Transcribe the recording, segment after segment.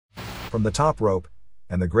From the top rope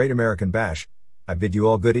and the Great American Bash, I bid you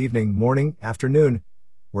all good evening, morning, afternoon,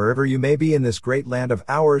 wherever you may be in this great land of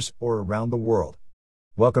ours or around the world.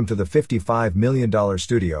 Welcome to the $55 million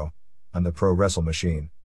studio on the Pro Wrestle Machine.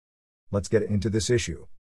 Let's get into this issue.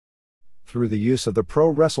 Through the use of the Pro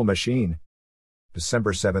Wrestle Machine.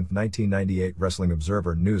 December 7, 1998 Wrestling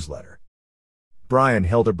Observer Newsletter. Brian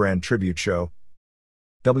Hildebrand Tribute Show.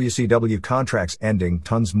 WCW Contracts ending,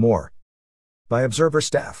 tons more. By Observer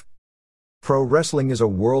staff. Pro wrestling is a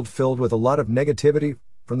world filled with a lot of negativity,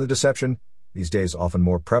 from the deception, these days often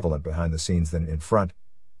more prevalent behind the scenes than in front,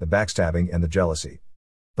 the backstabbing and the jealousy.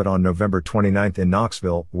 But on November 29th in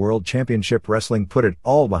Knoxville, World Championship Wrestling put it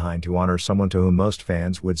all behind to honor someone to whom most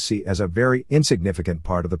fans would see as a very insignificant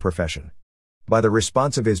part of the profession. By the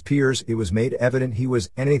response of his peers, it was made evident he was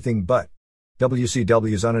anything but.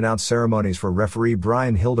 WCW's unannounced ceremonies for referee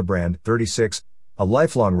Brian Hildebrand, 36, a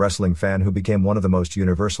lifelong wrestling fan who became one of the most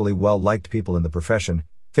universally well-liked people in the profession,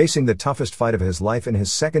 facing the toughest fight of his life in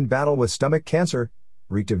his second battle with stomach cancer,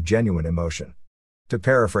 reeked of genuine emotion. To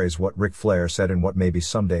paraphrase what Ric Flair said in what may be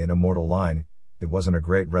someday an immortal line, it wasn't a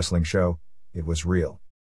great wrestling show, it was real.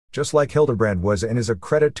 Just like Hildebrand was and is a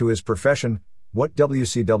credit to his profession, what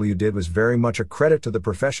WCW did was very much a credit to the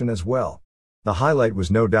profession as well. The highlight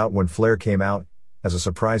was no doubt when Flair came out, as a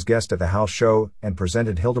surprise guest at the house show, and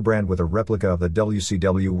presented Hildebrand with a replica of the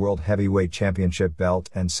WCW World Heavyweight Championship belt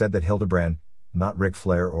and said that Hildebrand, not Ric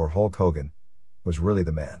Flair or Hulk Hogan, was really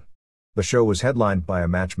the man. The show was headlined by a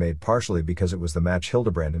match made partially because it was the match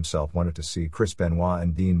Hildebrand himself wanted to see: Chris Benoit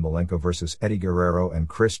and Dean Malenko versus Eddie Guerrero and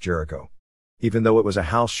Chris Jericho. Even though it was a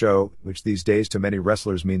house show, which these days to many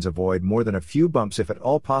wrestlers means avoid more than a few bumps if at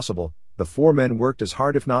all possible, the four men worked as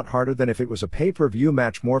hard if not harder than if it was a pay-per-view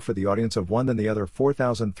match, more for the audience of one than the other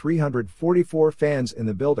 4,344 fans in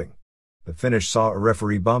the building. The finish saw a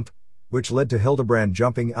referee bump, which led to Hildebrand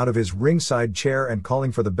jumping out of his ringside chair and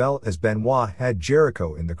calling for the bell as Benoit had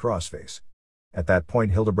Jericho in the crossface. At that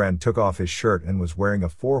point Hildebrand took off his shirt and was wearing a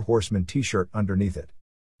Four Horsemen t-shirt underneath it.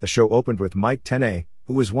 The show opened with Mike Tenay,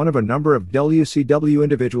 who was one of a number of WCW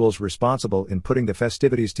individuals responsible in putting the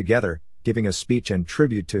festivities together, giving a speech and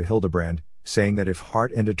tribute to Hildebrand, saying that if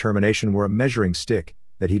heart and determination were a measuring stick,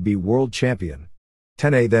 that he'd be world champion.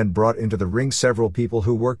 Tenay then brought into the ring several people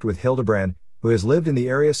who worked with Hildebrand, who has lived in the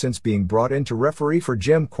area since being brought in to referee for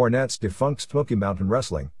Jim Cornette's defunct Smoky Mountain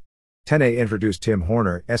Wrestling. Tenay introduced Tim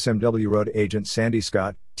Horner, SMW road agent Sandy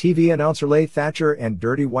Scott, TV announcer Leigh Thatcher, and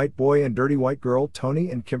Dirty White Boy and Dirty White Girl Tony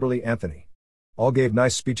and Kimberly Anthony. All gave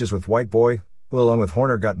nice speeches with White Boy, who along with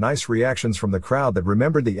Horner got nice reactions from the crowd that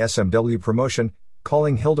remembered the SMW promotion,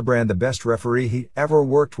 calling Hildebrand the best referee he ever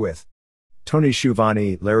worked with. Tony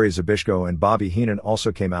Schiavone, Larry Zbyszko and Bobby Heenan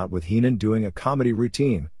also came out, with Heenan doing a comedy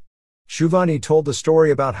routine. Schiavone told the story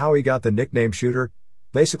about how he got the nickname Shooter,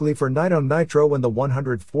 basically for Night on Nitro, when the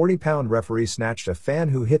 140-pound referee snatched a fan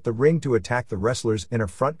who hit the ring to attack the wrestlers in a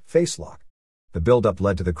front facelock. The build-up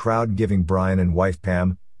led to the crowd giving Brian and wife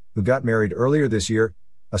Pam, who got married earlier this year,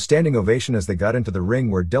 a standing ovation as they got into the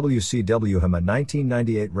ring, where WCW him a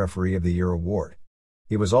 1998 Referee of the Year award.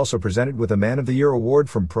 He was also presented with a Man of the Year award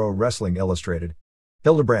from Pro Wrestling Illustrated.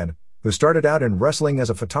 Hildebrand, who started out in wrestling as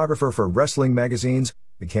a photographer for wrestling magazines,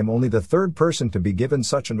 became only the third person to be given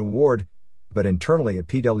such an award, but internally at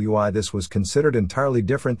PWI this was considered entirely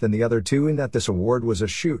different than the other two in that this award was a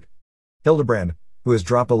shoot. Hildebrand, who has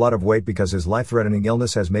dropped a lot of weight because his life-threatening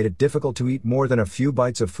illness has made it difficult to eat more than a few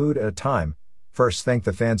bites of food at a time, first thanked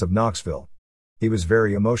the fans of Knoxville. He was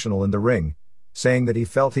very emotional in the ring, saying that he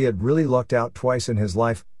felt he had really lucked out twice in his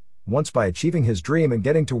life, once by achieving his dream and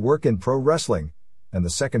getting to work in pro wrestling, and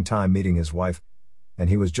the second time meeting his wife, and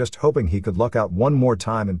he was just hoping he could luck out one more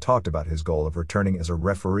time, and talked about his goal of returning as a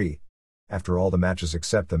referee. After all the matches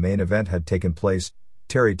except the main event had taken place,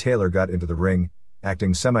 Terry Taylor got into the ring,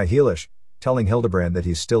 acting semi-heelish, telling Hildebrand that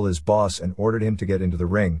he's still his boss and ordered him to get into the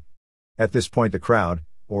ring. At this point the crowd,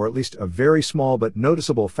 or at least a very small but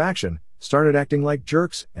noticeable faction, started acting like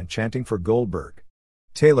jerks and chanting for Goldberg.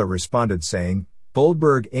 Taylor responded saying,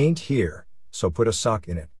 "Goldberg ain't here, so put a sock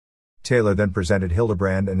in it." Taylor then presented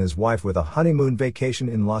Hildebrand and his wife with a honeymoon vacation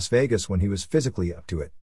in Las Vegas when he was physically up to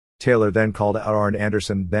it. Taylor then called out Arn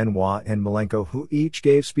Anderson, Benoit and Malenko, who each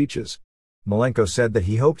gave speeches. Malenko said that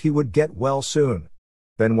he hoped he would get well soon.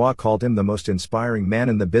 Benoit called him the most inspiring man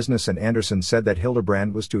in the business, and Anderson said that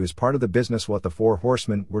Hildebrand was to his part of the business what the Four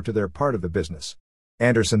Horsemen were to their part of the business.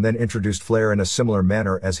 Anderson then introduced Flair in a similar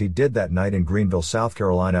manner as he did that night in Greenville, South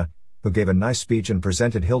Carolina, who gave a nice speech and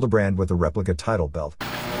presented Hildebrand with a replica title belt.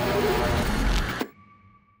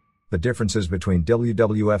 The differences between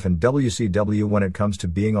WWF and WCW when it comes to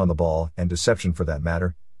being on the ball, and deception for that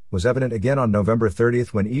matter, was evident again on November 30th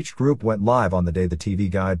when each group went live on the day the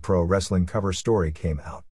TV Guide Pro Wrestling cover story came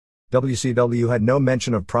out. WCW had no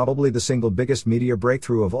mention of probably the single biggest media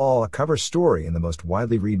breakthrough of all, a cover story in the most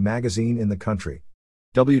widely read magazine in the country.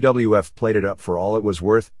 WWF played it up for all it was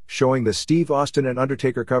worth, showing the Steve Austin and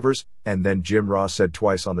Undertaker covers, and then Jim Ross said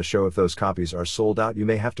twice on the show, if those copies are sold out, you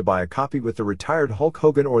may have to buy a copy with the retired Hulk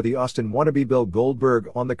Hogan or the Austin wannabe Bill Goldberg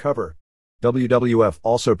on the cover. WWF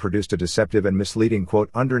also produced a deceptive and misleading quote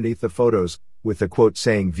underneath the photos, with the quote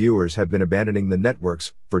saying viewers have been abandoning the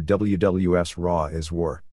networks for WWF's Raw is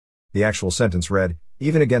War. The actual sentence read,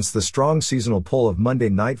 even against the strong seasonal pull of Monday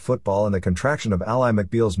Night Football and the contraction of Ally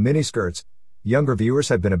McBeal's miniskirts, younger viewers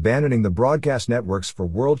have been abandoning the broadcast networks for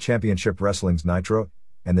World Championship Wrestling's Nitro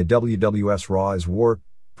and the WWF's Raw is War,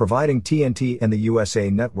 providing TNT and the USA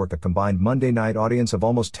Network a combined Monday night audience of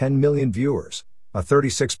almost 10 million viewers, a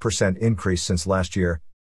 36% increase since last year.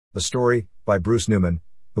 The story, by Bruce Newman,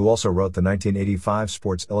 who also wrote the 1985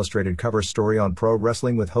 Sports Illustrated cover story on pro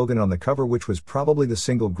wrestling with Hogan on the cover, which was probably the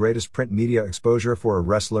single greatest print media exposure for a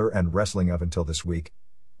wrestler and wrestling up until this week,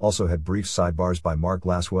 also had brief sidebars by Mark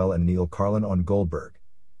Lasswell and Neil Carlin on Goldberg,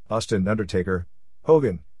 Austin, Undertaker,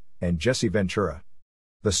 Hogan, and Jesse Ventura.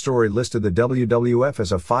 The story listed the WWF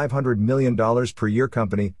as a $500 million per year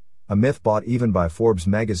company, a myth bought even by Forbes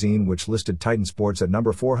magazine, which listed Titan Sports at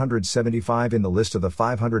number 475 in the list of the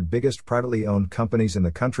 500 biggest privately owned companies in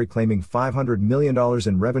the country, claiming $500 million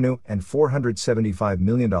in revenue and $475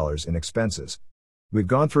 million in expenses. We've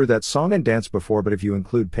gone through that song and dance before, but if you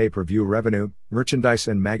include pay-per-view revenue, merchandise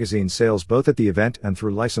and magazine sales both at the event and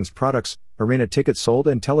through licensed products, arena tickets sold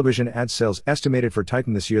and television ad sales estimated for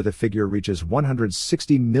Titan this year, the figure reaches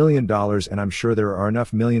 $160 million, and I'm sure there are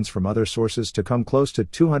enough millions from other sources to come close to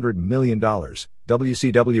 $200 million.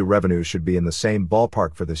 WCW revenue should be in the same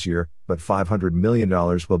ballpark for this year, but $500 million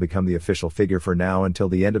will become the official figure for now until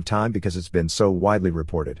the end of time because it's been so widely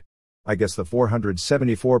reported. I guess the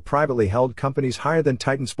 474 privately held companies higher than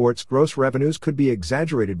Titan Sports' gross revenues could be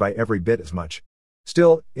exaggerated by every bit as much.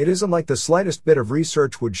 Still, it isn't like the slightest bit of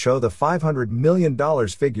research would show the $500 million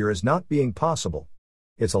figure as not being possible.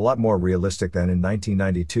 It's a lot more realistic than in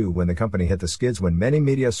 1992 when the company hit the skids, when many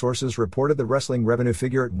media sources reported the wrestling revenue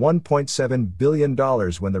figure at $1.7 billion,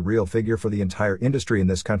 when the real figure for the entire industry in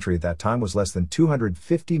this country at that time was less than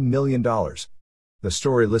 $250 million. The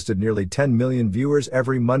story listed nearly 10 million viewers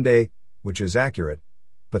every Monday, which is accurate,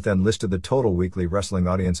 but then listed the total weekly wrestling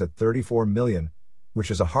audience at 34 million,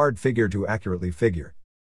 which is a hard figure to accurately figure.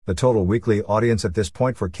 The total weekly audience at this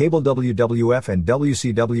point for cable WWF and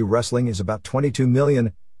WCW wrestling is about 22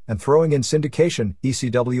 million, and throwing in syndication,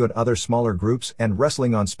 ECW and other smaller groups and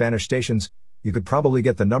wrestling on Spanish stations, you could probably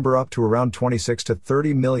get the number up to around 26 to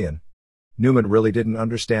 30 million. Newman really didn't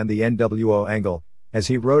understand the NWO angle, as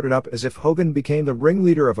he wrote it up as if Hogan became the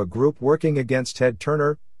ringleader of a group working against Ted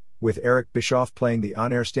Turner, with Eric Bischoff playing the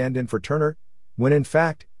on-air stand-in for Turner, when in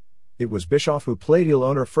fact, it was Bischoff who played heel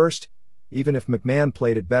owner first, even if McMahon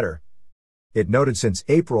played it better. It noted since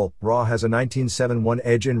April, Raw has a 19.71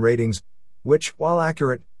 edge in ratings, which, while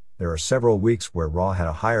accurate, there are several weeks where Raw had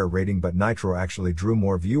a higher rating but Nitro actually drew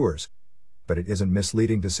more viewers. But it isn't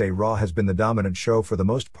misleading to say Raw has been the dominant show for the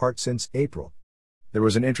most part since April. There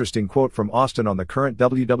was an interesting quote from Austin on the current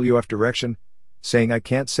WWF direction, saying, "I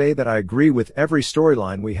can't say that I agree with every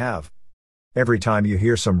storyline we have. Every time you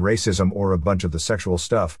hear some racism or a bunch of the sexual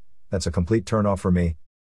stuff, that's a complete turnoff for me."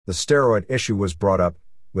 The steroid issue was brought up,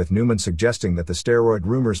 with Newman suggesting that the steroid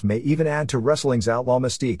rumors may even add to wrestling's outlaw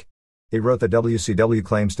mystique. He wrote that WCW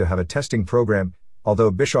claims to have a testing program,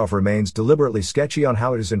 although Bischoff remains deliberately sketchy on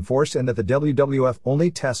how it is enforced, and that the WWF only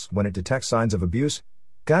tests when it detects signs of abuse,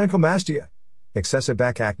 gynecomastia, excessive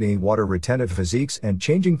back acne, water retentive physiques, and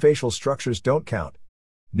changing facial structures don't count.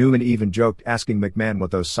 Newman even joked asking McMahon what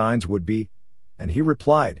those signs would be, and he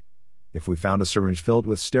replied, "If we found a syringe filled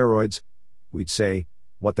with steroids, we'd say,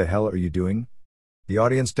 'What the hell are you doing?'" The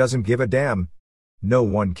audience doesn't give a damn. No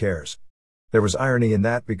one cares. There was irony in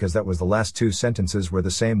that, because that was the last two sentences were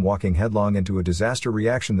the same walking headlong into a disaster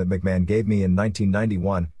reaction that McMahon gave me in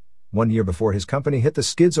 1991, 1 year before his company hit the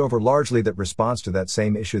skids over largely that response to that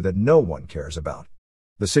same issue that no one cares about.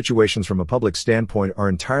 The situations from a public standpoint are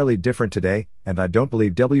entirely different today, and I don't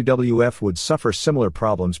believe WWF would suffer similar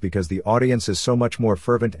problems because the audience is so much more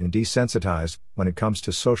fervent and desensitized when it comes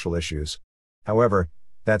to social issues. However,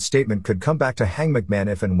 that statement could come back to hang McMahon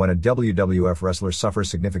if and when a WWF wrestler suffers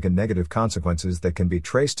significant negative consequences that can be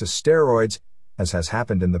traced to steroids, as has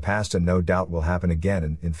happened in the past and no doubt will happen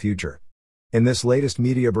again in future. In this latest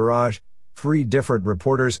media barrage, 3 different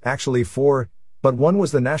reporters, actually 4, but one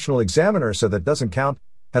was the National Examiner, so that doesn't count,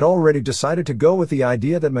 had already decided to go with the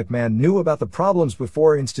idea that McMahon knew about the problems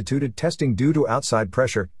before instituted testing due to outside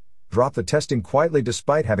pressure, dropped the testing quietly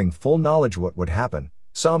despite having full knowledge what would happen.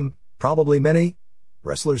 Some, probably many,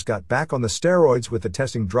 wrestlers got back on the steroids with the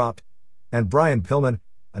testing dropped, and Brian Pillman,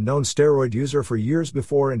 a known steroid user for years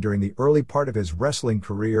before and during the early part of his wrestling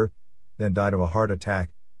career, then died of a heart attack,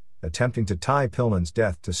 attempting to tie Pillman's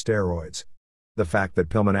death to steroids. The fact that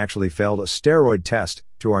Pillman actually failed a steroid test,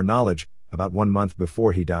 to our knowledge, about 1 month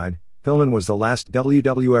before he died. Pillman was the last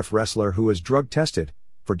WWF wrestler who was drug tested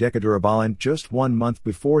for decadurabolin just 1 month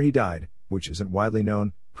before he died, which isn't widely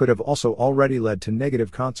known, could have also already led to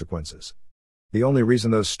negative consequences. The only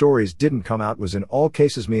reason those stories didn't come out was in all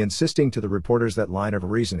cases me insisting to the reporters that line of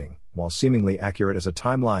reasoning, while seemingly accurate as a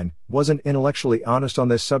timeline, wasn't intellectually honest on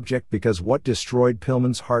this subject because what destroyed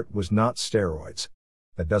Pillman's heart was not steroids.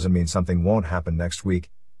 That doesn't mean something won't happen next week,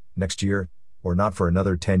 next year, or not for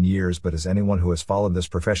another 10 years, but as anyone who has followed this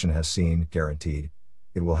profession has seen, guaranteed,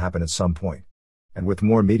 it will happen at some point. And with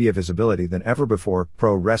more media visibility than ever before,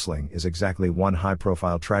 pro wrestling is exactly one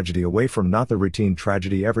high-profile tragedy away from not the routine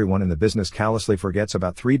tragedy everyone in the business callously forgets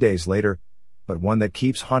about 3 days later, but one that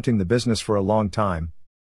keeps haunting the business for a long time.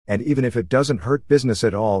 And even if it doesn't hurt business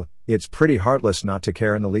at all, it's pretty heartless not to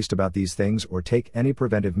care in the least about these things or take any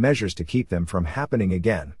preventive measures to keep them from happening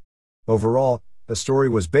again. Overall, the story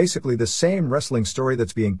was basically the same wrestling story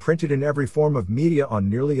that's being printed in every form of media on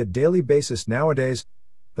nearly a daily basis nowadays,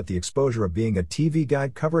 but the exposure of being a TV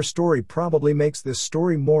guide cover story probably makes this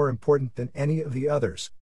story more important than any of the others.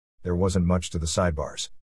 There wasn't much to the sidebars.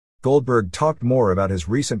 Goldberg talked more about his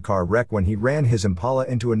recent car wreck when he ran his Impala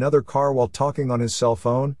into another car while talking on his cell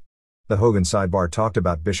phone. The Hogan sidebar talked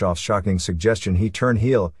about Bischoff's shocking suggestion he turn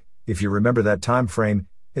heel. If you remember that time frame,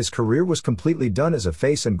 his career was completely done as a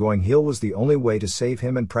face and going heel was the only way to save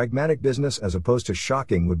him, and pragmatic business as opposed to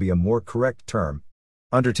shocking would be a more correct term.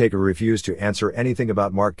 Undertaker refused to answer anything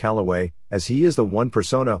about Mark Calloway, as he is the one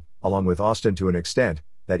persona, along with Austin to an extent,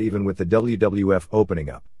 that even with the WWF opening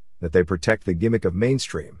up, that they protect the gimmick of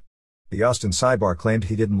mainstream. The Austin sidebar claimed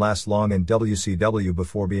he didn't last long in WCW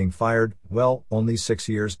before being fired, well, only 6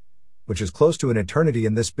 years, which is close to an eternity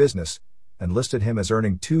in this business, and listed him as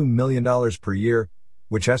earning $2 million per year,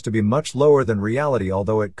 which has to be much lower than reality,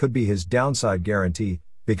 although it could be his downside guarantee,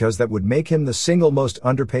 because that would make him the single most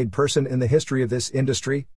underpaid person in the history of this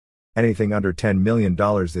industry. Anything under $10 million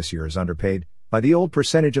this year is underpaid. By the old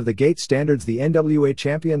percentage of the gate standards the NWA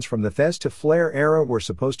champions from the Thez to Flair era were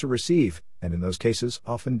supposed to receive, and in those cases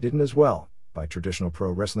often didn't as well. By traditional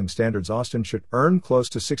pro wrestling standards, Austin should earn close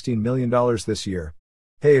to $16 million this year.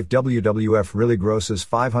 Hey, if WWF really grosses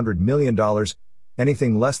 $500 million,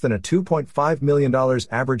 anything less than a $2.5 million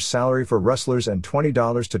average salary for wrestlers and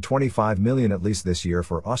 $20 to $25 million at least this year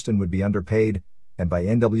for Austin would be underpaid, and by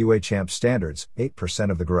NWA champ standards,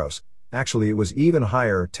 8% of the gross. Actually, it was even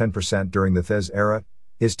higher, 10% during the Thez era.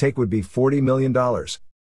 His take would be $40 million.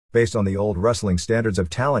 Based on the old wrestling standards of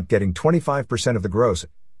talent getting 25% of the gross,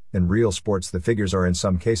 in real sports the figures are in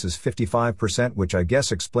some cases 55%, which I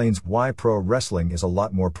guess explains why pro wrestling is a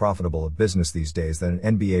lot more profitable a business these days than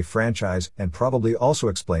an NBA franchise, and probably also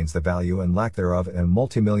explains the value and lack thereof in a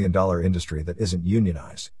multi-million-dollar industry that isn't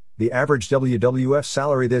unionized. The average WWF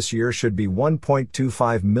salary this year should be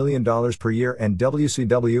 $1.25 million per year, and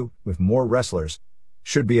WCW, with more wrestlers,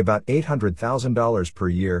 should be about $800,000 per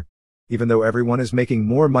year. Even though everyone is making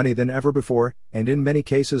more money than ever before, and in many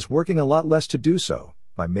cases working a lot less to do so,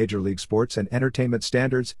 by Major League sports and entertainment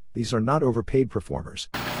standards, these are not overpaid performers.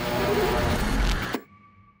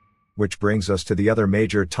 Which brings us to the other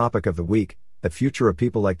major topic of the week, the future of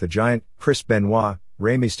people like the Giant, Chris Benoit,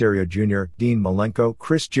 Rey Mysterio Jr., Dean Malenko,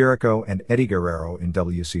 Chris Jericho, and Eddie Guerrero in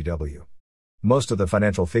WCW. Most of the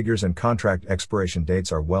financial figures and contract expiration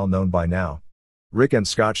dates are well known by now. Rick and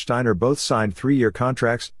Scott Steiner both signed 3-year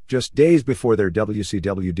contracts just days before their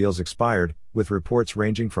WCW deals expired, with reports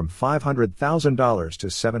ranging from $500,000 to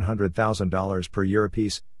 $700,000 per year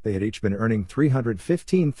apiece. They had each been earning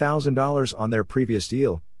 $315,000 on their previous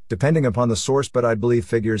deal, depending upon the source, but I'd believe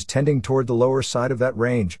figures tending toward the lower side of that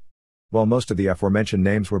range. While most of the aforementioned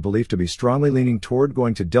names were believed to be strongly leaning toward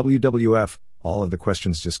going to WWF, all of the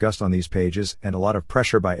questions discussed on these pages and a lot of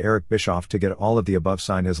pressure by Eric Bischoff to get all of the above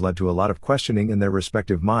signed has led to a lot of questioning in their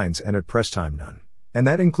respective minds, and at press time none, and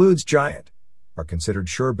that includes Giant, are considered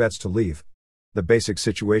sure bets to leave. The basic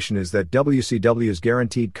situation is that WCW's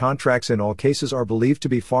guaranteed contracts in all cases are believed to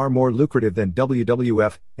be far more lucrative than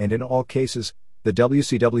WWF, and in all cases, the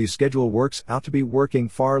WCW schedule works out to be working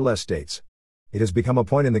far less dates. It has become a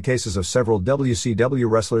point in the cases of several WCW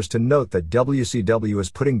wrestlers to note that WCW is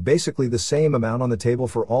putting basically the same amount on the table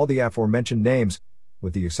for all the aforementioned names,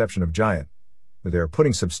 with the exception of Giant, who they are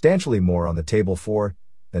putting substantially more on the table for,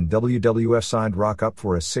 than WWF signed Rock up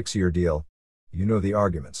for a 6-year deal. You know the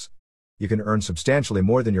arguments. You can earn substantially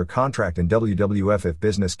more than your contract in WWF if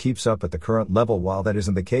business keeps up at the current level, while that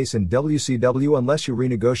isn't the case in WCW unless you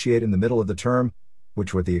renegotiate in the middle of the term,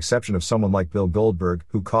 which, with the exception of someone like Bill Goldberg,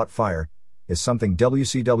 who caught fire, is something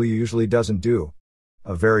WCW usually doesn't do.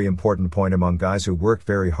 A very important point among guys who work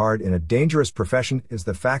very hard in a dangerous profession is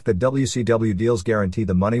the fact that WCW deals guarantee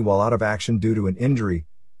the money while out of action due to an injury,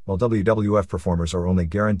 while WWF performers are only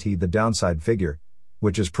guaranteed the downside figure,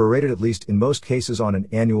 which is prorated at least in most cases on an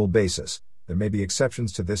annual basis. There may be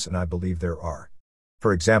exceptions to this, and I believe there are.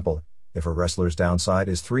 For example, if a wrestler's downside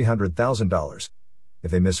is $300,000, if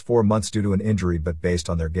they miss 4 months due to an injury but based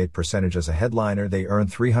on their gate percentage as a headliner they earn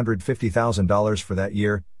 $350,000 for that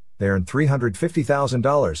year, they earn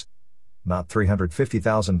 $350,000, not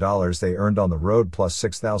 $350,000 they earned on the road plus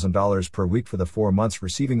 $6,000 per week for the 4 months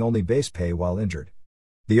receiving only base pay while injured.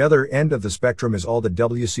 The other end of the spectrum is all the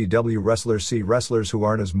WCW wrestlers see wrestlers who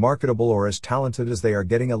aren't as marketable or as talented as they are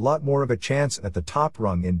getting a lot more of a chance at the top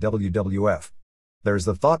rung in WWF. There's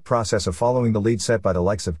the thought process of following the lead set by the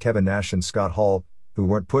likes of Kevin Nash and Scott Hall, who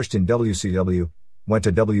weren't pushed in WCW, went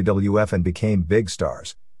to WWF and became big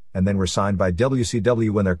stars, and then were signed by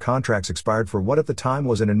WCW when their contracts expired for what at the time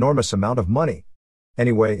was an enormous amount of money.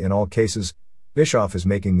 Anyway, in all cases, Bischoff is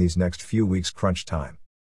making these next few weeks crunch time.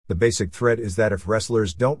 The basic thread is that if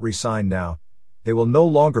wrestlers don't re-sign now, they will no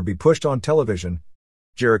longer be pushed on television.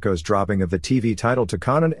 Jericho's dropping of the TV title to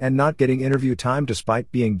Conan and not getting interview time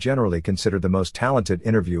despite being generally considered the most talented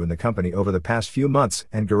interview in the company over the past few months,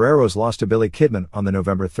 and Guerrero's loss to Billy Kidman on the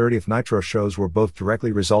November 30th Nitro shows were both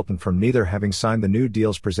directly resultant from neither having signed the new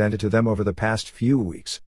deals presented to them over the past few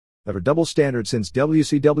weeks. They have a double standard since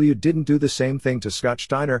WCW didn't do the same thing to Scott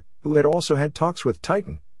Steiner, who had also had talks with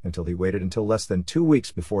Titan, until he waited until less than 2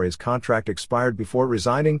 weeks before his contract expired before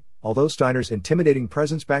resigning, although Steiner's intimidating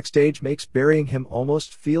presence backstage makes burying him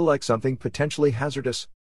almost feel like something potentially hazardous.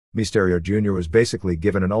 Mysterio Jr. was basically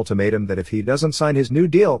given an ultimatum that if he doesn't sign his new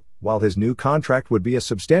deal, while his new contract would be a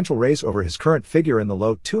substantial raise over his current figure in the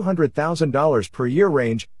low $200,000 per year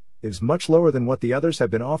range, is much lower than what the others have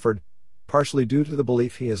been offered, partially due to the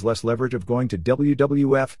belief he has less leverage of going to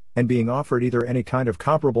WWF and being offered either any kind of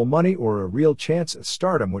comparable money or a real chance at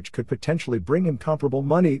stardom which could potentially bring him comparable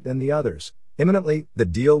money than the others. Imminently, the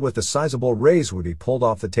deal with the sizable raise would be pulled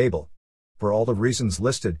off the table. For all the reasons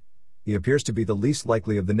listed, he appears to be the least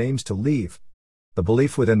likely of the names to leave. The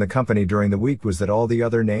belief within the company during the week was that all the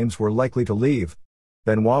other names were likely to leave.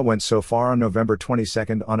 Benoit went so far on November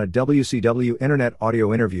 22nd on a WCW Internet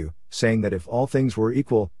audio interview, saying that if all things were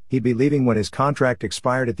equal, he'd be leaving when his contract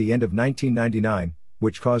expired at the end of 1999,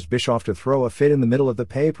 which caused Bischoff to throw a fit in the middle of the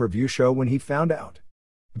pay-per-view show when he found out.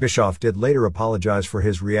 Bischoff did later apologize for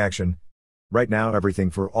his reaction. Right now everything,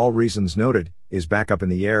 for all reasons noted, is back up in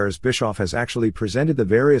the air as Bischoff has actually presented the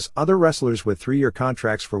various other wrestlers with 3-year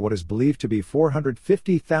contracts for what is believed to be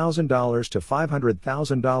 $450,000 to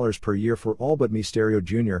 $500,000 per year for all but Mysterio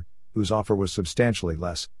Jr., whose offer was substantially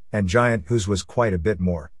less, and Giant, whose was quite a bit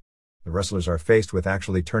more. The wrestlers are faced with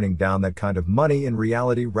actually turning down that kind of money in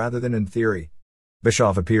reality rather than in theory.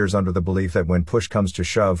 Bischoff appears under the belief that when push comes to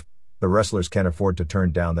shove, the wrestlers can afford to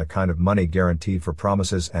turn down that kind of money guaranteed for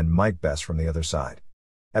promises and Mike Best from the other side.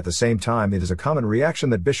 At the same time, it is a common reaction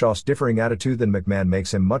that Bischoff's differing attitude than McMahon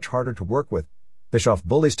makes him much harder to work with. Bischoff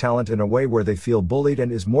bullies talent in a way where they feel bullied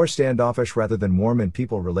and is more standoffish rather than warm in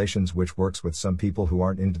people relations, which works with some people who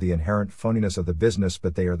aren't into the inherent phoniness of the business,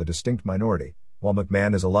 but they are the distinct minority, while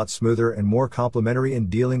McMahon is a lot smoother and more complimentary in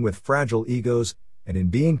dealing with fragile egos and in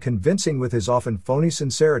being convincing with his often phony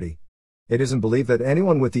sincerity. It isn't believed that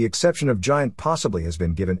anyone with the exception of Giant possibly has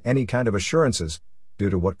been given any kind of assurances, due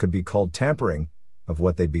to what could be called tampering, of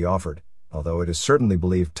what they'd be offered, although it is certainly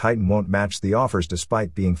believed Titan won't match the offers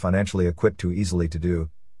despite being financially equipped too easily to do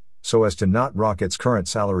so as to not rock its current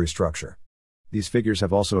salary structure. These figures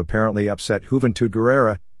have also apparently upset Juventud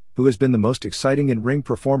Guerrera, who has been the most exciting in-ring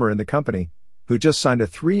performer in the company, who just signed a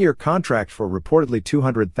 3-year contract for reportedly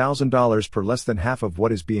 $200,000 per less than half of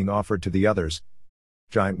what is being offered to the others.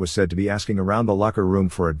 Giant was said to be asking around the locker room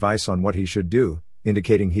for advice on what he should do,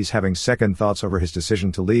 indicating he's having second thoughts over his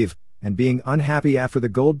decision to leave, and being unhappy after the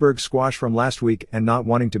Goldberg squash from last week and not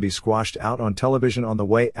wanting to be squashed out on television on the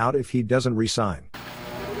way out if he doesn't resign.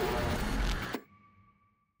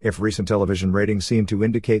 If recent television ratings seem to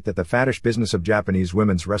indicate that the faddish business of Japanese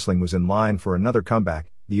women's wrestling was in line for another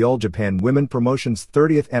comeback, the All Japan Women Promotions'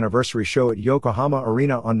 30th anniversary show at Yokohama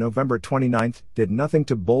Arena on November 29th did nothing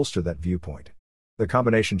to bolster that viewpoint. The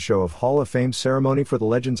combination show of Hall of Fame ceremony for the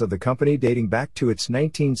legends of the company dating back to its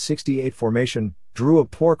 1968 formation, drew a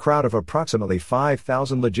poor crowd of approximately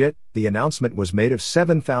 5,000 legit. The announcement was made of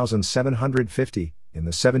 7,750 in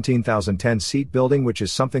the 17,010-seat building, which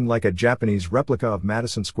is something like a Japanese replica of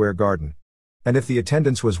Madison Square Garden. And if the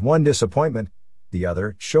attendance was one disappointment, the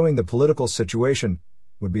other, showing the political situation,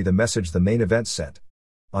 would be the message the main event sent.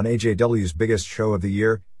 On AJW's biggest show of the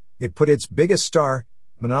year, it put its biggest star,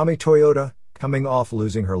 Manami Toyota, coming off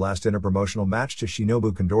losing her last interpromotional match to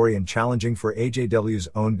Shinobu Kondori and challenging for AJW's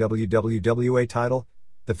own WWA title,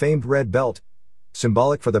 the famed red belt,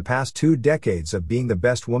 symbolic for the past 2 decades of being the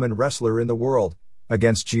best woman wrestler in the world,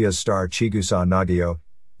 against Gia's star Chigusa Nagio,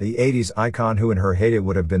 the 80s icon who in her heyday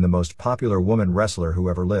would have been the most popular woman wrestler who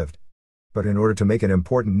ever lived. But in order to make an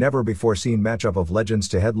important never-before-seen matchup of legends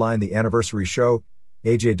to headline the anniversary show,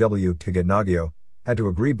 AJW Kiga Nagio had to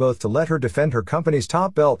agree both to let her defend her company's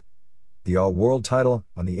top belt, the All-World title,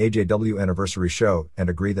 on the AJW Anniversary Show, and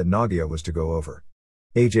agree that Nagio was to go over.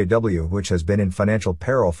 AJW, which has been in financial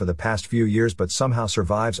peril for the past few years but somehow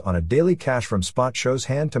survives on a daily cash from spot shows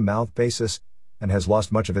hand-to-mouth basis, and has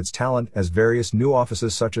lost much of its talent as various new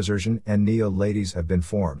offices such as Urgent and Neo Ladies have been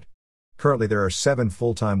formed. Currently there are 7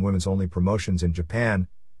 full-time women's-only promotions in Japan,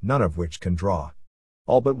 none of which can draw.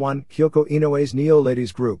 All but one, Kyoko Inoue's Neo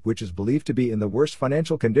Ladies group, which is believed to be in the worst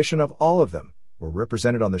financial condition of all of them, were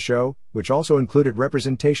represented on the show, which also included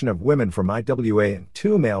representation of women from IWA and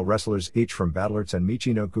 2 male wrestlers each from Battle Arts and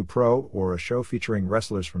Michinoku Pro, or a show featuring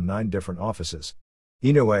wrestlers from 9 different offices.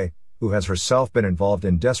 Inoue, who has herself been involved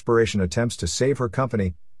in desperation attempts to save her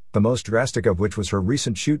company, the most drastic of which was her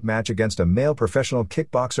recent shoot match against a male professional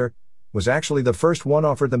kickboxer, was actually the first one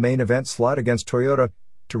offered the main event slot against Toyota,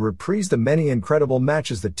 to reprise the many incredible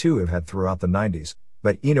matches the two have had throughout the 90s.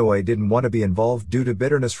 But Inoue didn't want to be involved due to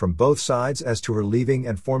bitterness from both sides as to her leaving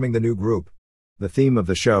and forming the new group. The theme of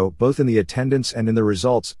the show, both in the attendance and in the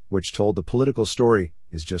results, which told the political story,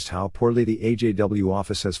 is just how poorly the AJW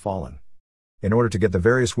office has fallen. In order to get the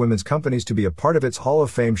various women's companies to be a part of its Hall of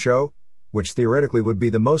Fame show, which theoretically would be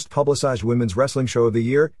the most publicized women's wrestling show of the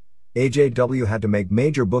year, AJW had to make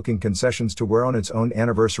major booking concessions to where on its own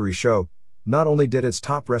anniversary show, not only did its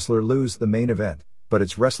top wrestler lose the main event, but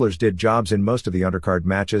its wrestlers did jobs in most of the undercard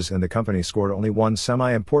matches, and the company scored only one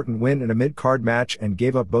semi-important win in a mid-card match and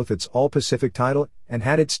gave up both its All-Pacific title and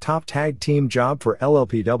had its top tag team job for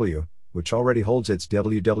LLPW, which already holds its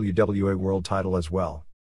WWA World title as well.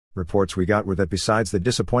 Reports we got were that besides the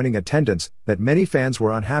disappointing attendance, that many fans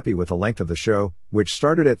were unhappy with the length of the show, which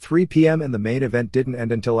started at 3 p.m. and the main event didn't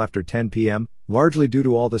end until after 10 p.m., largely due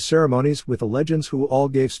to all the ceremonies with the legends who all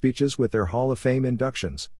gave speeches with their Hall of Fame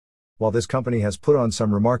inductions. While this company has put on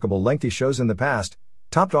some remarkable lengthy shows in the past,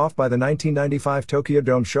 topped off by the 1995 Tokyo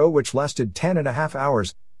Dome show which lasted 10.5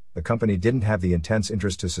 hours, the company didn't have the intense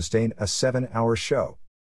interest to sustain a 7-hour show.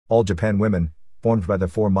 All Japan Women, formed by the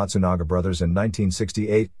 4 Matsunaga brothers in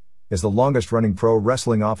 1968, is the longest-running pro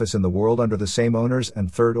wrestling office in the world under the same owners and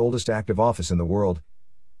 3rd oldest active office in the world,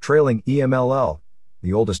 trailing EMLL,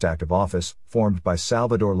 the oldest active office, formed by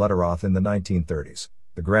Salvador Lutteroth in the 1930s,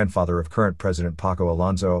 the grandfather of current President Paco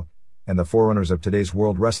Alonso, and the forerunners of today's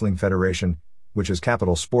World Wrestling Federation, which as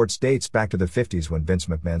Capital Sports dates back to the 50s when Vince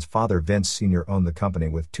McMahon's father Vince Sr. owned the company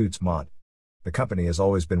with Toots Mondt. The company has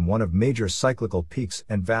always been one of major cyclical peaks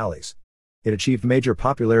and valleys. It achieved major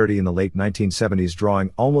popularity in the late 1970s, drawing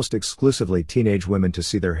almost exclusively teenage women to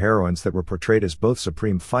see their heroines that were portrayed as both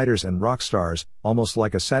supreme fighters and rock stars, almost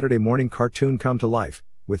like a Saturday morning cartoon come to life,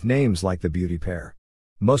 with names like the Beauty Pair.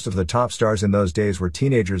 Most of the top stars in those days were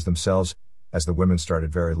teenagers themselves, as the women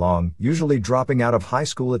started very long, usually dropping out of high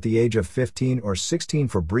school at the age of 15 or 16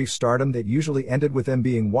 for brief stardom that usually ended with them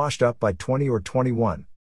being washed up by 20 or 21.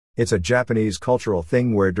 It's a Japanese cultural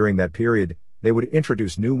thing where during that period, they would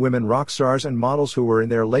introduce new women rock stars and models who were in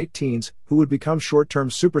their late teens, who would become short-term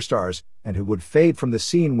superstars, and who would fade from the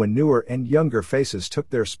scene when newer and younger faces took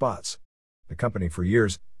their spots. The company for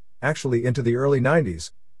years, actually into the early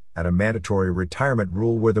 90s, had a mandatory retirement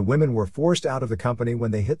rule where the women were forced out of the company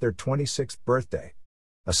when they hit their 26th birthday.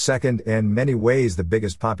 A second and in many ways the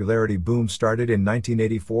biggest popularity boom started in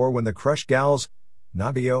 1984 when the Crush Gals,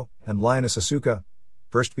 Nagio, and Lioness Asuka,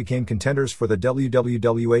 first became contenders for the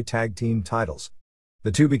WWA Tag Team titles.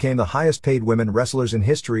 The two became the highest paid women wrestlers in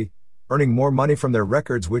history, earning more money from their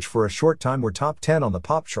records which for a short time were top 10 on the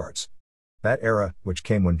pop charts. That era, which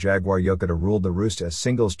came when Jaguar Yokota ruled the roost as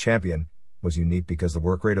singles champion, was unique because the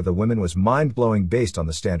work rate of the women was mind-blowing based on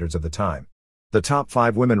the standards of the time. The top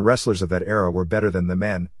 5 women wrestlers of that era were better than the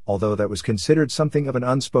men, although that was considered something of an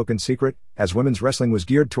unspoken secret, as women's wrestling was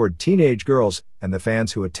geared toward teenage girls, and the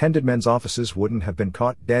fans who attended men's offices wouldn't have been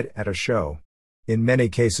caught dead at a show. In many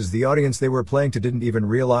cases the audience they were playing to didn't even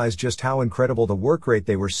realize just how incredible the work rate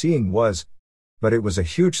they were seeing was. But it was a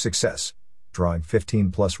huge success, drawing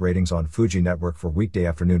 15+ ratings on Fuji Network for weekday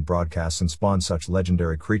afternoon broadcasts and spawned such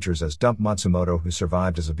legendary creatures as Dump Matsumoto, who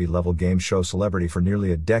survived as a B-level game show celebrity for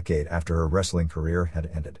nearly a decade after her wrestling career had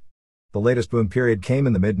ended. The latest boom period came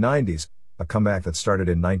in the mid-90s, a comeback that started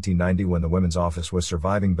in 1990 when the women's office was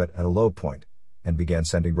surviving but at a low point, and began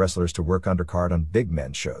sending wrestlers to work undercard on big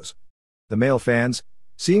men's shows. The male fans,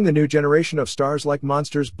 seeing the new generation of stars like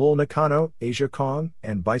Monsters Bull Nakano, Asia Kong,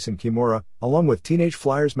 and Bison Kimura, along with teenage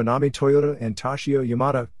flyers Manami Toyota and Toshio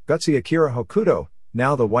Yamada, gutsy Akira Hokuto,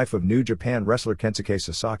 now the wife of New Japan wrestler Kensuke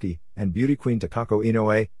Sasaki, and beauty queen Takako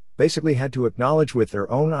Inoue, basically had to acknowledge with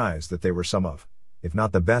their own eyes that they were some of, if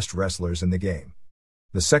not the best wrestlers in the game.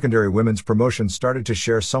 The secondary women's promotions started to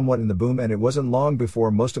share somewhat in the boom, and it wasn't long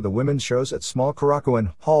before most of the women's shows at small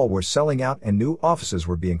Korakuen Hall were selling out and new offices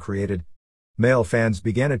were being created. Male fans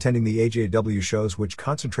began attending the AJW shows, which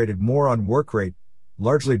concentrated more on work rate,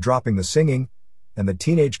 largely dropping the singing, and the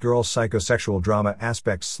teenage girl psychosexual drama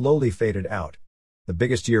aspect slowly faded out. The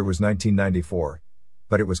biggest year was 1994,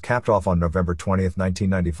 but it was capped off on November 20,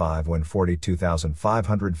 1995, when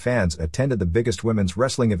 42,500 fans attended the biggest women's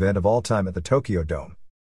wrestling event of all time at the Tokyo Dome.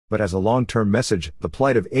 But as a long-term message, the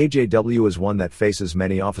plight of AJW is one that faces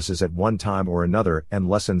many offices at one time or another, and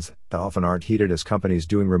lessons that often aren't heeded as companies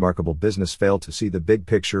doing remarkable business fail to see the big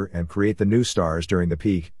picture and create the new stars during the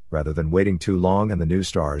peak, rather than waiting too long and the new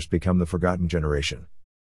stars become the forgotten generation.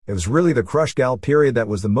 It was really the Crush Gal period that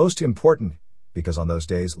was the most important, because on those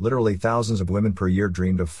days literally thousands of women per year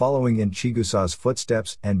dreamed of following in Chigusa's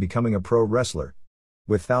footsteps and becoming a pro wrestler.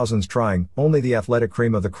 With thousands trying, only the athletic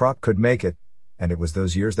cream of the crop could make it, and it was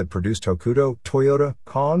those years that produced Hokuto, Toyota,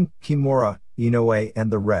 Kong, Kimura, Inoue, and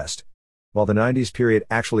the rest. While the 90s period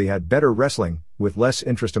actually had better wrestling, with less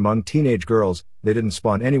interest among teenage girls, they didn't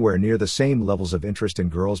spawn anywhere near the same levels of interest in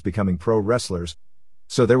girls becoming pro wrestlers.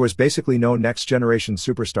 So there was basically no next generation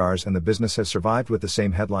superstars, and the business has survived with the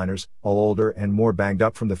same headliners, all older and more banged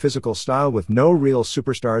up from the physical style, with no real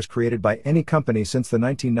superstars created by any company since the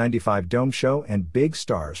 1995 Dome show, and big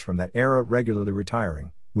stars from that era regularly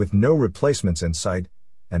retiring, with no replacements in sight,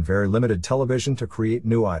 and very limited television to create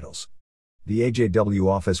new idols. The AJW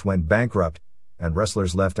office went bankrupt, and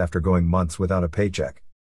wrestlers left after going months without a paycheck.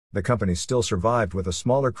 The company still survived with a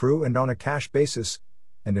smaller crew and on a cash basis,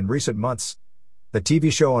 and in recent months, the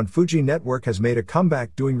TV show on Fuji Network has made a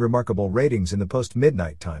comeback, doing remarkable ratings in the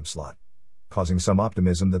post-midnight time slot, causing some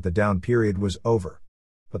optimism that the down period was over.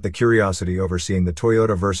 But the curiosity over seeing the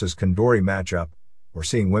Toyota vs. Kandori matchup, or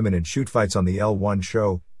seeing women in shoot fights on the L1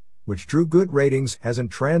 show, which drew good ratings,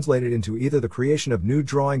 hasn't translated into either the creation of new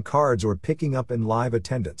drawing cards or picking up in live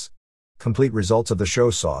attendance. Complete results of the show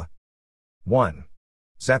saw 1.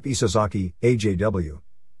 Zap Isozaki, AJW,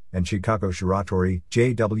 and Chikako Shiratori,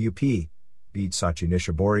 JWP, beat Sachi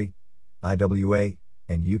Nishibori, IWA,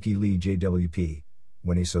 and Yuki Lee, JWP,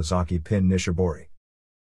 when Isozaki pinned Nishibori.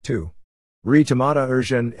 2. Ri Tamada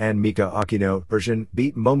Urjin and Mika Akino Urjin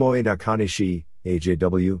beat Momoe Nakanishi,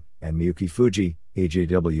 AJW, and Miyuki Fuji,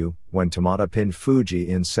 AJW, when Tamada pinned Fuji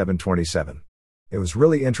in 7:27. It was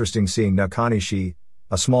really interesting seeing Nakanishi,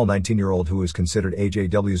 a small 19-year-old who is considered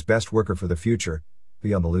AJW's best worker for the future,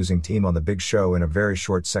 be on the losing team on the big show in a very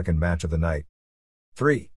short second match of the night.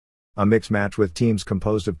 3. A mixed match with teams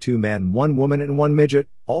composed of 2 men, 1 woman and 1 midget,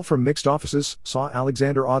 all from mixed offices, saw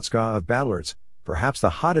Alexander Otsuka of Battlers, perhaps the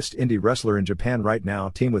hottest indie wrestler in Japan right now,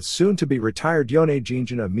 team with soon-to-be retired Yone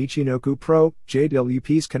Jinjin of Michinoku Pro,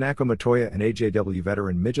 JWP's Kanako Matoya, and AJW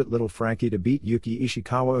veteran midget Little Frankie to beat Yuki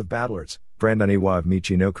Ishikawa of Battlers, Brandon Iwa of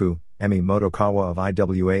Michinoku, Emi Motokawa of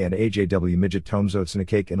IWA, and AJW midget Tomozo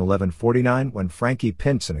Tsunekake in 11:49 when Frankie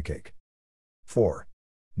pinned Tsunekake. 4.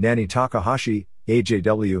 Nani Takahashi,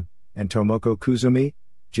 AJW, and Tomoko Kuzumi,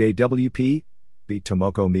 JWP, beat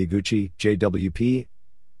Tomoko Miyaguchi, JWP,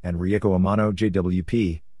 and Rieko Amano,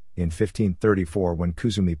 JWP, in 15:34 when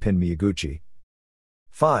Kuzumi pinned Miyaguchi.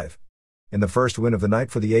 5. In the first win of the night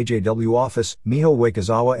for the AJW office, Miho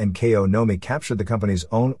Wakizawa and Kei Nomi captured the company's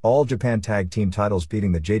own All Japan Tag Team titles,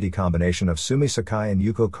 beating the JD combination of Sumi Sakai and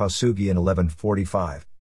Yuko Kosugi in 11:45.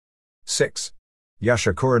 6.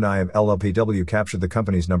 Yasha Kurenai of LLPW captured the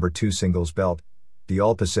company's number 2 singles belt, the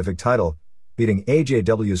All-Pacific title, beating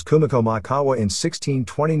AJW's Kumiko Maekawa in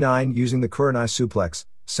 16:29 using the Kurenai suplex.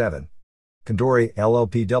 7. Kandori,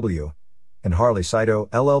 LLPW, and Harley Saito,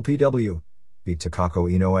 LLPW, beat Takako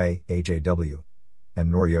Inoue, AJW,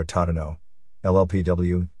 and Norio Tadano,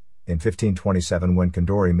 LLPW, in 15:27 when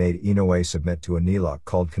Kandori made Inoue submit to a knee lock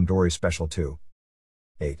called Kandori Special 2.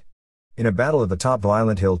 8. In a battle of the top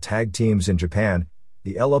Violent Hill tag teams in Japan,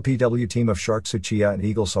 the LLPW team of Shark Tsuchiya and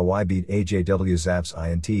Eagle Sawai beat AJW Zaps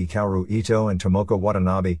INT Kaoru Ito and Tomoko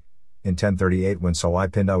Watanabe, in 1038 when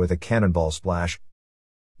Sawai pinned with a cannonball splash.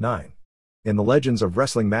 9. In the Legends of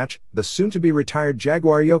Wrestling match, the soon-to-be retired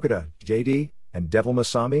Jaguar Yokota, JD, and Devil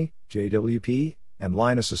Masami, JWP, and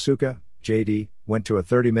Linus Asuka, JD, went to a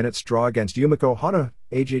 30-minute draw against Yumiko Hana,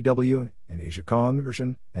 AJW, and Asia Kong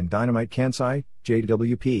version, and Dynamite Kansai,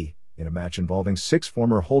 JWP, in a match involving 6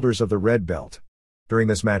 former holders of the red belt. During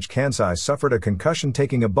this match, Kansai suffered a concussion,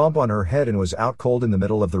 taking a bump on her head, and was out cold in the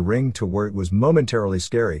middle of the ring to where it was momentarily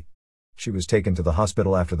scary. She was taken to the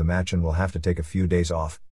hospital after the match and will have to take a few days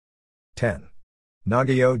off. 10.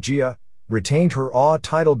 Nagayo Gia retained her AW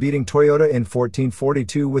title, beating Toyota in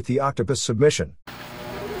 1442 with the octopus submission.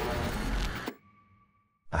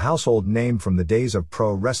 A household name from the days of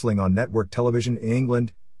pro wrestling on network television in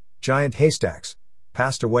England, Giant Haystacks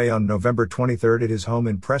passed away on November 23 at his home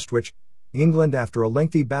in Prestwich, England, after a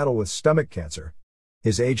lengthy battle with stomach cancer.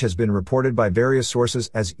 His age has been reported by various sources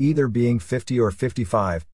as either being 50 or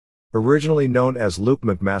 55. Originally known as Luke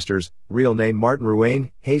McMasters, real name Martin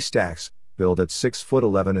Ruane, Haystacks, billed at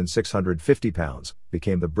 6'11" and 650 pounds,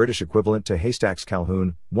 became the British equivalent to Haystacks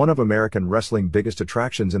Calhoun, one of American wrestling's biggest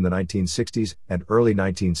attractions in the 1960s and early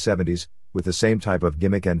 1970s, with the same type of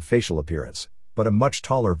gimmick and facial appearance, but a much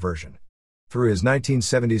taller version. Through his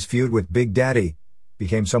 1970s feud with Big Daddy,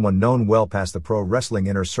 became someone known well past the pro wrestling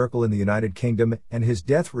inner circle in the United Kingdom, and his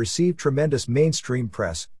death received tremendous mainstream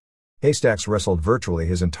press. Haystacks wrestled virtually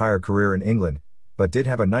his entire career in England, but did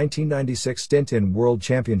have a 1996 stint in World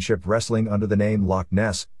Championship Wrestling under the name Loch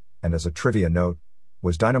Ness, and as a trivia note,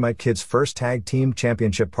 was Dynamite Kid's first tag team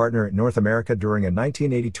championship partner in North America during a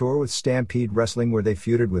 1980 tour with Stampede Wrestling, where they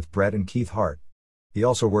feuded with Bret and Keith Hart. He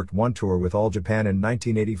also worked one tour with All Japan in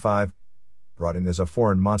 1985, brought in as a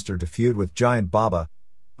foreign monster to feud with Giant Baba,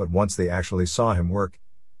 but once they actually saw him work,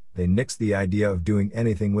 they nixed the idea of doing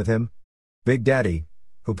anything with him. Big Daddy,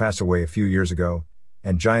 who passed away a few years ago,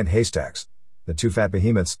 and Giant Haystacks, the two fat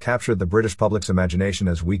behemoths, captured the British public's imagination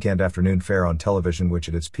as weekend afternoon fare on television, which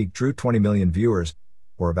at its peak drew 20 million viewers,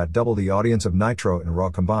 or about double the audience of Nitro and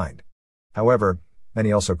Raw combined. However,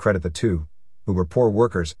 many also credit the two, who were poor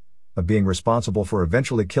workers, of being responsible for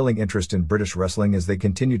eventually killing interest in British wrestling, as they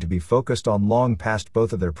continued to be focused on long past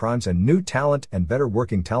both of their primes and new talent and better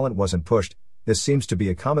working talent wasn't pushed. This seems to be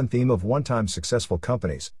a common theme of one-time successful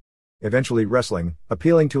companies. Eventually, wrestling,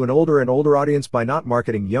 appealing to an older and older audience by not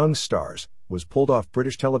marketing young stars, was pulled off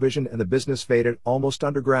British television, and the business faded almost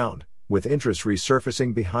underground, with interest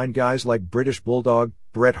resurfacing behind guys like British Bulldog,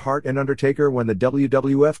 Bret Hart, and Undertaker when the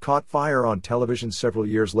WWF caught fire on television several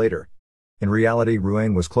years later. In reality,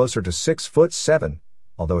 Ruane was closer to 6'7",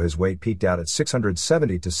 although his weight peaked out at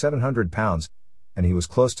 670 to 700 pounds, and he was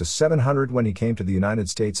close to 700 when he came to the United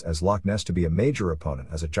States as Loch Ness to be a major opponent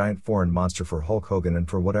as a giant foreign monster for Hulk Hogan, and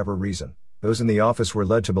for whatever reason, those in the office were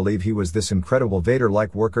led to believe he was this incredible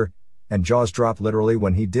Vader-like worker, and jaws dropped literally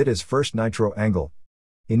when he did his first Nitro angle.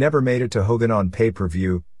 He never made it to Hogan on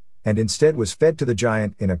pay-per-view, and instead was fed to the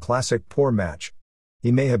Giant in a classic poor match.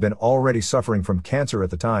 He may have been already suffering from cancer at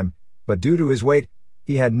the time, but due to his weight,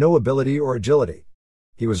 he had no ability or agility.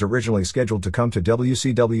 He was originally scheduled to come to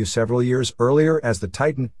WCW several years earlier as the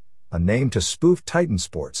Titan, a name to spoof Titan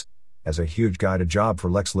Sports, as a huge guy to job for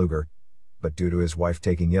Lex Luger, but due to his wife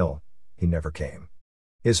taking ill, he never came.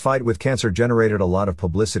 His fight with cancer generated a lot of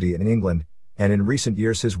publicity in England, and in recent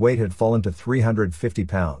years his weight had fallen to 350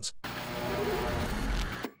 pounds.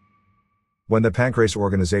 When the Pancrase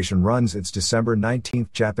organization runs its December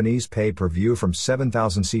 19th Japanese pay-per-view from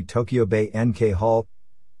 7,000-seat Tokyo Bay NK Hall,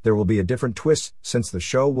 there will be a different twist, since the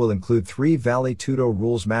show will include 3 Vale Tudo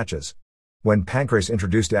rules matches. When Pancrase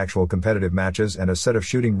introduced actual competitive matches and a set of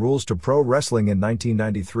shooting rules to pro wrestling in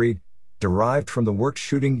 1993, derived from the worked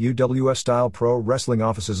shooting UWF-style pro wrestling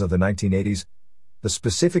offices of the 1980s, the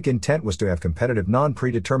specific intent was to have competitive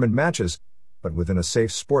non-predetermined matches, but within a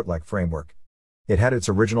safe sport-like framework. It had its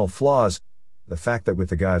original flaws, the fact that with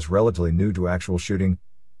the guys relatively new to actual shooting,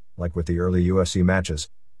 like with the early UFC matches,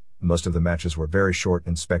 most of the matches were very short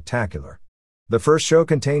and spectacular. The first show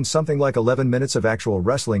contained something like 11 minutes of actual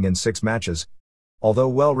wrestling in 6 matches. Although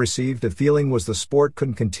well received, the feeling was the sport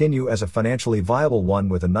couldn't continue as a financially viable one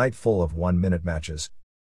with a night full of 1-minute matches.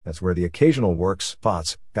 That's where the occasional work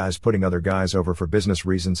spots, guys putting other guys over for business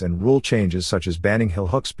reasons, and rule changes such as banning heel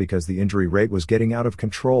hooks because the injury rate was getting out of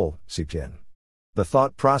control, seeped in. The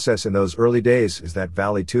thought process in those early days is that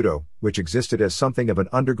Vale Tudo, which existed as something of an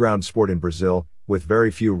underground sport in Brazil, with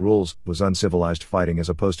very few rules, was uncivilized fighting as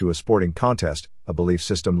opposed to a sporting contest, a belief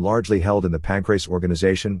system largely held in the Pancrase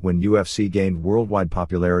organization when UFC gained worldwide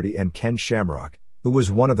popularity and Ken Shamrock, who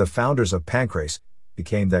was one of the founders of Pancrase,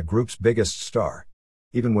 became that group's biggest star.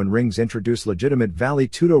 Even when rings introduced legitimate Vale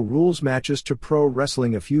Tudo rules matches to pro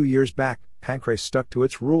wrestling a few years back, Pancrase stuck to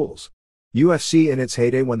its rules. UFC in its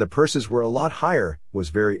heyday when the purses were a lot higher, was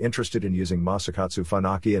very interested in using Masakatsu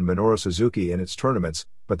Funaki and Minoru Suzuki in its tournaments,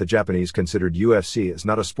 but the Japanese considered UFC as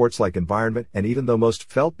not a sports-like environment, and even though most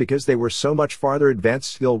felt because they were so much farther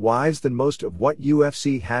advanced skill-wise than most of what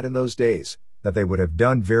UFC had in those days, that they would have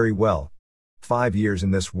done very well. 5 years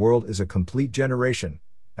in this world is a complete generation,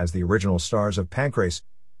 as the original stars of Pancrase,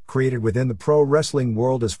 created within the pro wrestling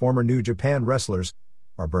world as former New Japan wrestlers,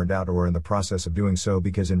 are burned out or in the process of doing so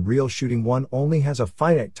because in real shooting one only has a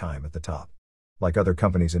finite time at the top. Like other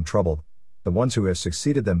companies in trouble, the ones who have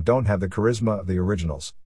succeeded them don't have the charisma of the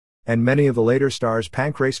originals. And many of the later stars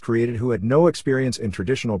Pancrase created who had no experience in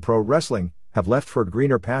traditional pro wrestling, have left for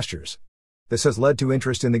greener pastures. This has led to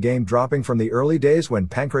interest in the game dropping from the early days when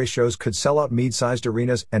Pancrase shows could sell out mid-sized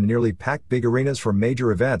arenas and nearly pack big arenas for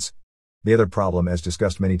major events. The other problem, as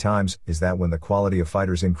discussed many times, is that when the quality of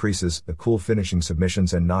fighters increases, the cool finishing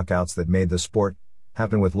submissions and knockouts that made the sport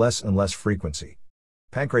happen with less and less frequency.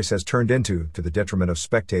 Pancrase has turned into, to the detriment of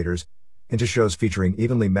spectators, into shows featuring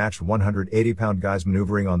evenly matched 180-pound guys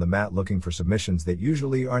maneuvering on the mat looking for submissions that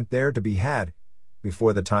usually aren't there to be had,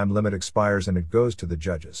 before the time limit expires and it goes to the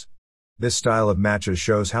judges. This style of matches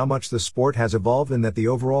shows how much the sport has evolved and that the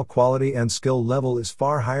overall quality and skill level is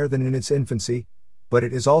far higher than in its infancy, but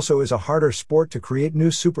it is also a harder sport to create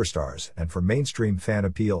new superstars and for mainstream fan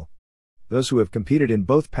appeal. Those who have competed in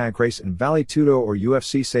both Pancrase and Vale Tudo or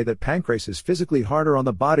UFC say that Pancrase is physically harder on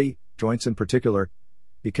the body, joints in particular,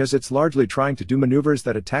 because it's largely trying to do maneuvers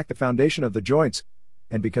that attack the foundation of the joints,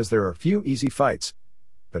 and because there are few easy fights.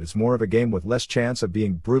 But it's more of a game with less chance of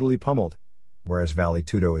being brutally pummeled, whereas Vale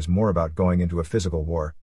Tudo is more about going into a physical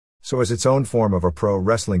war. So as its own form of a pro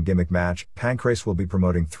wrestling gimmick match, Pancrase will be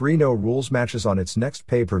promoting 3 no-rules matches on its next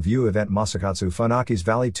pay-per-view event. Masakatsu Funaki's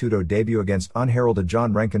Vale Tudo debut against unheralded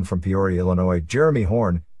John Rankin from Peoria, Illinois, Jeremy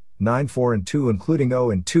Horn, 9-4-2 including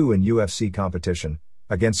 0-2 in UFC competition,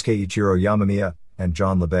 against Keiichiro Yamamiya, and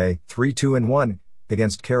John LeBay, 3-2-1,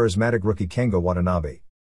 against charismatic rookie Kengo Watanabe.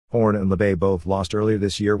 Horn and LeBay both lost earlier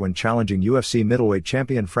this year when challenging UFC middleweight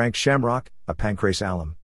champion Frank Shamrock, a Pancrase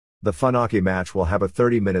alum. The Funaki match will have a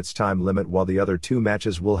 30 minutes time limit while the other 2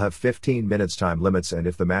 matches will have 15 minutes time limits, and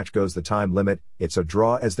if the match goes the time limit, it's a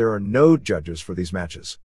draw as there are no judges for these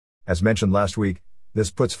matches. As mentioned last week,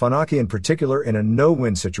 this puts Funaki in particular in a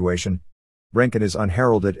no-win situation. Rankin is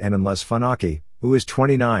unheralded, and unless Funaki, who is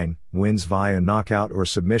 29, wins via knockout or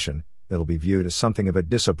submission, it'll be viewed as something of a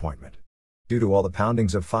disappointment. Due to all the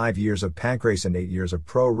poundings of 5 years of Pancrase and 8 years of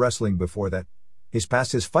pro wrestling before that, he's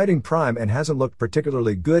past his fighting prime and hasn't looked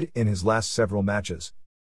particularly good in his last several matches.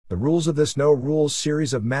 The rules of this no-rules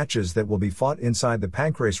series of matches that will be fought inside the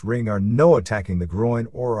Pancrase ring are no attacking the groin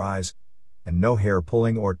or eyes, and no hair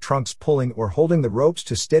pulling or trunks pulling or holding the ropes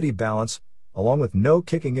to steady balance, along with no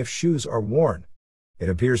kicking if shoes are worn. It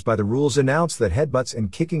appears by the rules announced that headbutts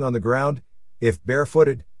and kicking on the ground, if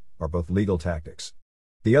barefooted, are both legal tactics.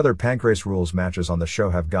 The other Pancrase rules matches on the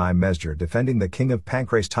show have Guy Mesger defending the King of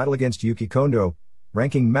Pancrase title against Yuki Kondo,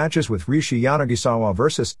 ranking matches with Rishi Yanagisawa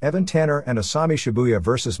vs. Evan Tanner and Asami Shibuya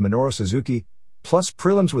vs. Minoru Suzuki, plus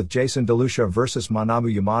prelims with Jason DeLucia vs.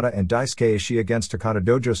 Manabu Yamada and Daisuke Ishii against Takata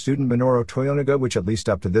Dojo student Minoru Toyonaga, which at least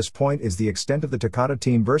up to this point is the extent of the Takata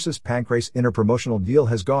team vs. Pancrase interpromotional deal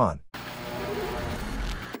has gone.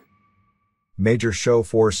 Major show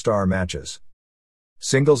 4-star matches.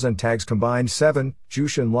 Singles and tags combined 7,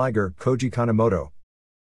 Jushin Liger, Koji Kanemoto.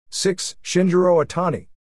 6, Shinjiro Otani.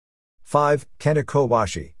 5, Kenta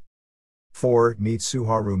Kobashi. 4,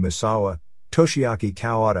 Mitsuharu Misawa, Toshiaki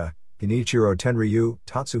Kawada, Genichiro Tenryu,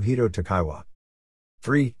 Tatsuhito Takaiwa.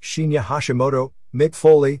 3, Shinya Hashimoto, Mick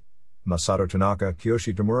Foley, Masato Tanaka,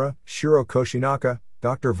 Kiyoshi Tamura, Shiro Koshinaka,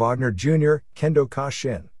 Dr. Wagner Jr., Kendo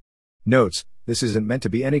Kashin. Notes: this isn't meant to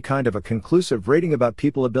be any kind of a conclusive rating about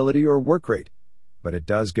people ability or work rate, but it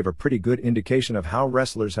does give a pretty good indication of how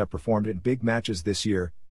wrestlers have performed in big matches this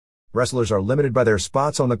year. Wrestlers are limited by their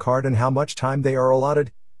spots on the card and how much time they are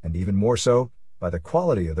allotted, and even more so, by the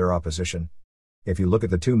quality of their opposition. If you look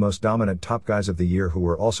at the 2 most dominant top guys of the year who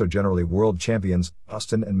were also generally world champions,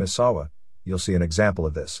 Austin and Misawa, you'll see an example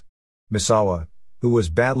of this. Misawa, who was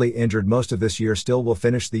badly injured most of this year, still will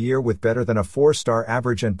finish the year with better than a 4-star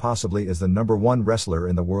average and possibly is the #1 wrestler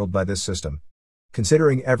in the world by this system.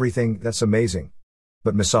 Considering everything, that's amazing.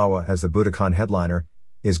 But Misawa, as the Budokan headliner,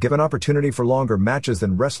 is given opportunity for longer matches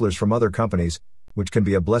than wrestlers from other companies, which can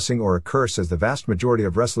be a blessing or a curse, as the vast majority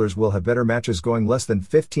of wrestlers will have better matches going less than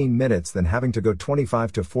 15 minutes than having to go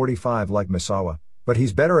 25 to 45 like Misawa, but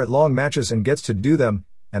he's better at long matches and gets to do them,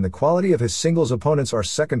 and the quality of his singles opponents are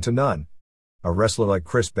second to none. A wrestler like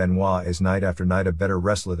Chris Benoit is night after night a better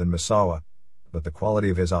wrestler than Misawa, but the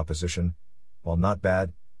quality of his opposition, while not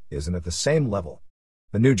bad, isn't at the same level.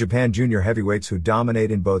 The New Japan Junior heavyweights who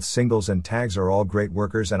dominate in both singles and tags are all great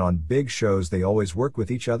workers, and on big shows they always work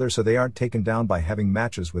with each other so they aren't taken down by having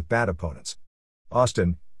matches with bad opponents.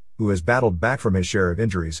 Austin, who has battled back from his share of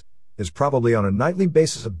injuries, is probably on a nightly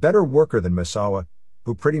basis a better worker than Misawa,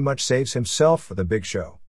 who pretty much saves himself for the big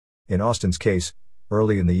show. In Austin's case,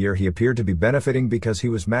 early in the year he appeared to be benefiting because he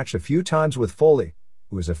was matched a few times with Foley,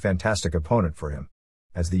 who is a fantastic opponent for him.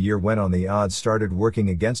 As the year went on, the odds started working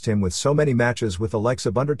against him with so many matches with the likes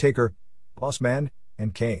of Undertaker, Bossman,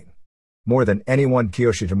 and Kane. More than anyone,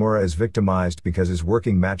 Kiyoshi Tamura is victimized because his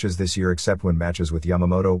working matches this year, except when matches with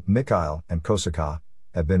Yamamoto, Mikhail, and Kosaka,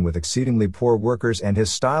 have been with exceedingly poor workers, and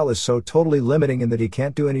his style is so totally limiting in that he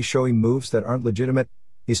can't do any showy moves that aren't legitimate.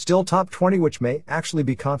 He's still top 20, which may actually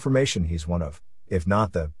be confirmation he's one of, if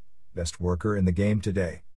not the best worker in the game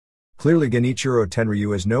today. Clearly Genichiro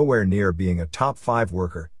Tenryu is nowhere near being a top 5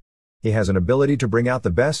 worker. He has an ability to bring out the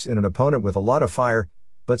best in an opponent with a lot of fire,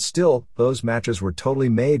 but still, those matches were totally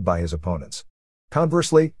made by his opponents.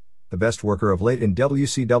 Conversely, the best worker of late in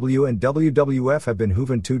WCW and WWF have been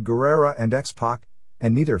Juventud Guerrera and X-Pac,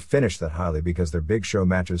 and neither finished that highly because they're big show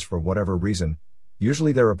matches for whatever reason.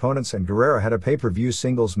 Usually their opponents, and Guerrera had a pay-per-view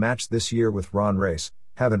singles match this year with Ron Race,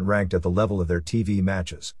 haven't ranked at the level of their TV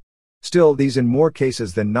matches. Still, these in more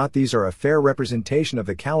cases than not these are a fair representation of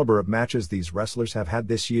the caliber of matches these wrestlers have had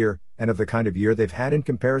this year, and of the kind of year they've had in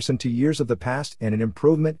comparison to years of the past, and an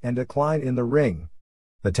improvement and decline in the ring.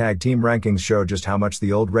 The tag team rankings show just how much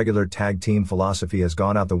the old regular tag team philosophy has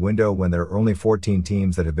gone out the window when there are only 14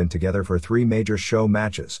 teams that have been together for 3 major show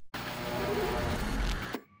matches.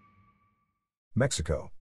 Mexico.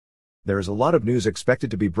 There is a lot of news expected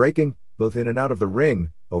to be breaking, both in and out of the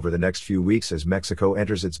ring, over the next few weeks as Mexico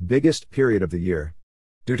enters its biggest period of the year.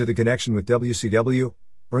 Due to the connection with WCW,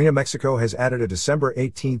 Arena Mexico has added a December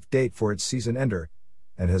 18th date for its season ender,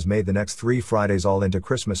 and has made the next 3 Fridays all into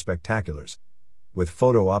Christmas spectaculars, with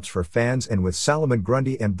photo ops for fans and with Salomon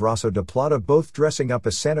Grundy and Brasso de Plata both dressing up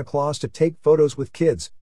as Santa Claus to take photos with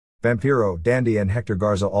kids. Vampiro, Dandy and Hector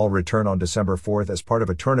Garza all return on December 4th as part of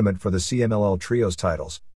a tournament for the CMLL Trios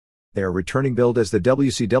titles. They are returning billed as the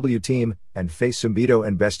WCW team, and face Zumbido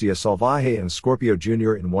and Bestia Salvaje and Scorpio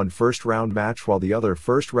Jr. in one first-round match, while the other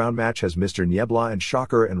first-round match has Mr. Niebla and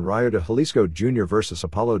Shocker and Rayo de Jalisco Jr. versus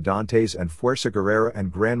Apollo Dantes and Fuerza Guerrera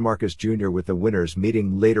and Gran Marcus Jr., with the winners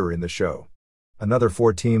meeting later in the show. Another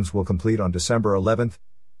 4 teams will complete on December 11th,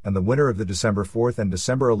 and the winner of the December 4th and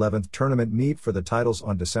December 11th tournament meet for the titles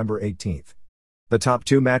on December 18th. The top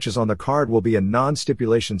 2 matches on the card will be a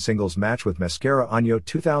non-stipulation singles match with Mascara Año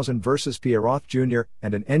 2000 versus Pierroth Jr.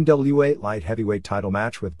 and an NWA light heavyweight title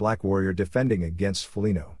match with Black Warrior defending against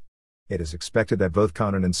Felino. It is expected that both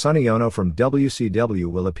Conan and Sonny Ono from WCW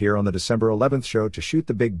will appear on the December 11th show to shoot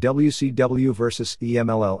the big WCW versus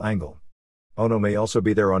EMLL angle. Ono may also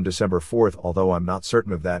be there on December 4th, although I'm not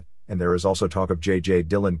certain of that, and there is also talk of J.J.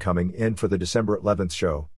 Dillon coming in for the December 11th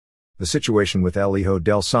show. The situation with El Hijo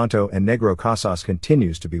del Santo and Negro Casas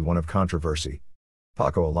continues to be one of controversy.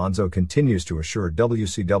 Paco Alonso continues to assure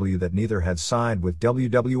WCW that neither had signed with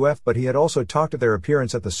WWF, but he had also talked of their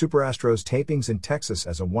appearance at the Super Astros tapings in Texas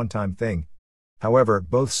as a one-time thing. However,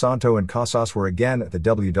 both Santo and Casas were again at the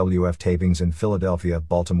WWF tapings in Philadelphia,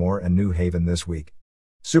 Baltimore, and New Haven this week.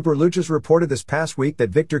 Super Luchas reported this past week that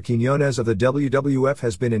Victor Quiñones of the WWF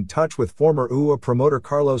has been in touch with former UA promoter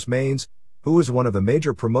Carlos Maines, who was one of the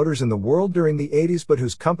major promoters in the world during the 80s but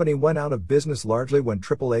whose company went out of business largely when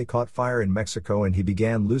AAA caught fire in Mexico and he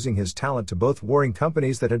began losing his talent to both warring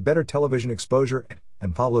companies that had better television exposure,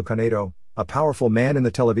 and Pablo Canedo, a powerful man in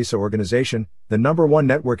the Televisa organization, the #1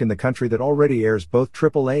 network in the country that already airs both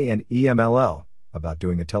AAA and EMLL, about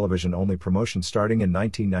doing a television-only promotion starting in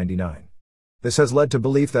 1999. This has led to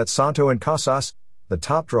belief that Santo and Casas, the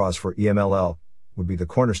top draws for EMLL, would be the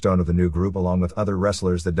cornerstone of the new group along with other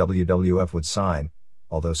wrestlers the WWF would sign,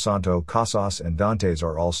 although Santo, Casas and Dantes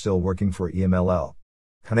are all still working for EMLL.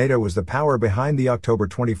 Canedo was the power behind the October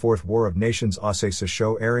 24th War of Nations Ocesa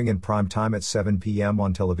show airing in prime time at 7 p.m.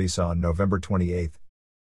 on Televisa on November 28th.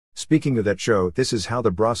 Speaking of that show, this is how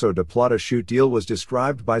the Brasso de Plata shoot deal was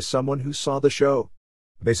described by someone who saw the show.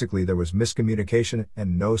 Basically, there was miscommunication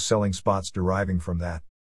and no selling spots deriving from that.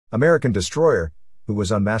 American Destroyer, who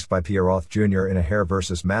was unmasked by Pierroth Jr. in a hair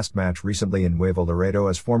versus mask match recently in Nuevo Laredo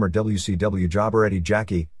as former WCW jobber Eddie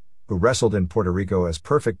Jackie, who wrestled in Puerto Rico as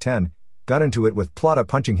Perfect 10, got into it with Plata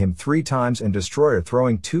punching him 3 times and Destroyer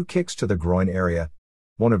throwing 2 kicks to the groin area.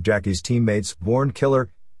 One of Jackie's teammates, Born Killer,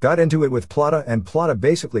 got into it with Plata and Plata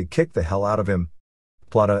basically kicked the hell out of him.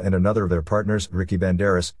 Plata and another of their partners, Ricky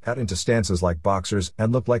Banderas, got into stances like boxers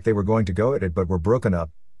and looked like they were going to go at it but were broken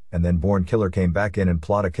up, and then Born Killer came back in and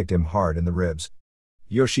Plata kicked him hard in the ribs.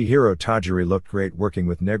 Yoshihiro Tajiri looked great working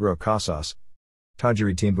with Negro Casas.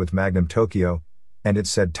 Tajiri teamed with Magnum Tokyo, and it's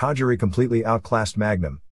said Tajiri completely outclassed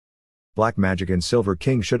Magnum. Black Magic and Silver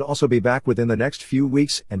King should also be back within the next few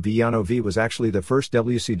weeks, and Villano V was actually the first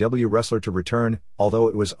WCW wrestler to return, although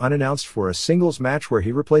it was unannounced, for a singles match where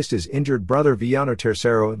he replaced his injured brother Villano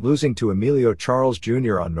Tercero, losing to Emilio Charles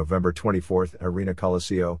Jr. on November 24 at Arena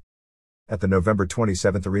Coliseo. At the November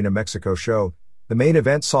 27 Arena Mexico show, the main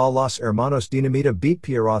event saw Los Hermanos Dinamita beat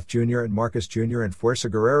Pierroth Jr. and Marcus Jr. and Fuerza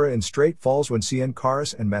Guerrera in straight falls when Cien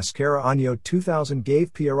Caras and Mascara Año 2000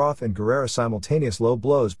 gave Pierroth and Guerrera simultaneous low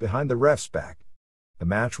blows behind the ref's back. The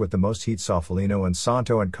match with the most heat saw Felino and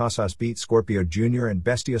Santo and Casas beat Scorpio Jr. and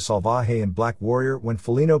Bestia Salvaje and Black Warrior when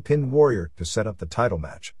Felino pinned Warrior to set up the title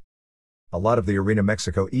match. A lot of the Arena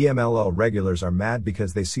Mexico EMLL regulars are mad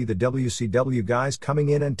because they see the WCW guys coming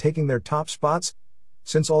in and taking their top spots,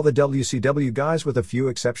 since all the WCW guys with a few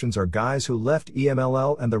exceptions are guys who left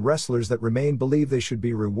EMLL, and the wrestlers that remain believe they should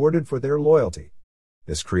be rewarded for their loyalty.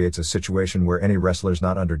 This creates a situation where any wrestlers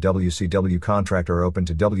not under WCW contract are open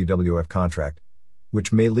to WWF contract,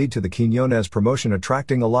 which may lead to the Quiñones promotion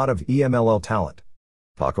attracting a lot of EMLL talent.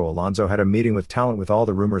 Paco Alonso had a meeting with talent with all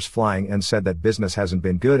the rumors flying and said that business hasn't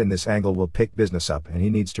been good and this angle will pick business up and he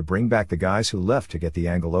needs to bring back the guys who left to get the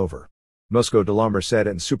angle over. Mosco Delambre said,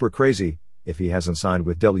 and super crazy, if he hasn't signed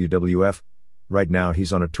with WWF, right now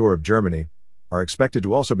he's on a tour of Germany, are expected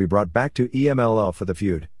to also be brought back to EMLL for the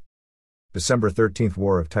feud. December 13th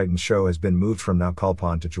War of Titans show has been moved from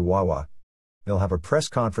Naucalpan to Chihuahua. They'll have a press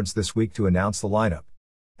conference this week to announce the lineup.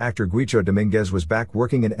 Actor Guicho Dominguez was back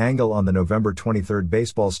working an angle on the November 23rd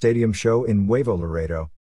baseball stadium show in Nuevo Laredo.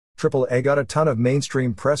 AAA got a ton of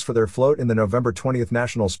mainstream press for their float in the November 20th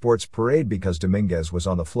National Sports Parade because Dominguez was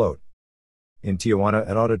on the float. In Tijuana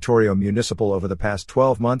at Auditorio Municipal over the past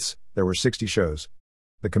 12 months, there were 60 shows.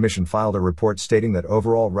 The commission filed a report stating that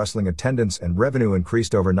overall wrestling attendance and revenue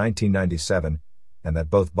increased over 1997, and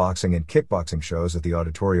that both boxing and kickboxing shows at the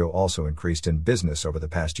Auditorio also increased in business over the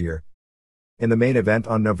past year. In the main event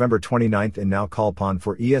on November 29th in Naucalpan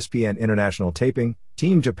for ESPN International taping,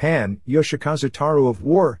 Team Japan, Yoshikazu Taro of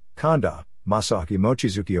War, Kanda, Masaki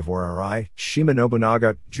Mochizuki of Orarai, Shima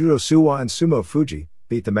Nobunaga, Judo Suwa and Sumo Fuji,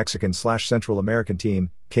 beat the Mexican/Central American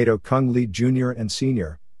team, Kato Kung Lee Jr. and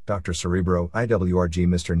Sr., Dr. Cerebro, IWRG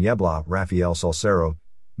Mr. Niebla, Rafael Salcero,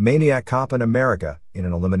 Maniac Cop and America, in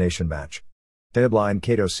an elimination match. Niebla and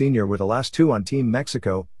Kato Sr. were the last two on Team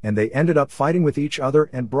Mexico, and they ended up fighting with each other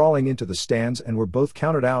and brawling into the stands and were both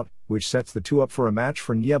counted out, which sets the two up for a match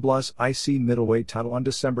for Niebla's IC middleweight title on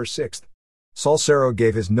December 6th. Salcero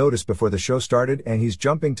gave his notice before the show started and he's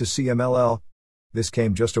jumping to CMLL. This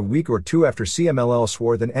came just a week or two after CMLL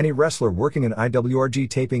swore that any wrestler working an IWRG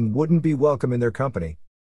taping wouldn't be welcome in their company.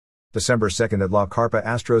 December 2nd at La Carpa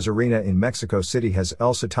Astros Arena in Mexico City has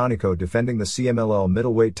El Satanico defending the CMLL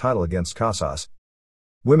middleweight title against Casas.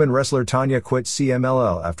 Women wrestler Tanya quit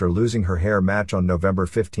CMLL after losing her hair match on November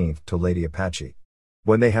 15th to Lady Apache.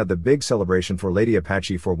 When they had the big celebration for Lady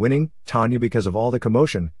Apache for winning, Tanya, because of all the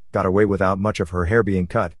commotion, got away without much of her hair being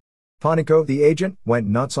cut. Panico, the agent, went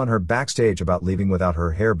nuts on her backstage about leaving without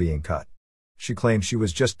her hair being cut. She claimed she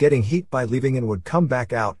was just getting heat by leaving and would come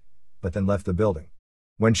back out, but then left the building.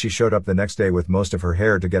 When she showed up the next day with most of her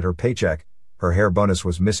hair to get her paycheck, her hair bonus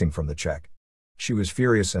was missing from the check. She was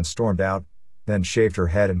furious and stormed out, then shaved her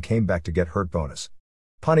head and came back to get her bonus.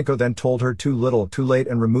 Panico then told her too little too late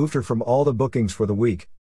and removed her from all the bookings for the week.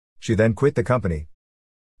 She then quit the company.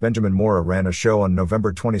 Benjamin Mora ran a show on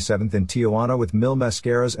November 27th in Tijuana with Mil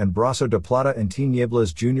Mascaras and Brazo de Plata and T.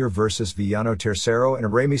 Nieblas Jr. versus Villano Tercero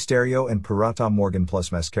and Rey Mysterio and Pirata Morgan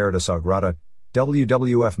plus Mascara de Sagrada,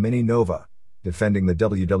 WWF Mini Nova, defending the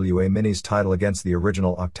WWA Minis title against the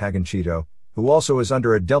original Octagon Cheeto, who also is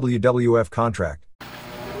under a WWF contract.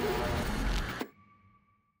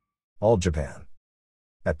 All Japan.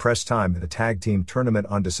 At press time, the tag team tournament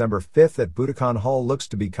on December 5th at Budokan Hall looks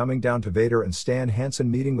to be coming down to Vader and Stan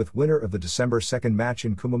Hansen meeting with winner of the December 2nd match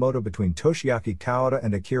in Kumamoto between Toshiaki Kawada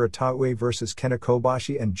and Akira Taue versus Kenta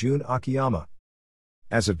Kobashi and Jun Akiyama.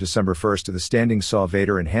 As of December 1st, the standings saw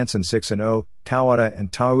Vader and Hansen 6-0, Kawada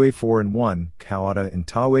and Taue 4-1, Kawada and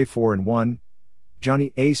Taue 4-1,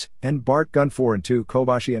 Johnny Ace and Bart Gunn 4-2,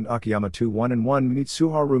 Kobashi and Akiyama 2-1-1,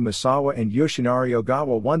 Mitsuharu Misawa and Yoshinari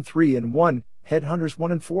Ogawa 1-3-1, Headhunters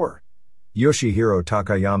 1-4. Yoshihiro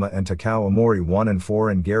Takayama and Takao Omori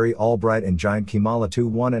 1-4 and Gary Albright and Giant Kimala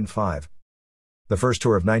 2-1-5. The first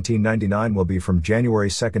tour of 1999 will be from January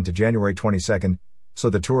 2nd to January 22nd, So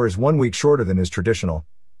the tour is 1 week shorter than is traditional,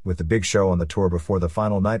 with the big show on the tour before the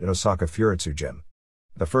final night at Osaka Furitsu Gym.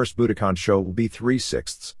 The first Budokan show will be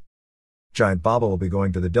 3/6. Giant Baba will be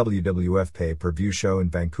going to the WWF pay-per-view show in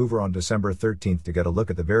Vancouver on December 13th to get a look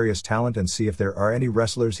at the various talent and see if there are any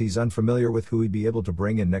wrestlers he's unfamiliar with who he'd be able to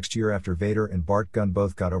bring in next year after Vader and Bart Gunn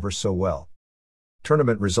both got over so well.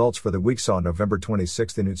 Tournament results for the week saw November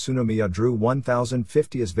 26th in Utsunomiya drew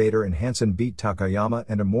 1050 as Vader and Hansen beat Takayama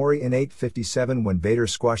and Amori in 857 when Vader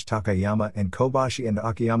squashed Takayama and Kobashi and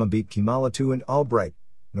Akiyama beat Kimala-2 and Albright.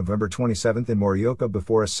 November 27th in Morioka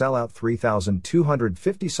before a sellout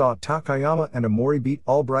 3,250 saw Takayama and Amori beat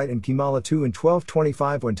Albright and Kimala-2 in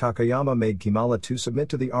 12:25 when Takayama made Kimala-2 submit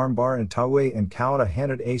to the armbar and Taue and Kawada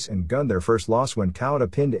handed Ace and Gunn their first loss when Kawada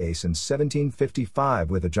pinned Ace in 17:55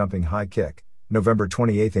 with a jumping high kick. November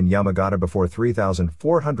 28th in Yamagata before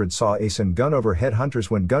 3,400 saw Ace and Gunn over Headhunters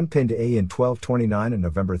when Gunn pinned A in 12:29 and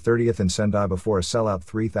November 30th in Sendai before a sellout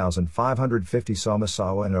 3,550 saw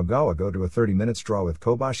Misawa and Ogawa go to a 30 minutes draw with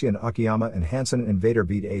Kobashi and Akiyama and Hansen and Vader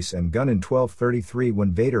beat Ace and Gunn in 12:33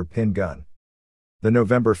 when Vader pinned Gunn. The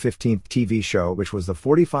November 15th TV show, which was the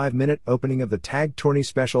 45-minute opening of the Tag Tourney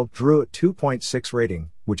special, drew a 2.6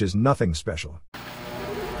 rating, which is nothing special.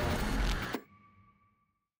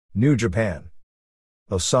 New Japan.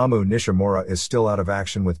 Osamu Nishimura is still out of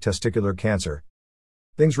action with testicular cancer.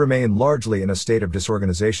 Things remain largely in a state of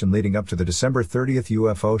disorganization leading up to the December 30th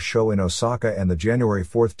UFO show in Osaka and the January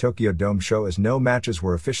 4th Tokyo Dome show, as no matches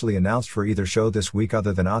were officially announced for either show this week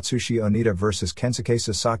other than Atsushi Onita vs Kensuke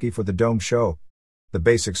Sasaki for the Dome show. The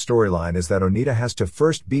basic storyline is that Onita has to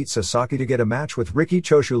first beat Sasaki to get a match with Riki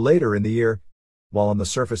Choshu later in the year. While on the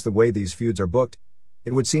surface the way these feuds are booked,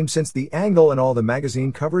 it would seem since the angle and all the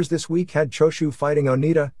magazine covers this week had Choshu fighting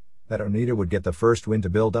Onita, that Onita would get the first win to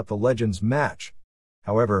build up the Legends match.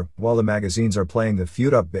 However, while the magazines are playing the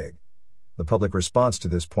feud up big, the public response to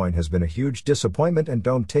this point has been a huge disappointment and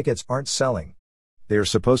Dome tickets aren't selling. They are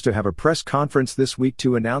supposed to have a press conference this week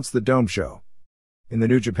to announce the Dome show. In the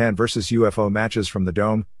New Japan vs UFO matches from the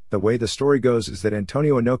Dome, the way the story goes is that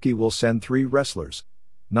Antonio Inoki will send 3 wrestlers,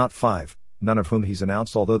 not 5. None of whom he's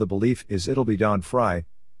announced, although the belief is it'll be Don Frye,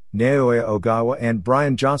 Naoya Ogawa and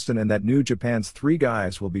Brian Johnston, and that New Japan's 3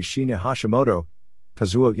 guys will be Shinya Hashimoto,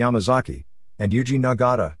 Kazuo Yamazaki, and Yuji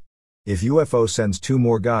Nagata. If UFO sends 2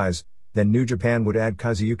 more guys, then New Japan would add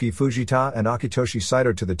Kazuyuki Fujita and Akitoshi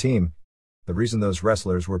Saito to the team. The reason those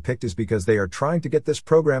wrestlers were picked is because they are trying to get this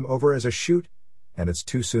program over as a shoot, and it's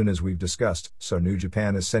too soon as we've discussed, so New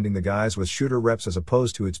Japan is sending the guys with shooter reps as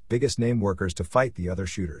opposed to its biggest name workers to fight the other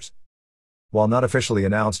shooters. While not officially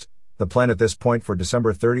announced, the plan at this point for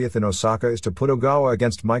December 30th in Osaka is to put Ogawa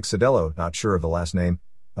against Mike Sadello, not sure of the last name,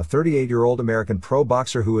 a 38-year-old American pro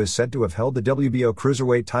boxer who is said to have held the WBO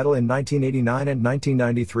Cruiserweight title in 1989 and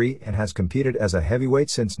 1993 and has competed as a heavyweight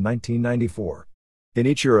since 1994.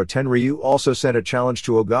 Inichiro Tenryu also sent a challenge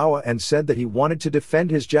to Ogawa and said that he wanted to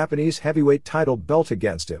defend his Japanese heavyweight title belt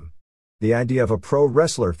against him. The idea of a pro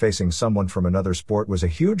wrestler facing someone from another sport was a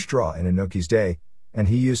huge draw in Inoki's day, and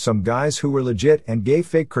he used some guys who were legit and gave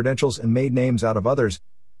fake credentials and made names out of others,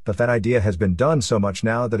 but that idea has been done so much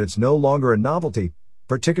now that it's no longer a novelty,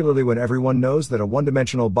 particularly when everyone knows that a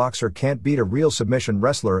one-dimensional boxer can't beat a real submission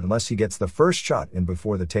wrestler unless he gets the first shot in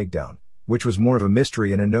before the takedown, which was more of a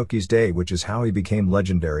mystery in Inoki's day, which is how he became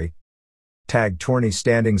legendary. Tag tourney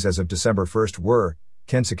standings as of December 1st were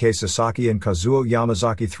Kensuke Sasaki and Kazuo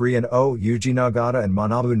Yamazaki 3-0, Yuji Nagata and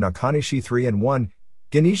Manabu Nakanishi 3-1,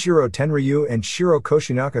 Genichiro Tenryu and Shiro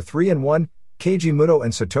Koshinaka 3-1, Keiji Muto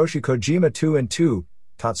and Satoshi Kojima 2-2,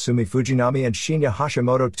 Tatsumi Fujinami and Shinya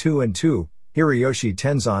Hashimoto 2-2, Hiroyoshi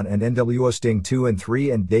Tenzan and NWO Sting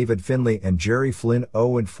 2-3, and David Finlay and Jerry Flynn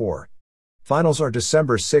 0-4. Finals are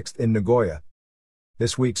December 6th in Nagoya.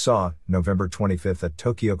 This week saw, November 25th at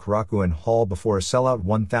Tokyo Korakuen Hall before a sellout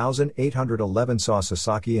 1,811 saw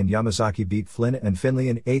Sasaki and Yamazaki beat Flynn and Finlay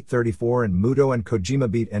in 8:34 and Muto and Kojima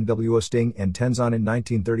beat NWO Sting and Tenzan in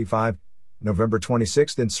 1935. November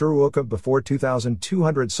 26th in Tsuruoka before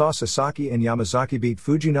 2,200 saw Sasaki and Yamazaki beat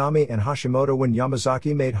Fujinami and Hashimoto when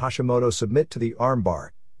Yamazaki made Hashimoto submit to the armbar.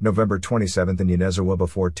 November 27th in Yonezawa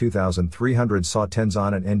before 2,300 saw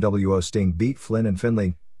Tenzan and NWO Sting beat Flynn and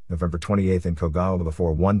Finlay. November 28th in Kogawa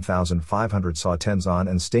before 1,500 saw Tenzan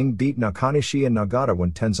and Sting beat Nakanishi and Nagata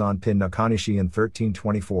when Tenzan pinned Nakanishi in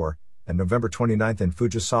 13:24, and November 29th in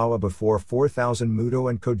Fujisawa before 4,000 Muto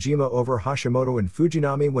and Kojima over Hashimoto and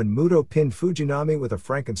Fujinami when Muto pinned Fujinami with a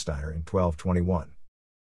Frankensteiner in 12:21.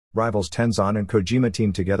 Rivals Tenzan and Kojima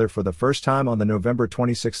teamed together for the first time on the November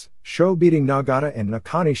 26th show, beating Nagata and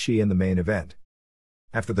Nakanishi in the main event.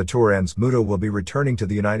 After the tour ends, Muto will be returning to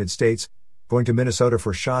the United States. going to Minnesota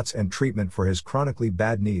for shots and treatment for his chronically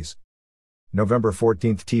bad knees. November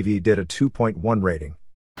 14th, TV did a 2.1 rating.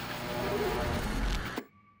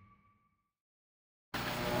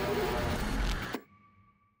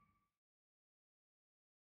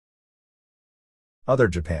 Other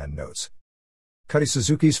Japan notes. Cutty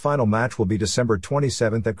Suzuki's final match will be December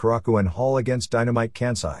 27th at Korakuen Hall against Dynamite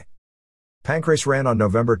Kansai. Pancrase ran on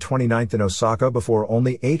November 29th in Osaka before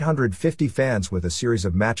only 850 fans, with a series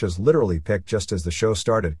of matches literally picked just as the show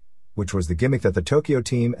started, which was the gimmick that the Tokyo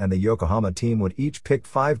team and the Yokohama team would each pick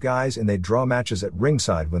 5 guys and they'd draw matches at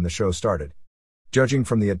ringside when the show started. Judging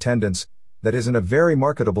from the attendance, that isn't a very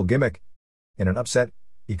marketable gimmick. In an upset,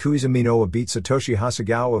 Ikuizumi Noa beat Satoshi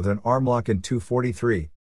Hasegawa with an armlock in 2:43.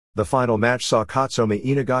 The final match saw Katsuomi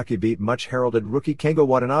Inagaki beat much-heralded rookie Kengo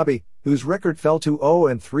Watanabe, whose record fell to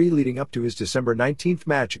 0-3 leading up to his December 19th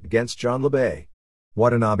match against John LeBay.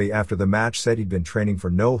 Watanabe after the match said he'd been training for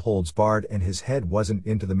no holds barred and his head wasn't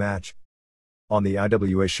into the match. On the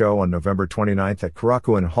IWA show on November 29th at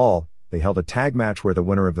Korakuen Hall, they held a tag match where the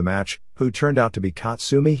winner of the match, who turned out to be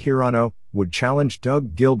Katsumi Hirano, would challenge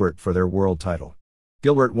Doug Gilbert for their world title.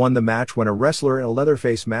 Gilbert won the match when a wrestler in a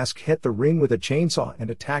Leatherface mask hit the ring with a chainsaw and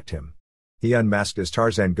attacked him. He unmasked as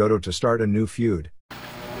Tarzan Goto to start a new feud.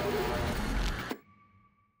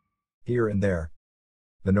 Here and there.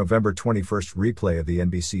 The November 21st replay of the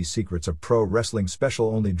NBC Secrets of Pro Wrestling special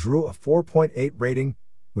only drew a 4.8 rating,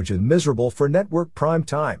 which is miserable for network prime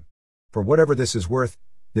time. For whatever this is worth,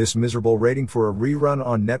 this miserable rating for a rerun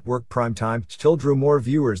on network prime time still drew more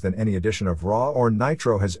viewers than any edition of Raw or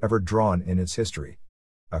Nitro has ever drawn in its history.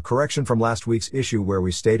 A correction from last week's issue where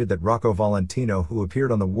we stated that Rocco Valentino, who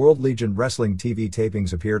appeared on the World Legion Wrestling TV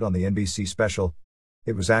tapings, appeared on the NBC special.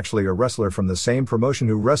 It was actually a wrestler from the same promotion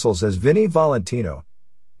who wrestles as Vinny Valentino.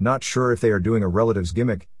 Not sure if they are doing a relatives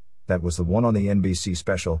gimmick. That was the one on the NBC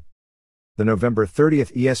special. The November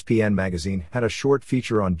 30th ESPN magazine had a short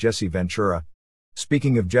feature on Jesse Ventura.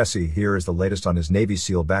 Speaking of Jesse, here is the latest on his Navy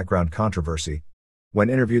SEAL background controversy. When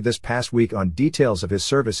interviewed this past week on details of his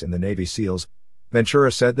service in the Navy SEALs,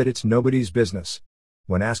 Ventura said that it's nobody's business.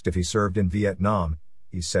 When asked if he served in Vietnam,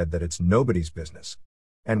 he said that it's nobody's business.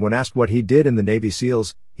 And when asked what he did in the Navy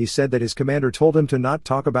SEALs, he said that his commander told him to not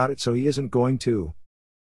talk about it, so he isn't going to.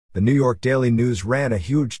 The New York Daily News ran a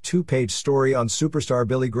huge 2-page story on superstar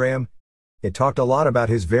Billy Graham. It talked a lot about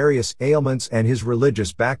his various ailments and his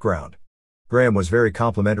religious background. Graham was very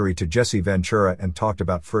complimentary to Jesse Ventura and talked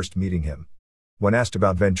about first meeting him. When asked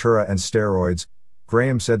about Ventura and steroids,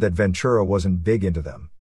 Graham said that Ventura wasn't big into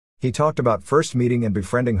them. He talked about first meeting and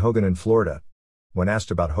befriending Hogan in Florida. When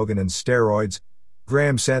asked about Hogan and steroids,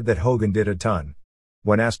 Graham said that Hogan did a ton.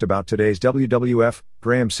 When asked about today's WWF,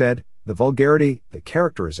 Graham said, the vulgarity, the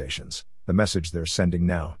characterizations, the message they're sending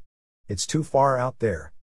now. It's too far out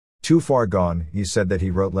there. Too far gone. He said that he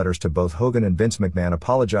wrote letters to both Hogan and Vince McMahon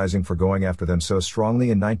apologizing for going after them so strongly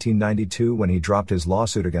in 1992 when he dropped his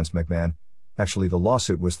lawsuit against McMahon. Actually, the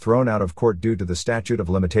lawsuit was thrown out of court due to the statute of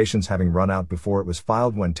limitations having run out before it was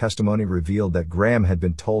filed, when testimony revealed that Graham had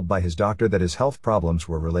been told by his doctor that his health problems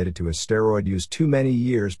were related to his steroid use too many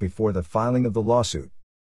years before the filing of the lawsuit.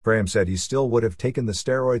 Graham said he still would have taken the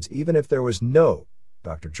steroids even if there was no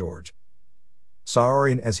Dr. George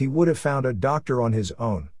Sauerian, as he would have found a doctor on his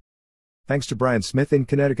own. Thanks to Brian Smith in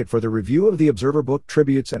Connecticut for the review of the Observer book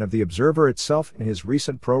tributes and of the Observer itself in his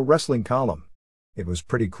recent pro wrestling column. It was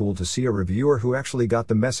pretty cool to see a reviewer who actually got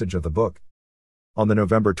the message of the book. On the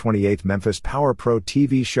November 28th Memphis Power Pro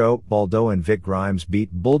TV show, Baldo and Vic Grimes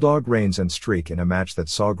beat Bulldog Reigns and Streak in a match that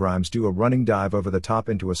saw Grimes do a running dive over the top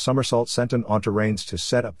into a somersault senton onto Reigns to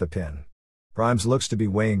set up the pin. Grimes looks to be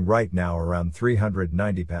weighing right now around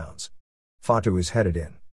 390 pounds. Fatu is headed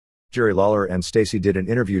in. Jerry Lawler and Stacey did an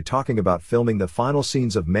interview talking about filming the final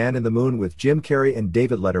scenes of Man in the Moon, with Jim Carrey and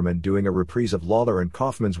David Letterman doing a reprise of Lawler and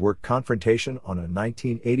Kaufman's work Confrontation on a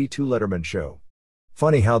 1982 Letterman show.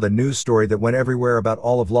 Funny how the news story that went everywhere about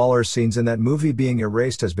all of Lawler's scenes in that movie being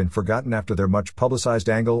erased has been forgotten after their much publicized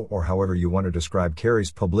angle, or however you want to describe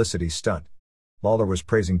Carrey's publicity stunt. Lawler was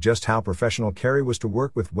praising just how professional Carrey was to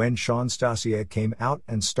work with when Sean Stacia came out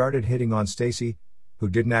and started hitting on Stacey, who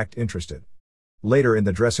didn't act interested. Later in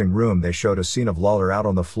the dressing room they showed a scene of Lawler out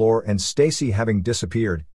on the floor and Stacey having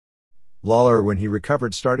disappeared. Lawler, when he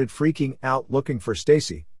recovered, started freaking out looking for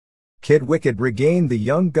Stacey. Kid Wicked regained the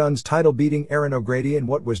Young Guns title, beating Aaron O'Grady in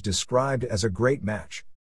what was described as a great match.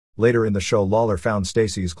 Later in the show Lawler found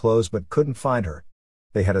Stacey's clothes but couldn't find her.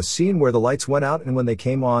 They had a scene where the lights went out, and when they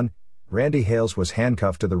came on, Randy Hales was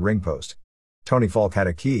handcuffed to the ring post. Tony Falk had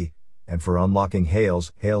a key, and for unlocking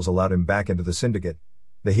Hales allowed him back into the Syndicate,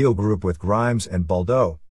 the heel group with Grimes and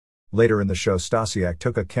Baldo. Later in the show, Stasiak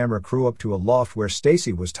took a camera crew up to a loft where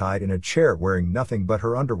Stacy was tied in a chair wearing nothing but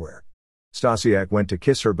her underwear. Stasiak went to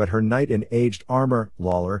kiss her, but her knight in aged armor,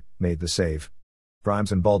 Lawler, made the save.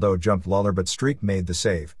 Grimes and Baldo jumped Lawler, but Streak made the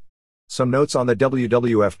save. Some notes on the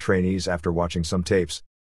WWF trainees after watching some tapes.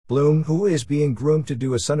 Bloom, who is being groomed to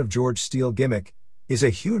do a Son of George Steele gimmick, is a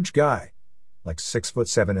huge guy, like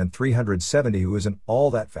 6'7" and 370, who isn't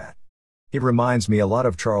all that fat. He reminds me a lot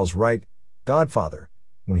of Charles Wright, Godfather,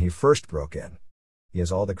 when he first broke in. He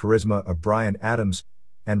has all the charisma of Bryan Adams,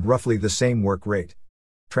 and roughly the same work rate.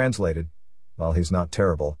 Translated, while he's not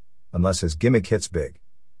terrible, unless his gimmick hits big,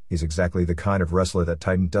 he's exactly the kind of wrestler that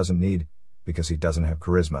Titan doesn't need, because he doesn't have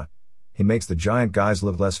charisma. He makes the giant guys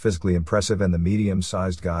look less physically impressive and the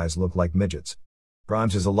medium-sized guys look like midgets.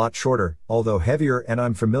 Grimes is a lot shorter, although heavier, and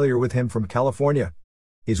I'm familiar with him from California.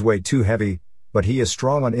 He's way too heavy, but he is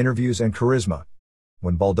strong on interviews and charisma.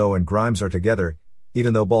 When Baldo and Grimes are together,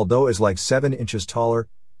 even though Baldo is like 7 inches taller,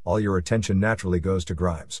 all your attention naturally goes to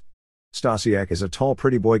Grimes. Stasiak is a tall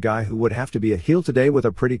pretty boy guy who would have to be a heel today with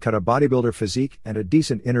a pretty cut-up bodybuilder physique and a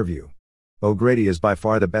decent interview. O'Grady is by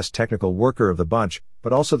far the best technical worker of the bunch,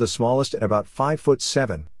 but also the smallest at about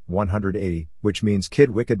 5'7", 180, which means Kid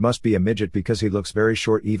Wicked must be a midget because he looks very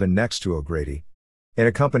short even next to O'Grady. In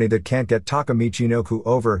a company that can't get Taka Michinoku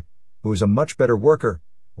over, who is a much better worker,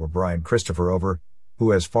 or Brian Christopher over,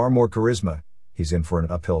 who has far more charisma, he's in for an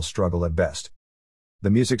uphill struggle at best. The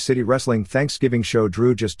Music City Wrestling Thanksgiving show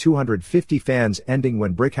drew just 250 fans, ending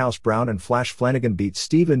when Brickhouse Brown and Flash Flanagan beat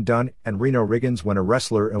Stephen Dunn and Reno Riggins when a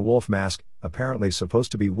wrestler in a wolf mask, apparently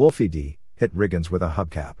supposed to be Wolfie D, hit Riggins with a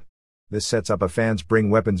hubcap. This sets up a fans bring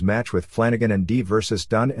weapons match with Flanagan and D versus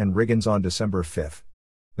Dunn and Riggins on December 5th.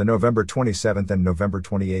 The November 27th and November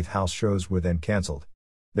 28th house shows were then cancelled.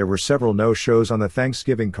 There were several no-shows on the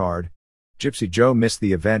Thanksgiving card. Gypsy Joe missed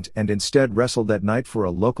the event and instead wrestled that night for a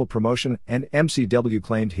local promotion, and MCW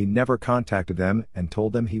claimed he never contacted them and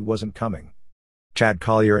told them he wasn't coming. Chad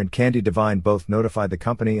Collier and Candy Devine both notified the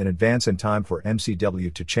company in advance in time for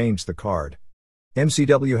MCW to change the card.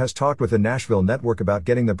 MCW has talked with the Nashville network about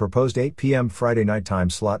getting the proposed 8 p.m. Friday night time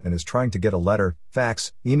slot and is trying to get a letter,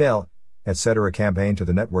 fax, email, etc. campaign to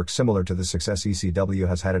the network similar to the success ECW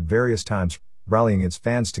has had at various times, rallying its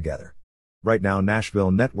fans together. Right now, Nashville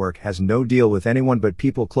Network has no deal with anyone, but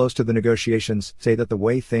people close to the negotiations say that the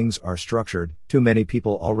way things are structured, too many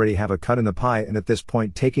people already have a cut in the pie, and at this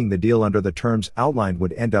point taking the deal under the terms outlined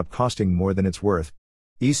would end up costing more than it's worth.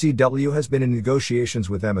 ECW has been in negotiations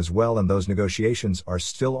with them as well, and those negotiations are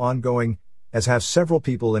still ongoing, as have several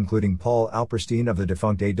people including Paul Alperstein of the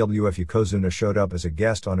defunct AWF. Yokozuna showed up as a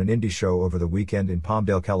guest on an indie show over the weekend in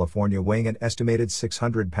Palmdale, California, weighing an estimated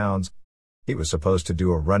 600 pounds. He was supposed to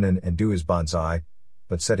do a run-in and do his bonsai,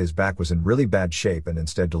 but said his back was in really bad shape and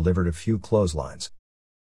instead delivered a few clotheslines.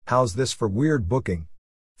 How's this for weird booking?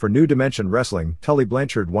 For New Dimension Wrestling, Tully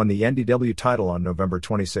Blanchard won the NDW title on November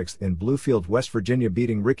 26 in Bluefield, West Virginia,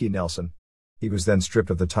 beating Ricky Nelson. He was then stripped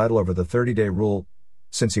of the title over the 30-day rule,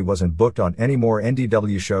 since he wasn't booked on any more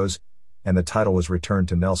NDW shows, and the title was returned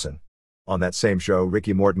to Nelson. On that same show,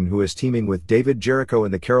 Ricky Morton, who is teaming with David Jericho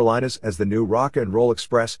in the Carolinas as the new Rock and Roll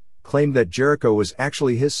Express, claimed that Jericho was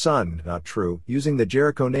actually his son. Not true, using the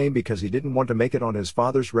Jericho name because he didn't want to make it on his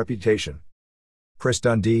father's reputation. Chris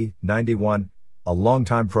Dundee, 91, a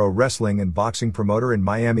longtime pro wrestling and boxing promoter in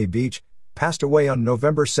Miami Beach, passed away on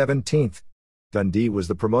November 17. Dundee was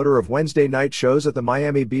the promoter of Wednesday night shows at the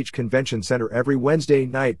Miami Beach Convention Center every Wednesday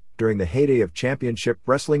night during the heyday of championship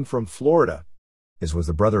wrestling from Florida. His was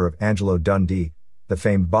the brother of Angelo Dundee, the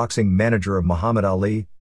famed boxing manager of Muhammad Ali.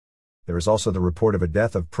 There is also the report of a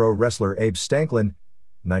death of pro wrestler Abe Stanklin,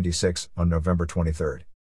 96, on November 23.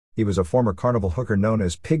 He was a former carnival hooker known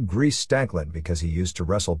as Pig Grease Stanklin because he used to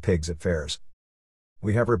wrestle pigs at fairs.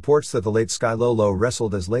 We have reports that the late Sky Lolo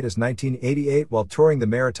wrestled as late as 1988 while touring the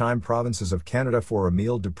maritime provinces of Canada for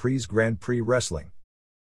Emile Dupree's Grand Prix Wrestling.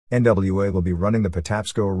 NWA will be running the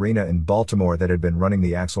Patapsco Arena in Baltimore that had been running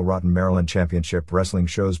the Axelrod Maryland Championship Wrestling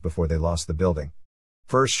shows before they lost the building.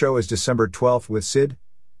 First show is December 12 with Sid,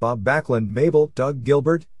 Bob Backlund, Mabel, Doug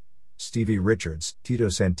Gilbert, Stevie Richards, Tito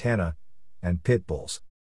Santana, and Pitbulls.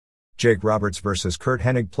 Jake Roberts vs. Kurt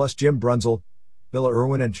Hennig plus Jim Brunzel, Billa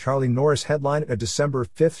Irwin and Charlie Norris headline a December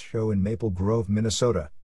 5th show in Maple Grove, Minnesota.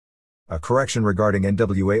 A correction regarding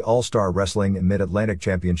NWA All-Star Wrestling and Mid-Atlantic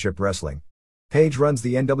Championship Wrestling. Page runs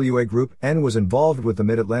the NWA group and was involved with the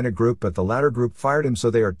Mid-Atlantic group, but the latter group fired him, so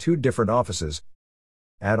they are two different offices.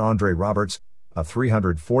 Add Andre Roberts, a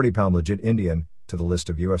 340-pound legit Indian, to the list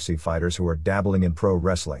of UFC fighters who are dabbling in pro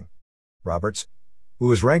wrestling. Roberts,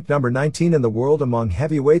 who is ranked number 19 in the world among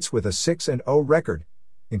heavyweights with a 6-0 record,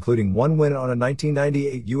 including one win on a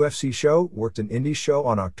 1998 UFC show, worked an indie show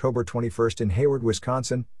on October 21st in Hayward,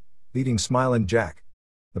 Wisconsin, beating Smilin' Jack.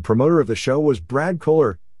 The promoter of the show was Brad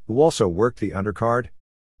Kohler, who also worked the undercard.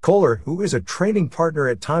 Kohler, who is a training partner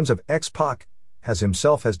at times of X-Pac, has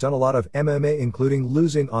done a lot of MMA, including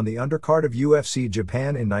losing on the undercard of UFC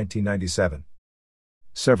Japan in 1997.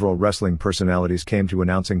 Several wrestling personalities came to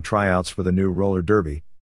announcing tryouts for the new roller derby.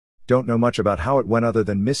 Don't know much about how it went other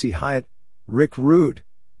than Missy Hyatt, Rick Rude,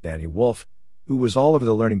 Danny Wolf, who was all over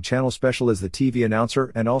the Learning Channel special as the TV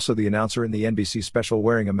announcer and also the announcer in the NBC special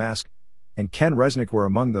wearing a mask, and Ken Resnick were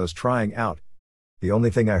among those trying out. The only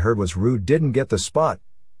thing I heard was Rude didn't get the spot,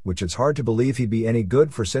 which it's hard to believe he'd be any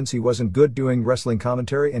good for since he wasn't good doing wrestling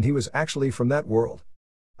commentary and he was actually from that world.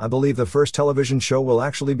 I believe the first television show will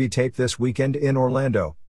actually be taped this weekend in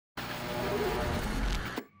Orlando.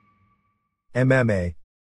 MMA.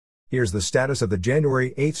 Here's the status of the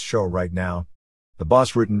January 8th show right now. The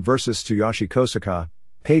Boss Rutan vs. Tsuyoshi Kosaka,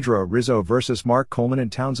 Pedro Rizzo vs. Mark Coleman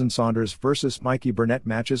and Townsend Saunders vs. Mikey Burnett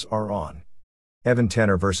matches are on. Evan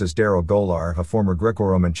Tanner vs. Daryl Golar, a former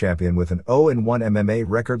Greco-Roman champion with an 0-1 MMA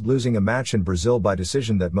record, losing a match in Brazil by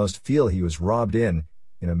decision that most feel he was robbed in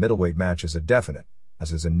a middleweight match is a definite,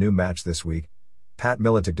 as is a new match this week. Pat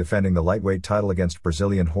Miletic defending the lightweight title against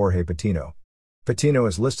Brazilian Jorge Patino. Patino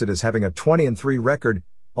is listed as having a 20-3 record,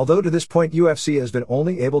 although to this point UFC has been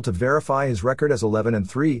only able to verify his record as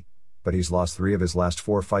 11-3, but he's lost 3 of his last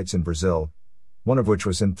 4 fights in Brazil, one of which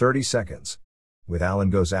was in 30 seconds. With Allen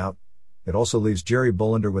goes out, it also leaves Jerry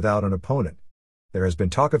Bullander without an opponent. There has been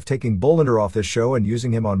talk of taking Bullander off this show and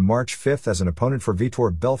using him on March 5th as an opponent for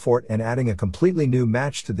Vitor Belfort and adding a completely new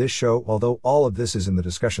match to this show, although all of this is in the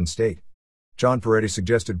discussion state. John Peretti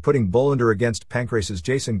suggested putting Bullander against Pancrase's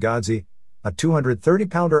Jason Godse, a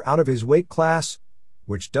 230-pounder out of his weight class,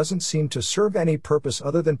 which doesn't seem to serve any purpose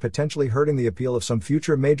other than potentially hurting the appeal of some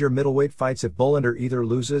future major middleweight fights if Bullander either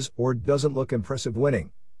loses or doesn't look impressive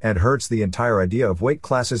winning, and hurts the entire idea of weight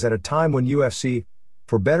classes at a time when UFC,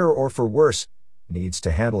 for better or for worse, needs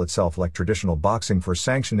to handle itself like traditional boxing for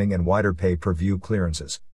sanctioning and wider pay-per-view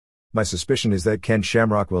clearances. My suspicion is that Ken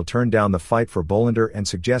Shamrock will turn down the fight for Bullander and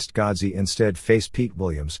suggest Godse instead face Pete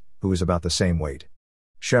Williams, who is about the same weight.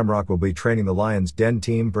 Shamrock will be training the Lions' Den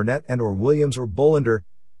team Burnett and/or Williams or Bullander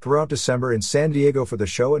throughout December in San Diego for the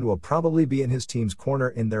show and will probably be in his team's corner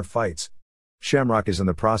in their fights. Shamrock is in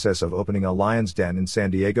the process of opening a Lions' Den in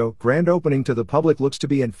San Diego. Grand opening to the public looks to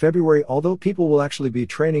be in February, although people will actually be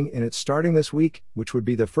training in it starting this week, which would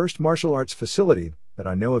be the first martial arts facility that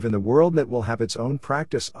I know of in the world that will have its own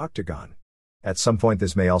practice octagon. At some point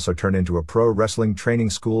this may also turn into a pro wrestling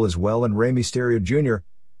training school as well, and Rey Mysterio Jr.,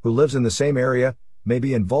 who lives in the same area, may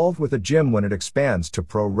be involved with a gym when it expands to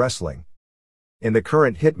pro wrestling. In the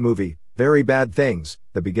current hit movie, Very Bad Things,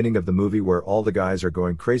 the beginning of the movie where all the guys are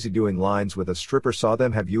going crazy doing lines with a stripper saw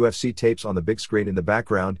them have UFC tapes on the big screen in the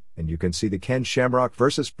background, and you can see the Ken Shamrock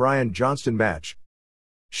vs. Brian Johnston match.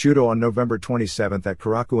 Shuto on November 27th at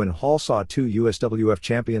Korakuen Hall saw 2 USWF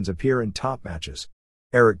champions appear in top matches.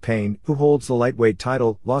 Eric Payne, who holds the lightweight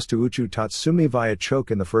title, lost to Uchu Tatsumi via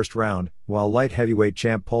choke in the first round, while light heavyweight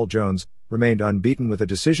champ Paul Jones remained unbeaten with a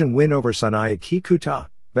decision win over Sanae Kikuta,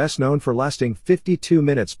 best known for lasting 52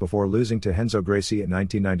 minutes before losing to Henzo Gracie in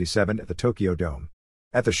 1997 at the Tokyo Dome.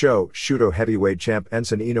 At the show, Shudo heavyweight champ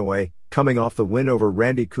Enson Inoue, coming off the win over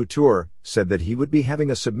Randy Couture, said that he would be having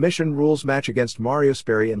a submission rules match against Mario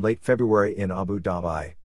Sperry in late February in Abu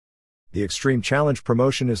Dhabi. The Extreme Challenge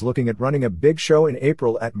promotion is looking at running a big show in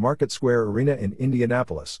April at Market Square Arena in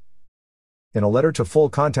Indianapolis. In a letter to Full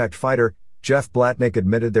Contact Fighter, Jeff Blatnick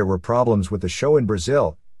admitted there were problems with the show in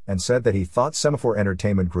Brazil, and said that he thought Semaphore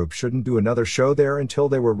Entertainment Group shouldn't do another show there until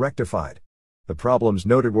they were rectified. The problems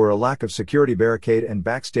noted were a lack of security barricade and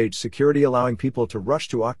backstage security allowing people to rush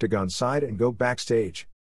to Octagon side and go backstage.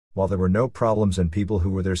 While there were no problems and people who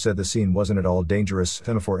were there said the scene wasn't at all dangerous,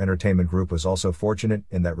 Semaphore Entertainment Group was also fortunate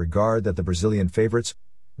in that regard that the Brazilian favorites,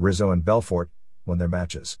 Rizzo and Belfort, won their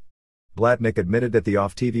matches. Blatnick admitted that the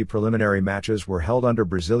off-TV preliminary matches were held under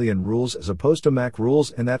Brazilian rules as opposed to MAC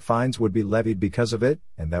rules and that fines would be levied because of it,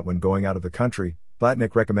 and that when going out of the country,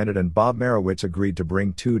 Blatnick recommended and Bob Marowitz agreed to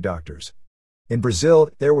bring 2 doctors. In Brazil,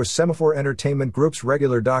 there was Semaphore Entertainment Group's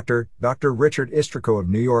regular doctor, Dr. Richard Istrico of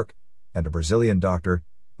New York, and a Brazilian doctor,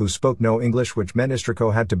 who spoke no English, which meant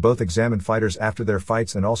Istrico had to both examine fighters after their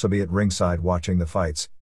fights and also be at ringside watching the fights.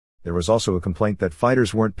 There was also a complaint that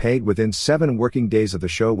fighters weren't paid within 7 working days of the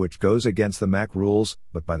show, which goes against the MAC rules,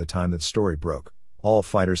 but by the time that story broke, all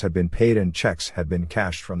fighters had been paid and checks had been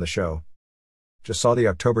cashed from the show. Just saw the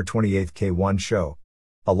October 28th K1 show.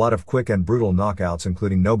 A lot of quick and brutal knockouts,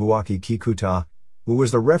 including Nobuaki Kikuta, who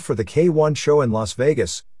was the ref for the K1 show in Las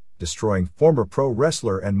Vegas, destroying former pro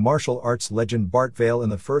wrestler and martial arts legend Bart Vale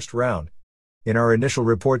in the first round. In our initial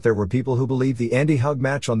report, there were people who believed the Andy Hug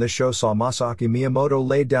match on this show saw Masaki Miyamoto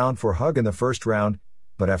lay down for Hug in the first round,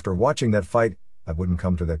 but after watching that fight, I wouldn't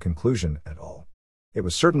come to that conclusion at all. It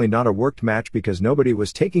was certainly not a worked match because nobody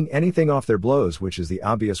was taking anything off their blows, which is the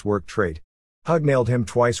obvious work trait. Hug nailed him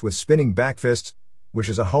twice with spinning back fists, which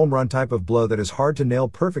is a home run type of blow that is hard to nail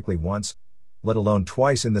perfectly once, let alone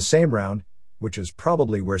twice in the same round, which is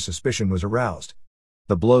probably where suspicion was aroused.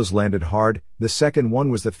 The blows landed hard, the second one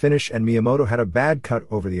was the finish and Miyamoto had a bad cut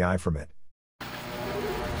over the eye from it.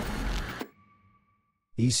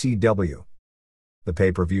 ECW. The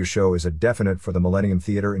pay-per-view show is a definite for the Millennium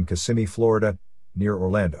Theater in Kissimmee, Florida, near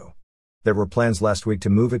Orlando. There were plans last week to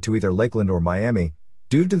move it to either Lakeland or Miami,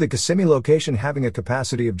 due to the Kissimmee location having a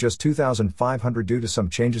capacity of just 2,500 due to some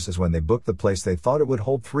changes as when they booked the place they thought it would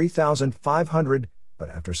hold 3,500, but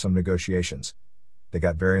after some negotiations, they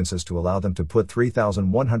got variances to allow them to put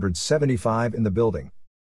 3,175 in the building.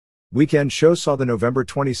 Weekend show saw the November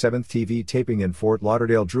 27th TV taping in Fort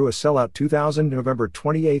Lauderdale drew a sellout 2,000, November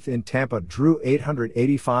 28th in Tampa drew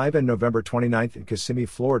 885 and November 29th in Kissimmee,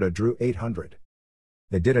 Florida drew 800.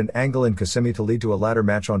 They did an angle in Kissimmee to lead to a ladder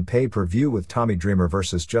match on pay-per-view with Tommy Dreamer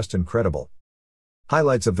versus Justin Credible.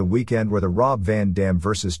 Highlights of the weekend were the Rob Van Dam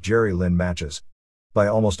versus Jerry Lynn matches. By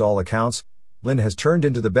almost all accounts, Lynn has turned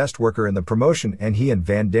into the best worker in the promotion and he and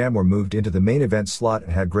Van Dam were moved into the main event slot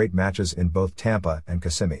and had great matches in both Tampa and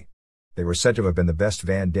Kissimmee. They were said to have been the best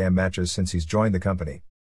Van Dam matches since he's joined the company.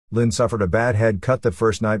 Lynn suffered a bad head cut the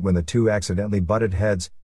first night when the two accidentally butted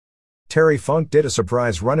heads. Terry Funk did a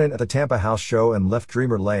surprise run-in at the Tampa house show and left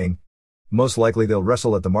Dreamer laying. Most likely they'll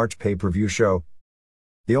wrestle at the March pay-per-view show.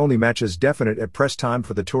 The only matches definite at press time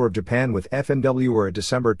for the Tour of Japan with FMW were a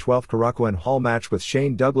December 12th Korakuen Hall match with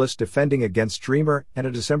Shane Douglas defending against Dreamer and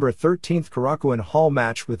a December 13th Korakuen Hall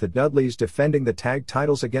match with the Dudleys defending the tag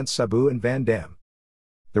titles against Sabu and Van Dam.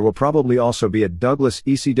 There will probably also be a Douglas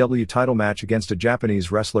ECW title match against a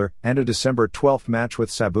Japanese wrestler and a December 12th match with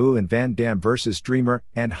Sabu and Van Dam versus Dreamer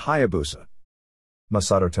and Hayabusa.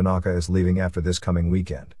 Masato Tanaka is leaving after this coming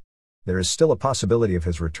weekend. There is still a possibility of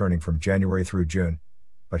his returning from January through June,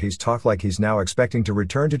 but he's talked like he's now expecting to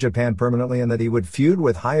return to Japan permanently and that he would feud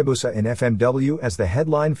with Hayabusa in FMW as the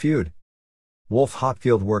headline feud. Wolf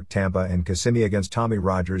Hotfield worked Tampa and Kissimmee against Tommy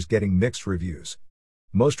Rogers, getting mixed reviews.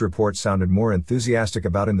 Most reports sounded more enthusiastic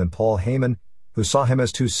about him than Paul Heyman, who saw him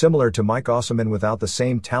as too similar to Mike Awesome and without the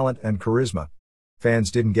same talent and charisma.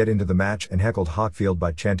 Fans didn't get into the match and heckled Hotfield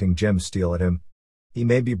by chanting Gem Steel at him. He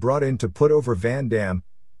may be brought in to put over Van Dam,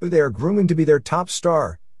 who they are grooming to be their top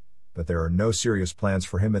star, but there are no serious plans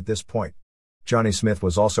for him at this point. Johnny Smith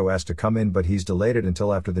was also asked to come in, but he's delayed it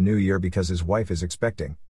until after the new year because his wife is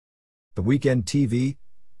expecting. The weekend TV,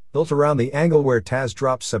 built around the angle where Taz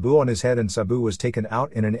dropped Sabu on his head and Sabu was taken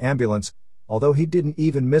out in an ambulance, although he didn't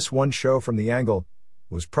even miss one show from the angle,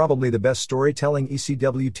 was probably the best storytelling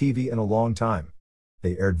ECW TV in a long time.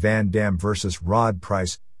 They aired Van Dam versus Rod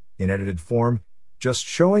Price, in edited form, just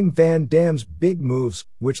showing Van Dam's big moves,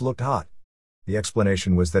 which looked hot. The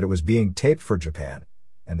explanation was that it was being taped for Japan,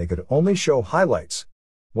 and they could only show highlights.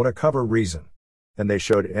 What a cover reason. Then they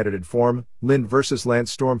showed edited form, Lynn versus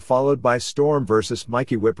Lance Storm followed by Storm versus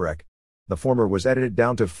Mikey Whipwreck. The former was edited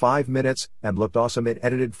down to 5 minutes and looked awesome in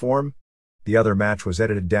edited form. The other match was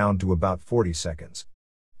edited down to about 40 seconds.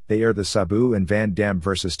 They aired the Sabu and Van Dam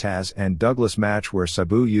versus Taz and Douglas match where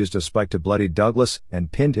Sabu used a spike to bloody Douglas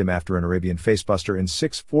and pinned him after an Arabian facebuster in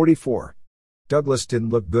 6:44. Douglas didn't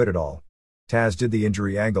look good at all. Taz did the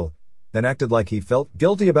injury angle, then acted like he felt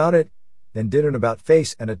guilty about it, then did an about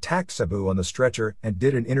face and attacked Sabu on the stretcher and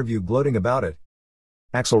did an interview gloating about it.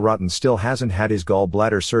 Axl Rotten still hasn't had his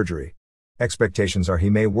gallbladder surgery. Expectations are he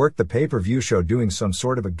may work the pay-per-view show doing some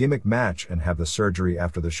sort of a gimmick match and have the surgery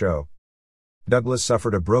after the show. Douglas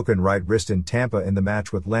suffered a broken right wrist in Tampa in the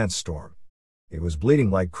match with Lance Storm. It was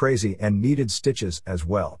bleeding like crazy and needed stitches as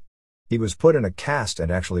well. He was put in a cast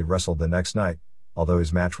and actually wrestled the next night, although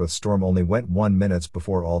his match with Storm only went 1 minute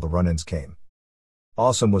before all the run-ins came.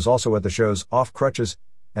 Awesome was also at the show's off crutches,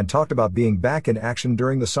 and talked about being back in action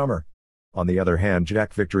during the summer. On the other hand,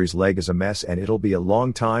 Jack Victory's leg is a mess and it'll be a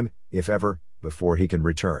long time, if ever, before he can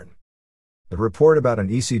return. The report about an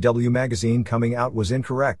ECW magazine coming out was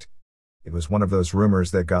incorrect. It was one of those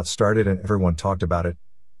rumors that got started and everyone talked about it,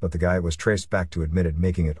 but the guy was traced back to admitted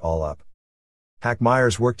making it all up. Hack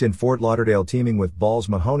Myers worked in Fort Lauderdale teaming with Balls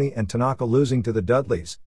Mahoney and Tanaka losing to the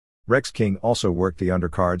Dudleys. Rex King also worked the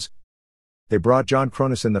undercards. They brought John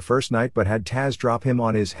Cronus in the first night but had Taz drop him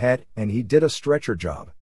on his head and he did a stretcher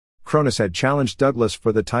job. Cronus had challenged Douglas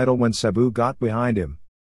for the title when Sabu got behind him.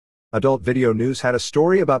 Adult Video News had a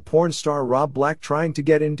story about porn star Rob Black trying to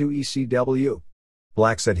get into ECW.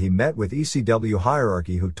 Black said he met with ECW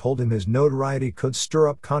hierarchy who told him his notoriety could stir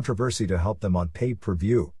up controversy to help them on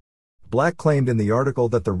pay-per-view. Black claimed in the article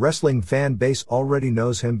that the wrestling fan base already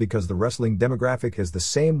knows him because the wrestling demographic is the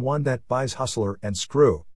same one that buys Hustler and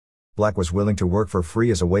Screw. Black was willing to work for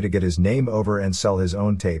free as a way to get his name over and sell his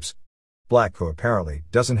own tapes. Black, who apparently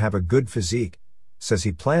doesn't have a good physique, says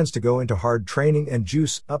he plans to go into hard training and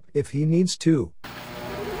juice up if he needs to.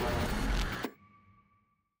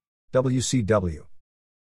 WCW.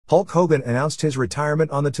 Hulk Hogan announced his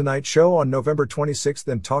retirement on The Tonight Show on November 26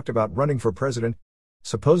 and talked about running for president.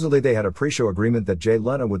 Supposedly they had a pre-show agreement that Jay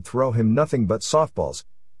Leno would throw him nothing but softballs,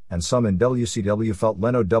 and some in WCW felt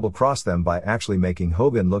Leno double-crossed them by actually making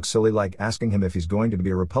Hogan look silly, like asking him if he's going to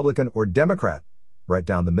be a Republican or Democrat, right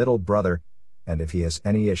down the middle, brother, and if he has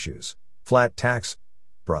any issues. Flat tax,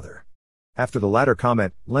 brother. After the latter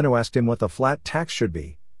comment, Leno asked him what the flat tax should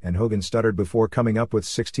be, and Hogan stuttered before coming up with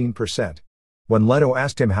 16%. When Leno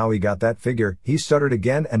asked him how he got that figure, he stuttered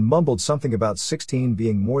again and mumbled something about 16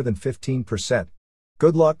 being more than 15%.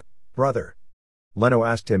 Good luck, brother. Leno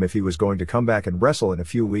asked him if he was going to come back and wrestle in a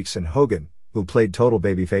few weeks, and Hogan, who played total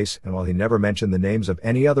babyface, and while he never mentioned the names of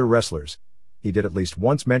any other wrestlers, he did at least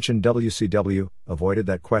once mention WCW, avoided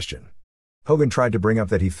that question. Hogan tried to bring up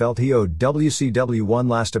that he felt he owed WCW one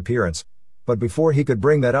last appearance, but before he could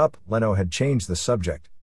bring that up, Leno had changed the subject.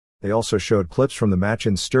 They also showed clips from the match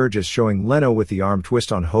in Sturgis showing Leno with the arm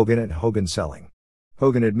twist on Hogan and Hogan selling.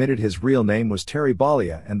 Hogan admitted his real name was Terry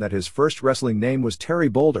Bollea and that his first wrestling name was Terry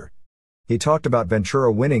Boulder. He talked about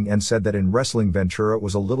Ventura winning and said that in wrestling Ventura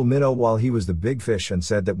was a little minnow while he was the big fish, and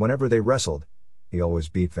said that whenever they wrestled, he always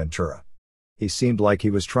beat Ventura. He seemed like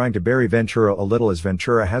he was trying to bury Ventura a little, as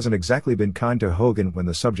Ventura hasn't exactly been kind to Hogan when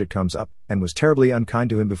the subject comes up, and was terribly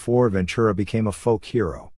unkind to him before Ventura became a folk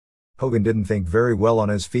hero. Hogan didn't think very well on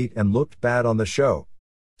his feet and looked bad on the show.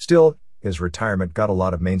 Still, his retirement got a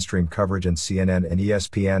lot of mainstream coverage in CNN and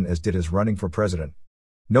ESPN, as did his running for president.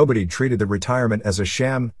 Nobody treated the retirement as a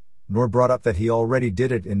sham, nor brought up that he already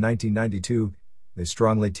did it in 1992. They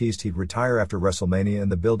strongly teased he'd retire after WrestleMania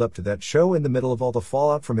and the build-up to that show in the middle of all the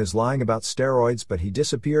fallout from his lying about steroids, but he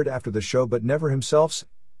disappeared after the show but never himself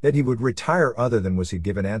said he would retire other than was he'd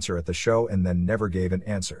give an answer at the show and then never gave an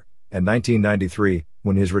answer. In 1993,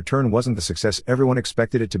 when his return wasn't the success everyone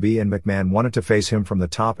expected it to be and McMahon wanted to face him from the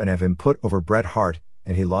top and have him put over Bret Hart,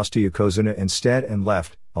 and he lost to Yokozuna instead and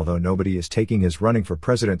left, although nobody is taking his running for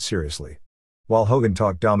president seriously. While Hogan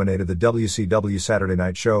Talk dominated the WCW Saturday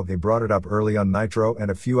Night Show, they brought it up early on Nitro and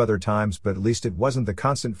a few other times, but at least it wasn't the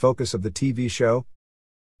constant focus of the TV show.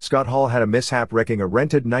 Scott Hall had a mishap wrecking a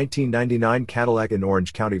rented 1999 Cadillac in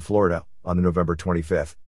Orange County, Florida, on November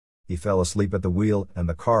 25. He fell asleep at the wheel and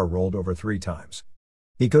the car rolled over 3 times.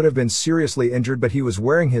 He could have been seriously injured, but he was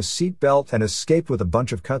wearing his seat belt and escaped with a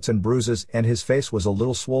bunch of cuts and bruises, and his face was a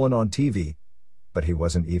little swollen on TV, but he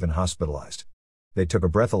wasn't even hospitalized. They took a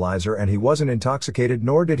breathalyzer and he wasn't intoxicated,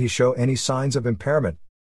 nor did he show any signs of impairment.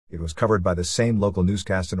 It was covered by the same local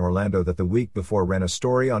newscast in Orlando that the week before ran a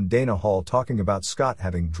story on Dana Hall talking about Scott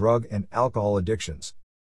having drug and alcohol addictions.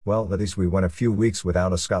 Well, at least we went a few weeks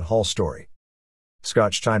without a Scott Hall story.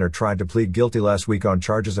 Scott Steiner tried to plead guilty last week on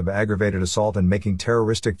charges of aggravated assault and making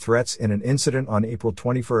terroristic threats in an incident on April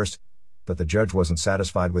 21, but the judge wasn't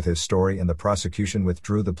satisfied with his story and the prosecution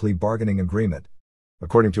withdrew the plea bargaining agreement.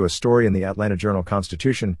 According to a story in the Atlanta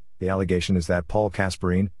Journal-Constitution, the allegation is that Paul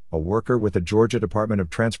Casperine, a worker with the Georgia Department of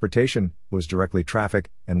Transportation, was directly trafficked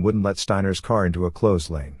and wouldn't let Steiner's car into a closed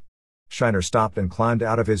lane. Steiner stopped and climbed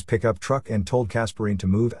out of his pickup truck and told Casperine to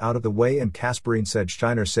move out of the way, and Casperine said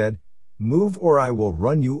Steiner said, "Move or I will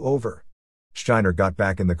run you over." Steiner got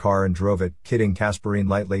back in the car and drove it, kidding Casperine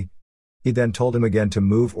lightly. He then told him again to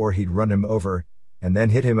move or he'd run him over, and then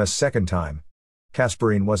hit him a second time.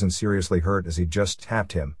 Casperine wasn't seriously hurt as he just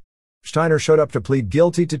tapped him. Steiner showed up to plead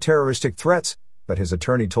guilty to terroristic threats, but his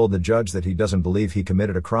attorney told the judge that he doesn't believe he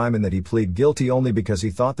committed a crime and that he pleaded guilty only because he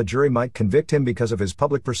thought the jury might convict him because of his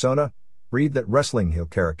public persona, read that wrestling heel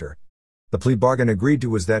character. The plea bargain agreed to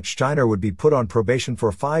was that Steiner would be put on probation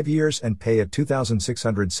for 5 years and pay a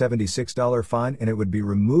 $2,676 fine, and it would be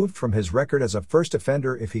removed from his record as a first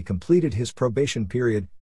offender if he completed his probation period.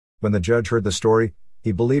 When the judge heard the story,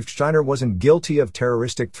 he believed Steiner wasn't guilty of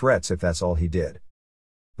terroristic threats if that's all he did.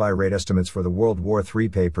 Buy rate estimates for the World War III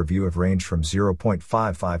pay-per-view have ranged from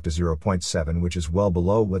 0.55 to 0.7, which is well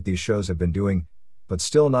below what these shows have been doing, but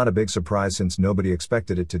still not a big surprise since nobody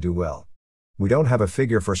expected it to do well. We don't have a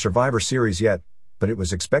figure for Survivor Series yet, but it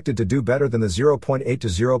was expected to do better than the 0.8 to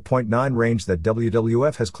 0.9 range that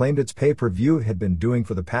WWF has claimed its pay-per-view had been doing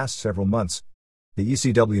for the past several months. The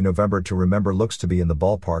ECW November to Remember looks to be in the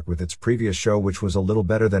ballpark with its previous show, which was a little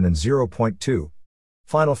better than in 0.2.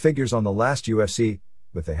 Final figures on the last UFC,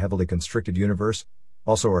 with a heavily constricted universe,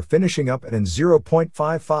 also are finishing up at in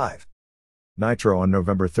 0.55. Nitro on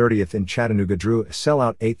November 30th in Chattanooga drew a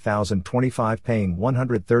sellout 8,025, paying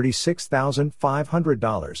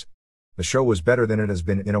 $136,500. The show was better than it has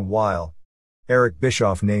been in a while. Eric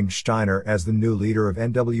Bischoff named Steiner as the new leader of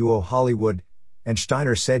NWO Hollywood, and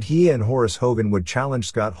Steiner said he and Horace Hogan would challenge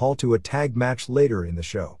Scott Hall to a tag match later in the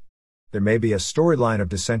show. There may be a storyline of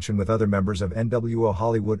dissension with other members of NWO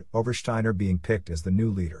Hollywood over Steiner being picked as the new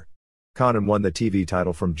leader. Conan won the TV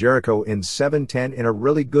title from Jericho in 7-10 in a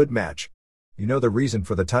really good match. You know the reason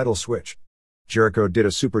for the title switch. Jericho did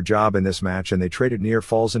a super job in this match and they traded near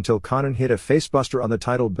falls until Conan hit a facebuster on the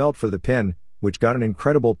title belt for the pin, which got an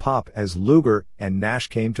incredible pop as Luger and Nash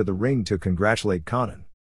came to the ring to congratulate Conan.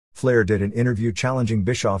 Flair did an interview challenging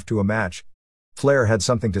Bischoff to a match. Flair had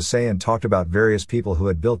something to say and talked about various people who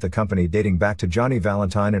had built the company dating back to Johnny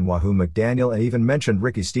Valentine and Wahoo McDaniel, and even mentioned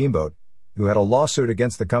Ricky Steamboat, who had a lawsuit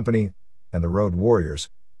against the company, and the Road Warriors,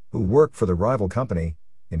 who worked for the rival company,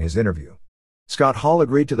 in his interview. Scott Hall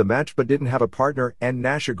agreed to the match but didn't have a partner, and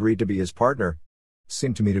Nash agreed to be his partner.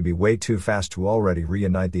 Seemed to me to be way too fast to already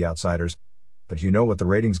reunite the Outsiders, but you know what the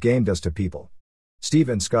ratings game does to people. Steve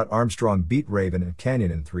and Scott Armstrong beat Raven and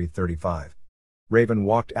Canyon in 3:35. Raven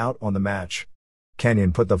walked out on the match.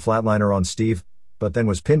 Canyon put the flatliner on Steve, but then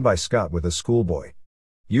was pinned by Scott with a schoolboy.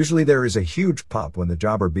 Usually there is a huge pop when the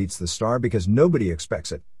jobber beats the star because nobody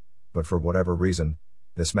expects it, but for whatever reason,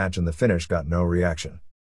 this match and the finish got no reaction.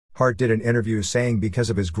 Hart did an interview saying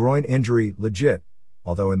because of his groin injury, legit,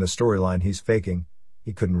 although in the storyline he's faking,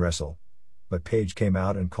 he couldn't wrestle. But Paige came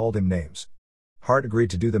out and called him names. Hart agreed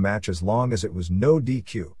to do the match as long as it was no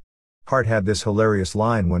DQ. Hart had this hilarious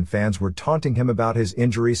line when fans were taunting him about his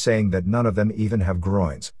injury, saying that none of them even have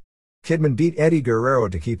groins. Kidman beat Eddie Guerrero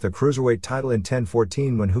to keep the Cruiserweight title in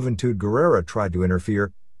 10-14 when Juventud Guerrera tried to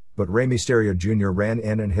interfere, but Rey Mysterio Jr. ran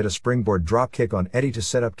in and hit a springboard dropkick on Eddie to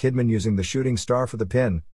set up Kidman using the shooting star for the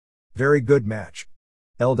pin. Very good match.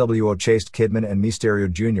 LWO chased Kidman and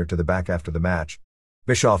Mysterio Jr. to the back after the match.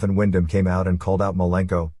 Bischoff and Wyndham came out and called out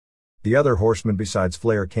Malenko. The other horseman besides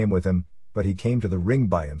Flair came with him, but he came to the ring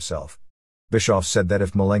by himself. Bischoff said that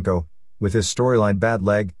if Malenko, with his storyline bad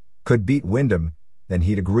leg, could beat Wyndham, then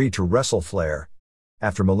he'd agree to wrestle Flair.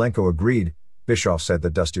 After Malenko agreed, Bischoff said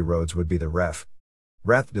that Dusty Rhodes would be the ref.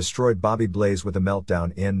 Wrath destroyed Bobby Blaze with a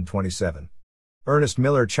meltdown in 27. Ernest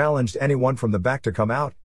Miller challenged anyone from the back to come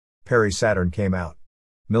out. Perry Saturn came out.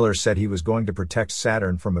 Miller said he was going to protect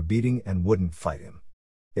Saturn from a beating and wouldn't fight him.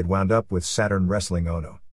 It wound up with Saturn wrestling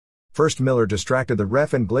Ono. First Miller distracted the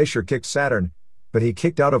ref and Glacier kicked Saturn, but he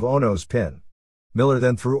kicked out of Ono's pin. Miller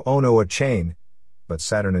then threw Ono a chain, but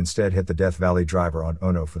Saturn instead hit the Death Valley driver on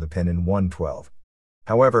Ono for the pin in 112.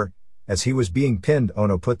 However, as he was being pinned,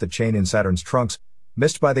 Ono put the chain in Saturn's trunks,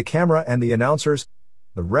 missed by the camera and the announcers.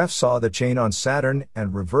 The ref saw the chain on Saturn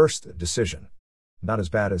and reversed the decision. Not as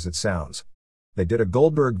bad as it sounds. They did a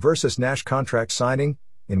Goldberg vs. Nash contract signing,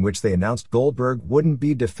 in which they announced Goldberg wouldn't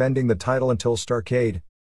be defending the title until Starrcade.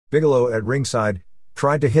 Bigelow at ringside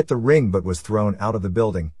tried to hit the ring but was thrown out of the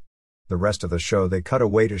building. The rest of the show they cut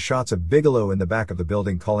away to shots of Bigelow in the back of the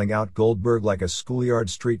building calling out Goldberg like a schoolyard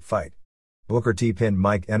street fight. Booker T pinned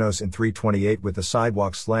Mike Enos in 3:28 with the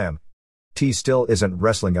sidewalk slam. T still isn't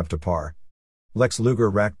wrestling up to par. Lex Luger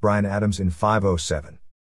racked Bryan Adams in 5:07.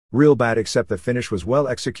 Real bad, except the finish was well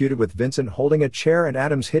executed with Vincent holding a chair and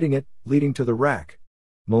Adams hitting it, leading to the rack.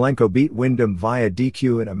 Malenko beat Wyndham via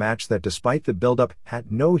DQ in a match that, despite the build-up,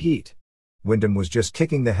 had no heat. Wyndham was just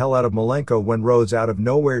kicking the hell out of Malenko when Rhodes out of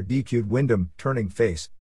nowhere DQ'd Wyndham, turning face.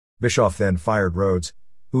 Bischoff then fired Rhodes,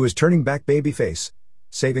 who was turning back babyface,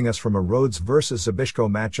 saving us from a Rhodes vs. Zbyszko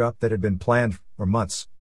matchup that had been planned for months.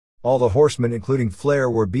 All the horsemen, including Flair,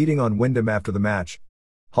 were beating on Wyndham after the match.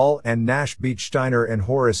 Hall and Nash beat Steiner and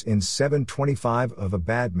Horace in 7:25 of a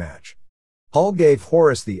bad match. Hall gave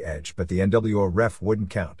Horace the edge, but the NWO ref wouldn't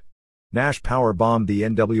count. Nash powerbombed the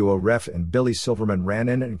NWO ref and Billy Silverman ran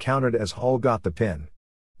in and countered as Hall got the pin.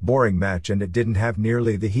 Boring match, and it didn't have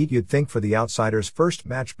nearly the heat you'd think for the Outsiders' first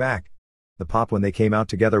match back. The pop when they came out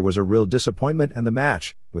together was a real disappointment, and the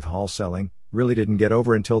match, with Hall selling, really didn't get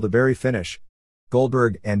over until the very finish.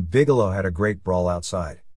 Goldberg and Bigelow had a great brawl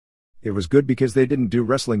outside. It was good because they didn't do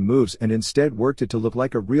wrestling moves and instead worked it to look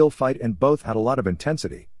like a real fight, and both had a lot of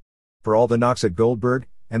intensity. For all the knocks at Goldberg,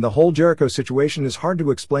 and the whole Jericho situation is hard to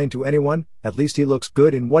explain to anyone, at least he looks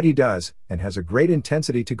good in what he does, and has a great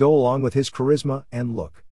intensity to go along with his charisma and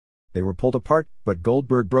look. They were pulled apart, but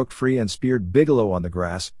Goldberg broke free and speared Bigelow on the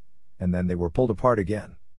grass, and then they were pulled apart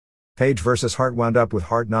again. Page vs. Hart wound up with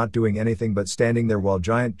Hart not doing anything but standing there while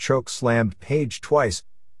Giant choke slammed Page twice,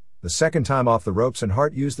 the second time off the ropes, and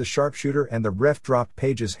Hart used the sharpshooter and the ref dropped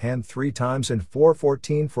Page's hand 3 times in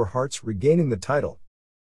 4:14 for Hart's regaining the title.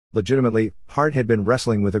 Legitimately, Hart had been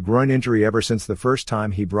wrestling with a groin injury ever since the first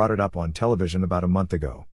time he brought it up on television about a month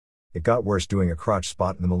ago. It got worse doing a crotch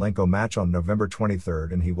spot in the Malenko match on November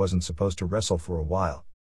 23rd, and he wasn't supposed to wrestle for a while.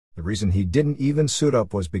 The reason he didn't even suit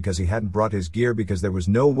up was because he hadn't brought his gear, because there was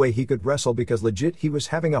no way he could wrestle, because legit he was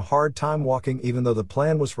having a hard time walking even though the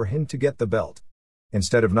plan was for him to get the belt.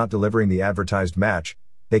 Instead of not delivering the advertised match,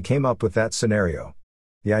 they came up with that scenario.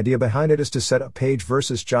 The idea behind it is to set up Page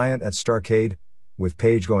vs. Giant at Starrcade, with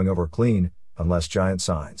Page going over clean, unless Giant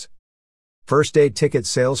signs. First day ticket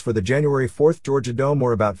sales for the January 4th Georgia Dome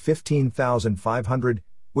were about 15,500,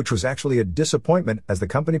 which was actually a disappointment as the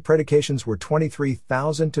company predications were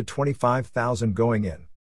 23,000 to 25,000 going in.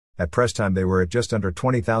 At press time they were at just under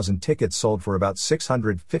 20,000 tickets sold for about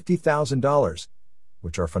 $650,000,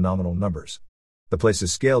 which are phenomenal numbers. The place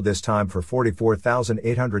is scaled this time for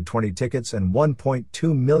 44,820 tickets and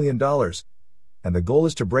 $1.2 million, and the goal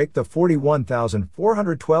is to break the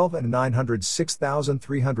 $41,412 and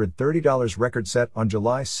 $906,330 record set on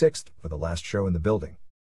July 6th for the last show in the building.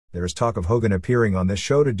 There is talk of Hogan appearing on this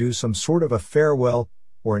show to do some sort of a farewell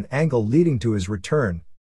or an angle leading to his return.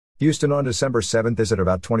 Houston on December 7th is at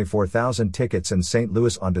about 24,000 tickets, and St.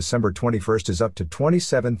 Louis on December 21st is up to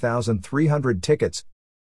 27,300 tickets.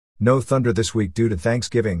 No Thunder this week due to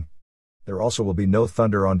Thanksgiving. There also will be no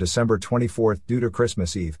Thunder on December 24th due to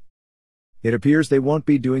Christmas Eve. It appears they won't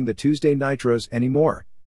be doing the Tuesday Nitros anymore.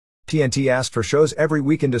 TNT asked for shows every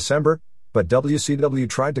week in December, but WCW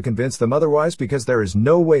tried to convince them otherwise because there is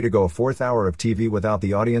no way to go a 4th hour of TV without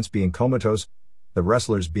the audience being comatose, the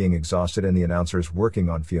wrestlers being exhausted, and the announcers working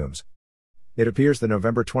on fumes. It appears the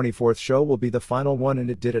November 24th show will be the final one,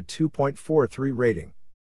 and it did a 2.43 rating.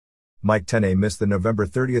 Mike Tenay missed the November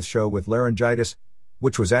 30th show with laryngitis,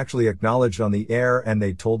 which was actually acknowledged on the air, and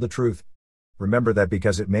they told the truth. Remember that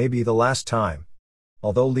because it may be the last time.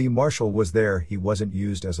 Although Lee Marshall was there, he wasn't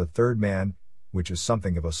used as a third man, which is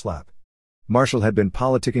something of a slap. Marshall had been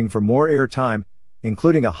politicking for more airtime,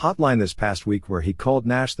 including a hotline this past week where he called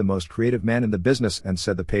Nash the most creative man in the business and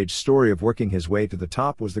said the Page story of working his way to the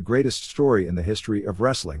top was the greatest story in the history of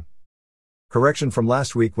wrestling. Correction from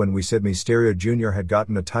last week when we said Mysterio Jr. had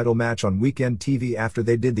gotten a title match on weekend TV after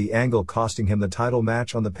they did the angle costing him the title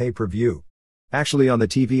match on the pay-per-view. Actually on the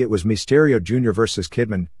TV it was Mysterio Jr. versus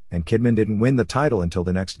Kidman, and Kidman didn't win the title until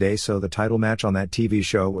the next day, so the title match on that TV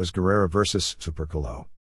show was Guerrero versus Super Colo.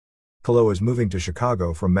 Colo is moving to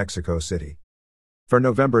Chicago from Mexico City. For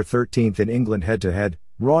November 13th in England head-to-head,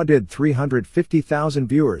 Raw did 350,000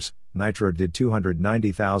 viewers, Nitro did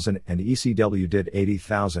 290,000 and ECW did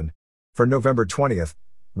 80,000. For November 20th,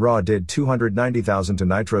 Raw did 290,000 to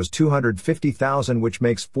Nitro's 250,000, which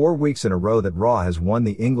makes 4 weeks in a row that Raw has won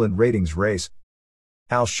the England ratings race.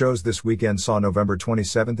 House shows this weekend saw November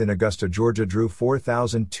 27th in Augusta, Georgia drew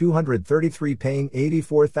 4,233 paying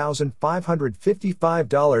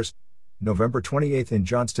 $84,555. November 28th in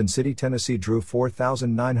Johnston City, Tennessee drew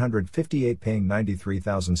 4,958 paying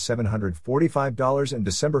 $93,745, and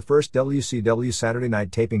December 1st WCW Saturday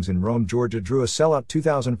Night Tapings in Rome, Georgia drew a sellout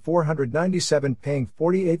 2,497 paying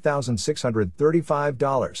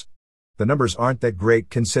 $48,635. The numbers aren't that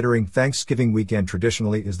great considering Thanksgiving weekend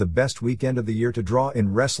traditionally is the best weekend of the year to draw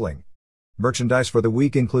in wrestling. Merchandise for the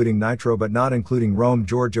week including Nitro but not including Rome,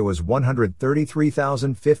 Georgia was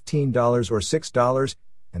 $133,015 or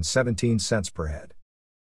 $6.17 per head.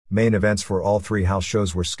 Main events for all 3 house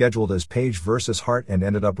shows were scheduled as Page vs. Hart and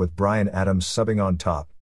ended up with Bryan Adams subbing on top.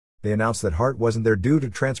 They announced that Hart wasn't there due to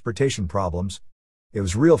transportation problems. It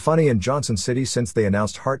was real funny in Johnson City since they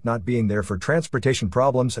announced Hart not being there for transportation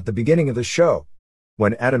problems at the beginning of the show.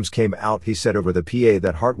 When Adams came out, he said over the PA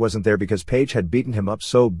that Hart wasn't there because Page had beaten him up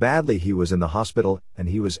so badly he was in the hospital and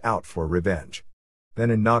he was out for revenge. Then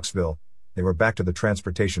in Knoxville, they were back to the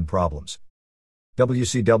transportation problems.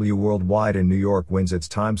 WCW Worldwide in New York wins its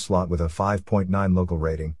time slot with a 5.9 local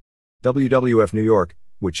rating. WWF New York,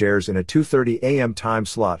 which airs in a 2:30 a.m. time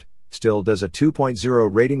slot, still does a 2.0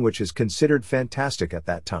 rating, which is considered fantastic at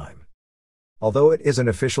that time. Although it isn't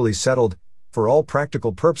officially settled, for all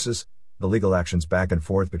practical purposes, the legal actions back and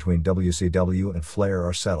forth between WCW and Flair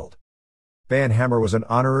are settled. Van Hammer was an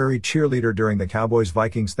honorary cheerleader during the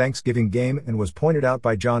Cowboys-Vikings Thanksgiving game and was pointed out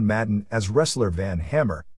by John Madden as wrestler Van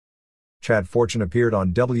Hammer. Chad Fortune appeared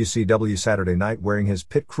on WCW Saturday Night wearing his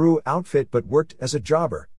pit crew outfit but worked as a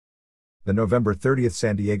jobber. The November 30th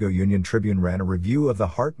San Diego Union Tribune ran a review of the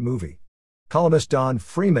Hart movie. Columnist Don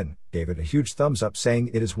Freeman gave it a huge thumbs up,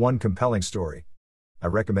 saying it is one compelling story. I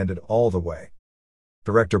recommend it all the way.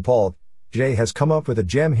 Director Paul J. has come up with a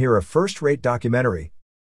gem here, a first-rate documentary.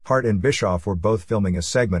 Hart and Bischoff were both filming a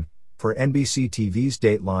segment for NBC TV's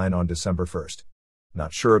Dateline on December 1st.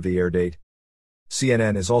 Not sure of the air date.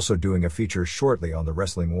 CNN is also doing a feature shortly on the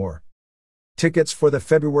wrestling war. Tickets for the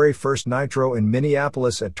February 1st Nitro in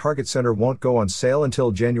Minneapolis at Target Center won't go on sale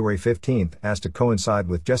until January 15th, as to coincide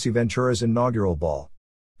with Jesse Ventura's inaugural ball.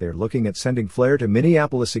 They're looking at sending Flair to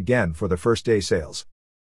Minneapolis again for the first day sales.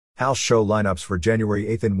 House show lineups for January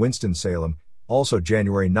 8th in Winston-Salem, also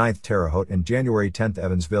January 9th Terre Haute and January 10th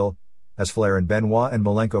Evansville, as Flair and Benoit and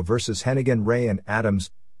Malenko vs. Hennigan, Ray and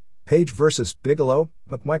Adams, Page vs. Bigelow,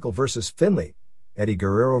 McMichael vs. Finlay, Eddie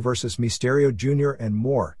Guerrero vs. Mysterio Jr. and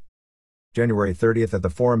more. January 30th at the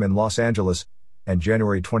Forum in Los Angeles, and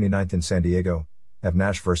January 29th in San Diego, have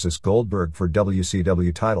Nash vs. Goldberg for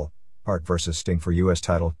WCW title, Hart vs. Sting for US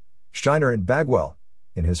title, Steiner and Bagwell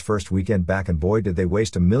in his first weekend back, and boy did they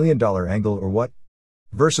waste $1 million angle or what,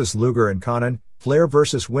 versus Luger and Connon, Flair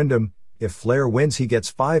vs. Wyndham. If Flair wins he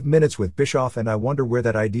gets 5 minutes with Bischoff, and I wonder where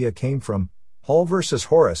that idea came from. Hall vs.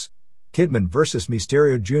 Horace, Kidman vs.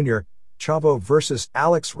 Mysterio Jr., Chavo vs.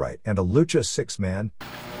 Alex Wright and a Lucha 6-man.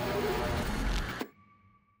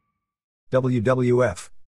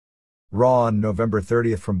 WWF Raw on November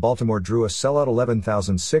 30th from Baltimore drew a sellout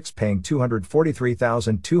 11,006, paying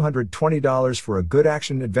 $243,220 for a good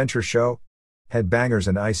action-adventure show. Headbangers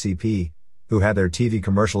and ICP, who had their TV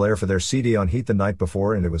commercial air for their CD on Heat the night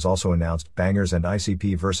before, and it was also announced Bangers and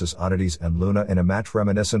ICP vs. Oddities and Luna in a match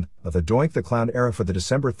reminiscent of the Doink the Clown era for the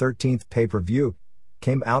December 13th pay-per-view,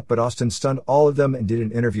 came out, but Austin stunned all of them and did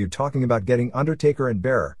an interview talking about getting Undertaker and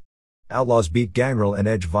Bearer. Outlaws beat Gangrel and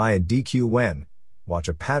Edge via DQ when, watch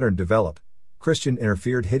a pattern develop, Christian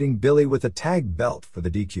interfered, hitting Billy with a tag belt for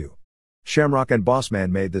the DQ. Shamrock and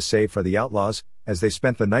Bossman made the save for the Outlaws, as they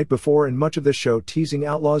spent the night before and much of the show teasing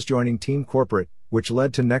Outlaws joining Team Corporate, which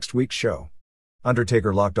led to next week's show.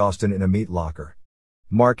 Undertaker locked Austin in a meat locker.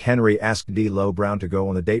 Mark Henry asked D'Lo Brown to go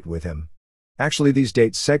on a date with him. Actually, these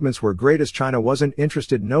date segments were great, as Chyna wasn't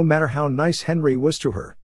interested no matter how nice Henry was to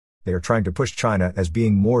her. They are trying to push Chyna as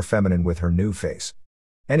being more feminine with her new face.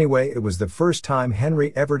 Anyway, it was the first time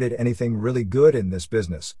Henry ever did anything really good in this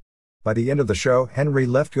business. By the end of the show, Henry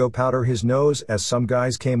left go powder his nose as some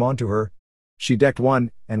guys came onto her. She decked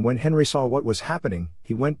one, and when Henry saw what was happening,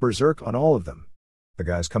 he went berserk on all of them. The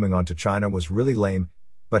guys coming onto Chyna was really lame,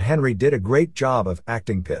 but Henry did a great job of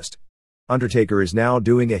acting pissed. Undertaker is now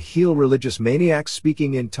doing a heel religious maniac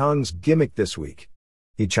speaking in tongues gimmick this week.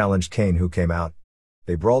 He challenged Kane, who came out.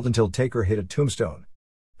 They brawled until Taker hit a tombstone.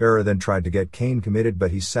 Bearer then tried to get Kane committed,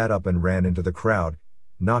 but he sat up and ran into the crowd,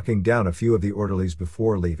 knocking down a few of the orderlies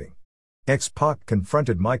before leaving. X-Pac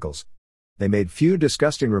confronted Michaels. They made few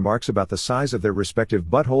disgusting remarks about the size of their respective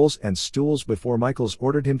buttholes and stools before Michaels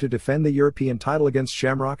ordered him to defend the European title against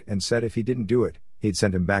Shamrock, and said if he didn't do it, he'd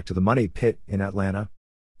send him back to the money pit in Atlanta.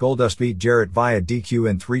 Goldust beat Jarrett via DQ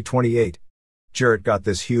in 3:28. Jarrett got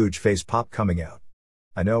this huge face pop coming out.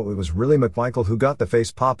 I know it was really McMichael who got the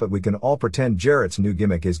face pop, but we can all pretend Jarrett's new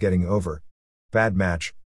gimmick is getting over. Bad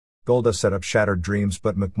match. Goldust set up Shattered Dreams,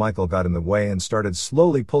 but McMichael got in the way and started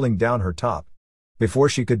slowly pulling down her top. Before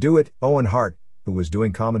she could do it, Owen Hart, who was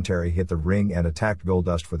doing commentary, hit the ring and attacked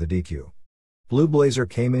Goldust for the DQ. Blue Blazer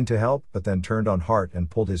came in to help, but then turned on Hart and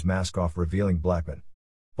pulled his mask off, revealing Blackman.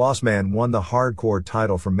 Bossman won the hardcore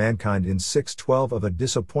title from Mankind in 6:12 of a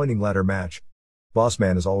disappointing ladder match.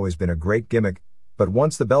 Bossman has always been a great gimmick, but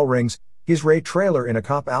once the bell rings, he's Ray Traylor in a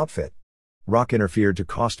cop outfit. Rock interfered to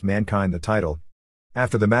cost Mankind the title.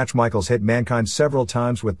 After the match, Michaels hit Mankind several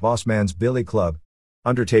times with Bossman's Billy Club.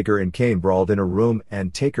 Undertaker and Kane brawled in a room,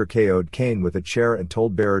 and Taker KO'd Kane with a chair and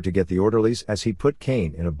told Bearer to get the orderlies as he put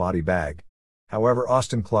Kane in a body bag. However,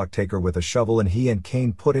 Austin clocked Taker with a shovel, and he and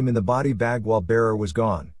Kane put him in the body bag while Bearer was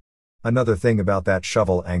gone. Another thing about that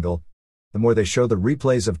shovel angle: the more they show the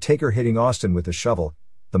replays of Taker hitting Austin with the shovel,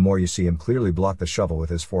 the more you see him clearly block the shovel with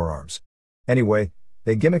his forearms. Anyway,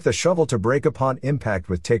 they gimmick the shovel to break upon impact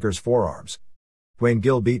with Taker's forearms. Dwayne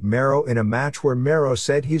Gill beat Mero in a match where Mero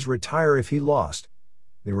said he's retire if he lost.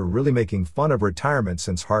 They were really making fun of retirement,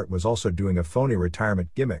 since Hart was also doing a phony retirement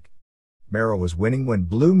gimmick. Mero was winning when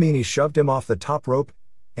Blue Meanie shoved him off the top rope,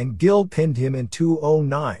 and Gill pinned him in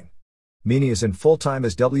 2:09. Meanie is in full-time,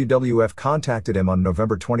 as WWF contacted him on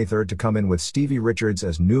November 23rd to come in with Stevie Richards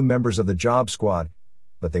as new members of the Job Squad,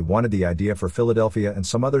 but they wanted the idea for Philadelphia and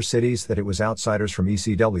some other cities that it was outsiders from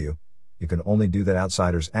ECW. You can only do that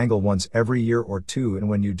outsiders angle once every year or two, and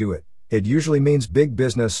when you do it, it usually means big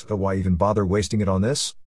business, so why even bother wasting it on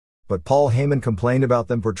this? But Paul Heyman complained about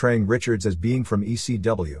them portraying Richards as being from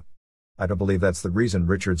ECW. I don't believe that's the reason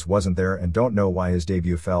Richards wasn't there and don't know why his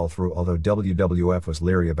debut fell through, although WWF was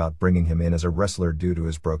leery about bringing him in as a wrestler due to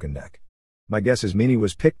his broken neck. My guess is Meanie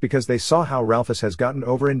was picked because they saw how Ralphus has gotten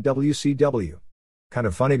over in WCW. Kind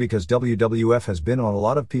of funny because WWF has been on a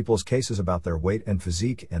lot of people's cases about their weight and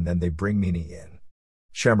physique, and then they bring Meanie in.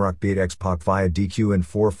 Shamrock beat X-Pac via DQ in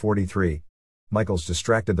 4:43. Michaels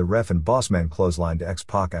distracted the ref and Bossman clotheslined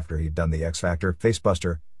X-Pac after he'd done the X-Factor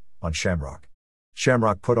facebuster on Shamrock.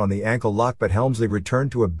 Shamrock put on the ankle lock, but Helmsley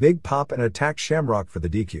returned to a big pop and attacked Shamrock for the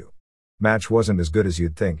DQ. Match wasn't as good as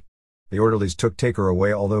you'd think. The orderlies took Taker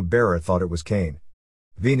away, although Bearer thought it was Kane.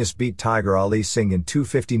 Venus beat Tiger Ali Singh in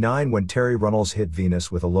 2:59 when Terry Runnels hit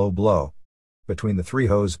Venus with a low blow. Between the three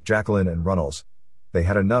hoes, Jacqueline and Runnels, they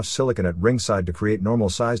had enough silicone at ringside to create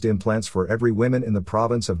normal-sized implants for every woman in the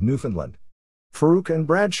province of Newfoundland. Farouk and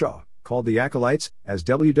Bradshaw, called the Acolytes, as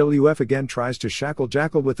WWF again tries to shackle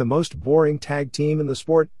Jackal with the most boring tag team in the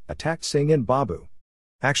sport, attacked Singh and Babu.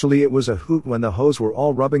 Actually, it was a hoot when the hoes were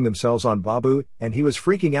all rubbing themselves on Babu, and he was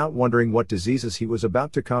freaking out wondering what diseases he was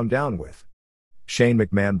about to calm down with. Shane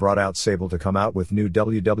McMahon brought out Sable to come out with new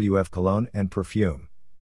WWF cologne and perfume.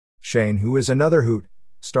 Shane, who is another hoot,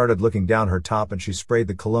 started looking down her top and she sprayed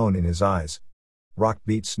the cologne in his eyes. Rock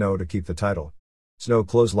beat Snow to keep the title. Snow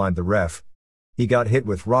clotheslined the ref. He got hit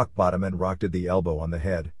with rock bottom and Rock did the elbow on the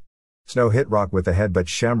head. Snow hit Rock with the head, but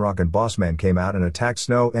Shamrock and Bossman came out and attacked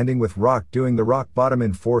Snow, ending with Rock doing the rock bottom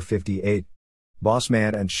in 4:58.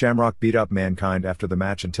 Bossman and Shamrock beat up Mankind after the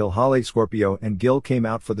match until Holly, Scorpio, and Gil came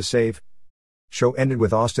out for the save. Show ended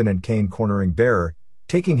with Austin and Kane cornering Bearer,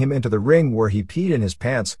 taking him into the ring where he peed in his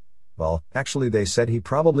pants. Well, actually they said he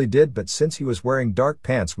probably did, but since he was wearing dark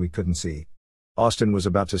pants we couldn't see. Austin was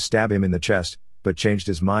about to stab him in the chest, but changed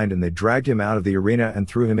his mind and they dragged him out of the arena and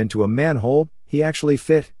threw him into a manhole. He actually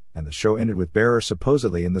fit, and the show ended with Bearer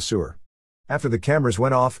supposedly in the sewer. After the cameras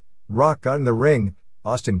went off, Rock got in the ring.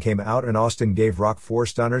 Austin came out and Austin gave Rock 4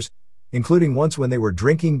 stunners, including once when they were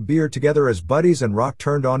drinking beer together as buddies and Rock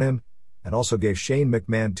turned on him, and also gave Shane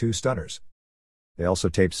McMahon 2 stunners. They also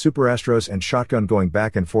taped Super Astros and Shotgun going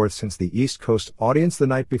back and forth since the East Coast audience the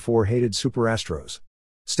night before hated Super Astros.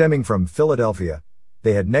 Stemming from Philadelphia,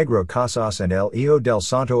 they had Negro Casas and El Hijo del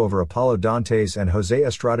Santo over Apollo Dantes and Jose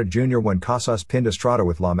Estrada Jr. when Casas pinned Estrada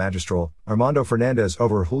with La Magistral, Armando Fernandez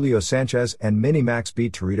over Julio Sanchez, and Mini Max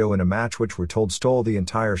beat Torito in a match which we're told stole the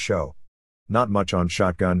entire show. Not much on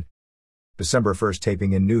Shotgun. December 1st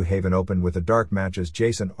taping in New Haven opened with a dark match as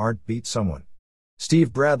Jason Arndt beat someone.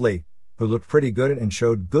 Steve Bradley, who looked pretty good and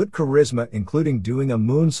showed good charisma including doing a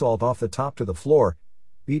moonsault off the top to the floor,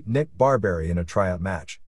 beat Nick Barberry in a tryout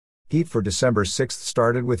match. Heat for December 6th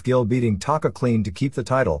started with Gil beating Taka clean to keep the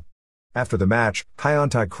title. After the match,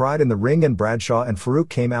 Kayontai cried in the ring and Bradshaw and Farouk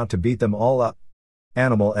came out to beat them all up.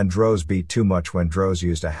 Animal and Droz beat Too Much when Droz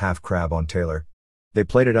used a half crab on Taylor. They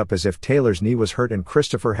played it up as if Taylor's knee was hurt and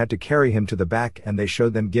Christopher had to carry him to the back, and they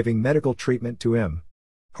showed them giving medical treatment to him.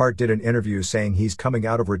 Hart did an interview saying he's coming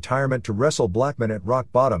out of retirement to wrestle Blackman at Rock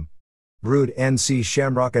Bottom. Brood NC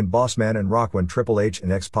Shamrock and Bossman and Rock when Triple H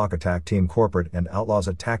and X-Pac attacked Team Corporate and Outlaws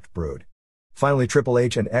attacked Brood. Finally Triple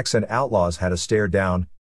H and X and Outlaws had a stare down.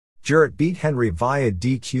 Jarrett beat Henry via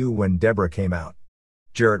DQ when Deborah came out.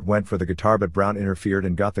 Jarrett went for the guitar but Brown interfered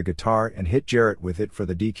and got the guitar and hit Jarrett with it for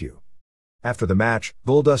the DQ. After the match,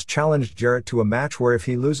 Goldust challenged Jarrett to a match where if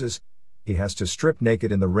he loses, he has to strip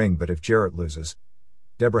naked in the ring, but if Jarrett loses,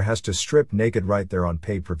 Deborah has to strip naked right there on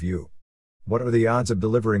pay-per-view. What are the odds of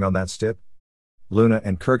delivering on that stip? Luna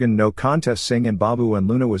and Kurgan no contest Singh and Babu, and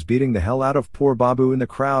Luna was beating the hell out of poor Babu in the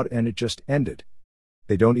crowd and it just ended.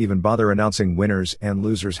 They don't even bother announcing winners and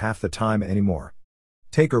losers half the time anymore.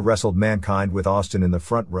 Taker wrestled Mankind with Austin in the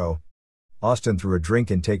front row. Austin threw a drink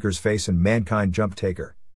in Taker's face and Mankind jumped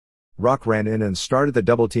Taker. Rock ran in and started the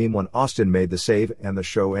double team when Austin made the save and the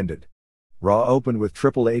show ended. Raw opened with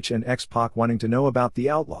Triple H and X-Pac wanting to know about the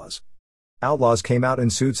Outlaws. Outlaws came out in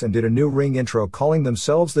suits and did a new ring intro calling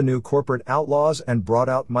themselves the new Corporate Outlaws and brought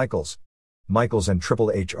out Michaels. Michaels and Triple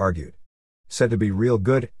H argued. Said to be real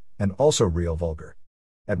good, and also real vulgar.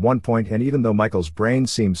 At one point, and even though Michaels' brain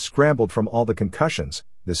seemed scrambled from all the concussions,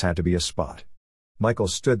 this had to be a spot.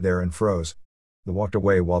 Michaels stood there and froze. They walked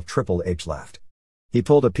away while Triple H laughed. He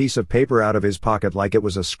pulled a piece of paper out of his pocket like it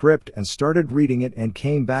was a script and started reading it and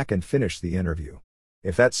came back and finished the interview.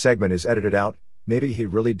 If that segment is edited out, maybe he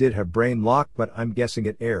really did have brain lock, but I'm guessing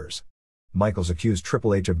it airs. Michaels accused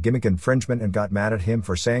Triple H of gimmick infringement and got mad at him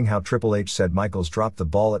for saying how Triple H said Michaels dropped the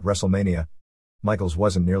ball at WrestleMania. Michaels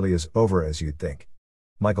wasn't nearly as over as you'd think.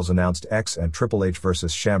 Michaels announced X and Triple H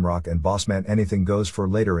versus Shamrock and Bossman Anything Goes for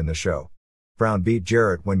later in the show. Brown beat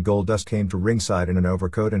Jarrett when Goldust came to ringside in an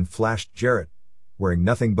overcoat and flashed Jarrett, wearing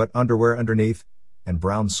nothing but underwear underneath, and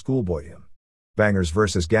Brown schoolboyed him. Bangers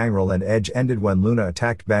vs. Gangrel and Edge ended when Luna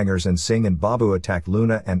attacked Bangers and Singh and Babu attacked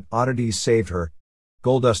Luna and Oddities saved her.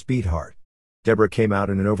 Goldust beat hard. Deborah came out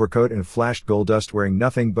in an overcoat and flashed Goldust wearing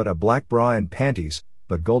nothing but a black bra and panties,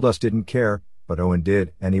 but Goldust didn't care, but Owen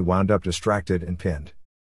did, and he wound up distracted and pinned.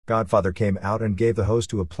 Godfather came out and gave the hose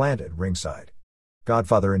to a plant at ringside.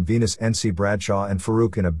 Godfather and Venus NC Bradshaw and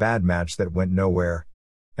Farouk in a bad match that went nowhere.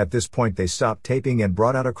 At this point they stopped taping and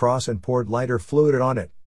brought out a cross and poured lighter fluid on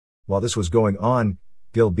it. While this was going on,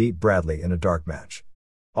 Gil beat Bradley in a dark match.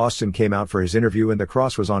 Austin came out for his interview and the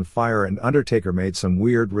cross was on fire and Undertaker made some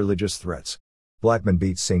weird religious threats. Blackman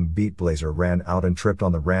beat Singh beat Blazer ran out and tripped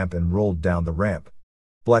on the ramp and rolled down the ramp.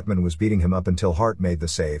 Blackman was beating him up until Hart made the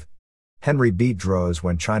save. Henry beat Droz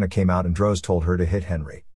when Chyna came out and Droz told her to hit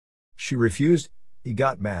Henry. She refused, he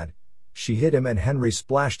got mad. She hit him and Henry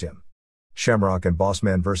splashed him. Shamrock and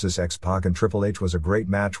Bossman vs. X-Pac and Triple H was a great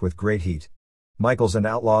match with great heat. Michaels and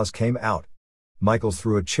Outlaws came out. Michaels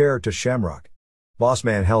threw a chair to Shamrock.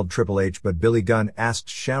 Bossman held Triple H but Billy Gunn asked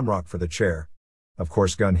Shamrock for the chair. Of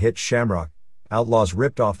course Gunn hit Shamrock. Outlaws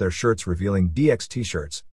ripped off their shirts revealing DX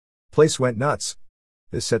t-shirts. Place went nuts.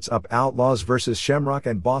 This sets up Outlaws vs. Shamrock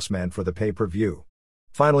and Bossman for the pay-per-view.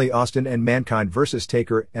 Finally Austin and Mankind vs.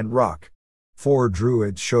 Taker and Rock. 4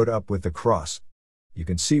 Druids showed up with the cross. You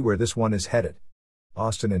can see where this one is headed.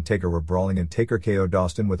 Austin and Taker were brawling and Taker KO'd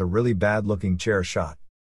Austin with a really bad-looking chair shot.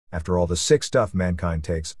 After all the sick stuff Mankind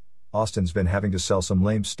takes, Austin's been having to sell some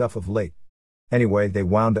lame stuff of late. Anyway, they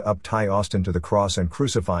wound up tie Austin to the cross and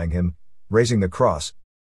crucifying him, raising the cross.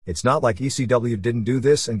 It's not like ECW didn't do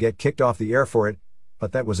this and get kicked off the air for it,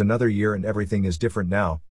 but that was another year and everything is different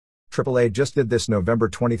now. AAA just did this November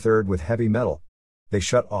 23rd with Heavy Metal. They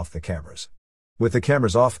shut off the cameras. With the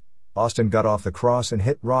cameras off, Austin got off the cross and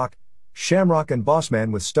hit Rock, Shamrock and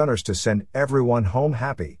Bossman with stunners to send everyone home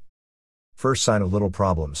happy. First sign of little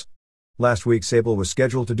problems. Last week Sable was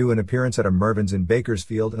scheduled to do an appearance at a Mervyn's in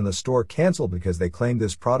Bakersfield and the store canceled because they claimed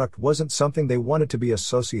this product wasn't something they wanted to be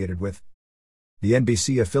associated with. The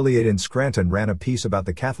NBC affiliate in Scranton ran a piece about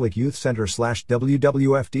the Catholic Youth Center /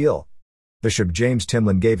 WWF deal. Bishop James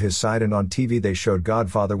Timlin gave his side and on TV they showed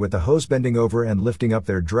Godfather with the hose bending over and lifting up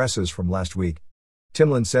their dresses from last week.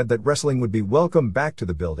 Timlin said that wrestling would be welcome back to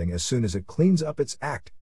the building as soon as it cleans up its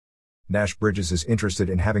act. Nash Bridges is interested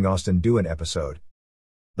in having Austin do an episode.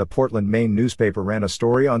 The Portland, Maine newspaper ran a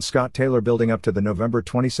story on Scott Taylor building up to the November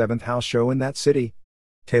 27th house show in that city.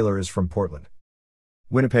 Taylor is from Portland.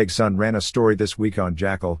 Winnipeg Sun ran a story this week on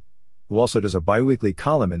Jackal, who also does a bi-weekly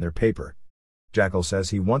column in their paper. Jackal says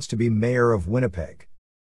he wants to be mayor of Winnipeg.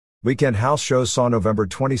 Weekend house shows saw November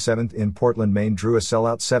 27th in Portland, Maine drew a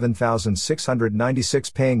sellout 7,696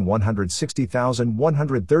 paying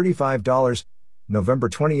 $160,135. November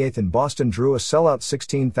 28th in Boston drew a sellout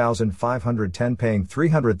 16,510 paying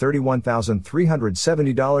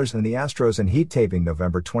 $331,370 and the Astros and Heat taping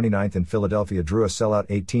November 29th in Philadelphia drew a sellout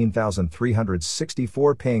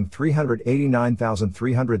 18,364 paying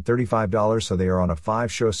 $389,335 so they are on a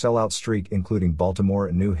 5-show sellout streak including Baltimore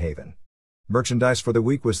and New Haven. Merchandise for the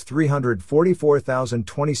week was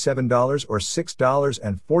 $344,027 or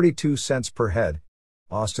 $6.42 per head.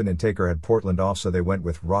 Austin and Taker had Portland off so they went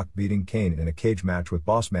with Rock beating Kane in a cage match with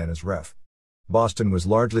Bossman as ref. Boston was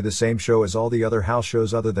largely the same show as all the other house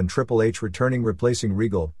shows other than Triple H returning replacing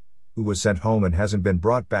Regal, who was sent home and hasn't been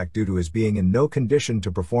brought back due to his being in no condition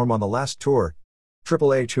to perform on the last tour.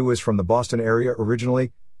 Triple H, who is from the Boston area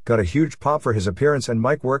originally, got a huge pop for his appearance and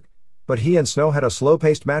mic work, but he and Snow had a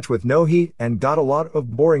slow-paced match with no heat and got a lot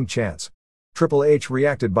of boring chants. Triple H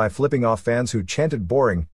reacted by flipping off fans who chanted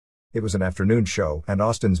boring. It was an afternoon show, and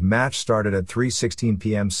Austin's match started at 3:16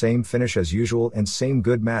 p.m. Same finish as usual and same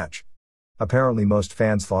good match. Apparently most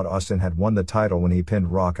fans thought Austin had won the title when he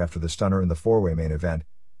pinned Rock after the stunner in the four-way main event,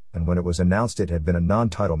 and when it was announced it had been a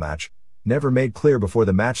non-title match, never made clear before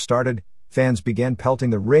the match started, fans began pelting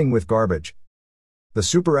the ring with garbage. The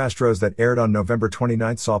Super Astros that aired on November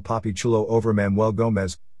 29th saw Papi Chulo over Manuel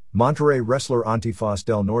Gomez, Monterrey wrestler Antifaz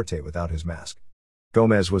del Norte without his mask.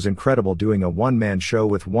 Gomez was incredible doing a one-man show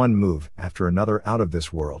with one move after another out of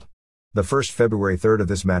this world. The first February 3rd of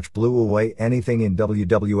this match blew away anything in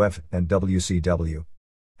WWF and WCW.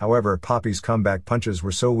 However, Papi's comeback punches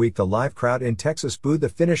were so weak the live crowd in Texas booed the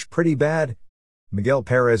finish pretty bad. Miguel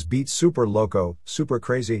Perez beat Super Loco, Super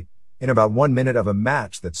Crazy, in about 1 minute of a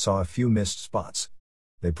match that saw a few missed spots.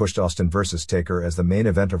 They pushed Austin vs. Taker as the main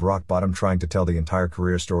event of Rock Bottom, trying to tell the entire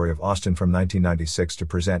career story of Austin from 1996 to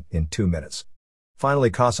present in 2 minutes.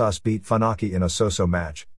 Finally, Casas beat Funaki in a so-so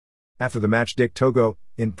match. After the match, Dick Togo,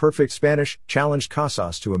 in perfect Spanish, challenged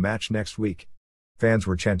Casas to a match next week. Fans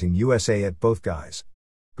were chanting USA at both guys.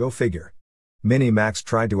 Go figure. Minnie Max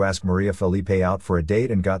tried to ask Maria Felipe out for a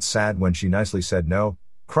date and got sad when she nicely said no,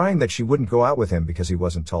 crying that she wouldn't go out with him because he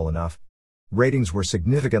wasn't tall enough. Ratings were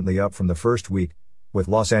significantly up from the first week, with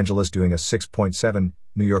Los Angeles doing a 6.7,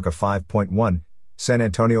 New York a 5.1, San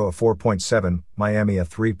Antonio a 4.7, Miami a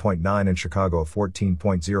 3.9 and Chicago a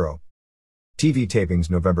 14.0. TV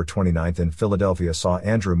tapings November 29th in Philadelphia saw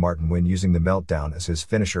Andrew Martin win using the meltdown as his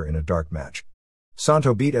finisher in a dark match.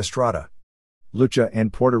 Santo beat Estrada. Lucha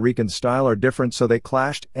and Puerto Rican style are different, so they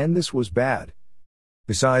clashed, and this was bad.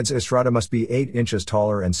 Besides, Estrada must be 8 inches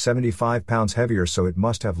taller and 75 pounds heavier, so it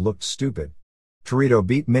must have looked stupid. Torito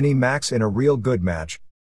beat Minnie Max in a real good match.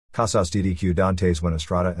 Casas DDQ Dantes when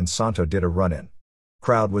Estrada and Santo did a run-in.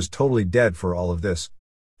 Crowd was totally dead for all of this.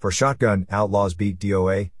 For Shotgun, Outlaws beat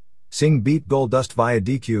DOA. Singh beat Goldust via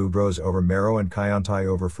DQ. Rose over Mero and Kayontai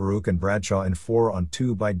over Farouk and Bradshaw in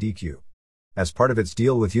 4-on-2 by DQ. As part of its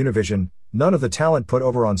deal with Univision, none of the talent put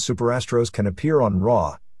over on Super Astros can appear on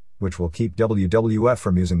Raw, which will keep WWF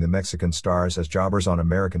from using the Mexican stars as jobbers on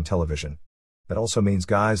American television. That also means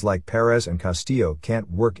guys like Perez and Castillo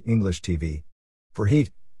can't work English TV. For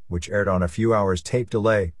Heat, which aired on a few hours tape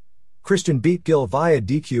delay, Christian beat Gil via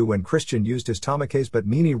DQ when Christian used his Tomakase, but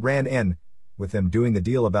Meanie ran in, with them doing the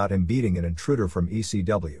deal about him beating an intruder from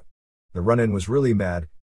ECW. The run-in was really mad.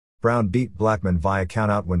 Brown beat Blackman via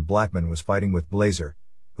countout when Blackman was fighting with Blazer,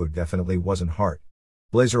 who definitely wasn't Hart.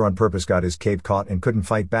 Blazer on purpose got his cape caught and couldn't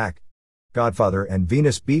fight back. Godfather and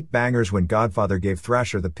Venus beat Bangers when Godfather gave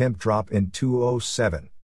Thrasher the pimp drop in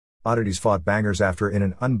 2:07. Oddities fought Bangers after in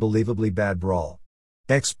an unbelievably bad brawl.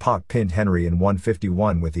 X-Pac pinned Henry in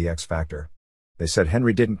 151 with the X Factor. They said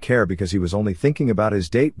Henry didn't care because he was only thinking about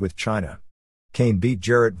his date with China. Kane beat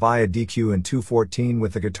Jarrett via DQ in 2:14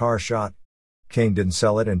 with the guitar shot. Kane didn't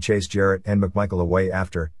sell it and chased Jarrett and McMichael away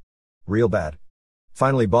after. Real bad.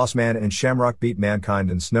 Finally, Bossman and Shamrock beat Mankind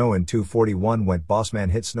and Snow in 2:41 when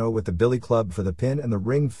Bossman hit Snow with the Billy Club for the pin and the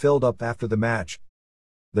ring filled up after the match.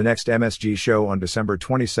 The next MSG show on December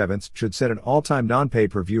 27th should set an all-time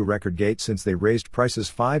non-pay-per-view record gate since they raised prices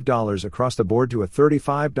 $5 across the board to a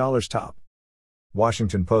 $35 top.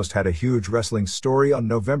 Washington Post had a huge wrestling story on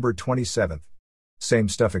November 27th. Same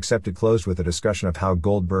stuff except it closed with a discussion of how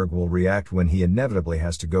Goldberg will react when he inevitably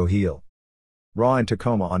has to go heel. Raw in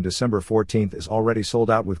Tacoma on December 14th is already sold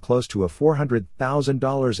out with close to a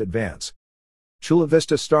 $400,000 advance. Chula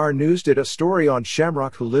Vista Star News did a story on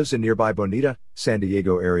Shamrock, who lives in nearby Bonita, San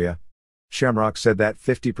Diego area. Shamrock said that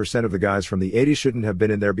 50% of the guys from the 80s shouldn't have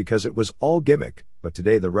been in there because it was all gimmick, but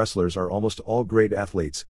today the wrestlers are almost all great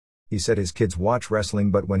athletes. He said his kids watch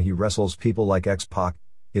wrestling, but when he wrestles people like X-Pac,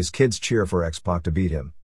 his kids cheer for X-Pac to beat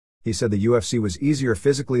him. He said the UFC was easier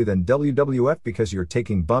physically than WWF because you're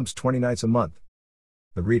taking bumps 20 nights a month.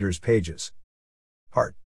 The readers' pages.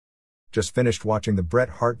 Hart. Just finished watching the Bret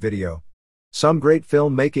Hart video. Some great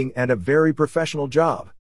filmmaking and a very professional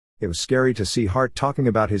job. It was scary to see Hart talking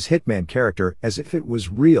about his hitman character as if it was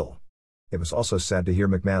real. It was also sad to hear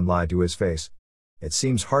McMahon lie to his face. It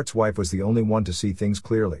seems Hart's wife was the only one to see things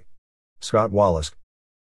clearly. Scott Wallace.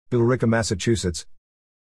 Billerica, Massachusetts.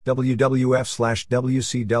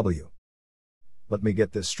 WWF/WCW. Let me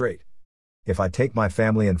get this straight. If I take my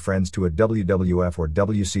family and friends to a WWF or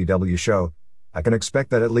WCW show, I can expect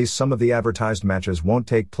that at least some of the advertised matches won't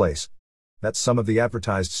take place. That some of the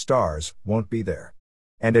advertised stars won't be there.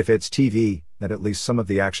 And if it's TV, that at least some of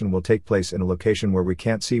the action will take place in a location where we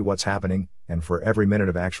can't see what's happening, and for every minute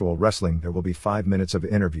of actual wrestling there will be 5 minutes of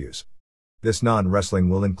interviews. This non-wrestling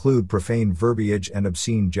will include profane verbiage and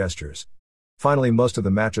obscene gestures. Finally, most of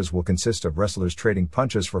the matches will consist of wrestlers trading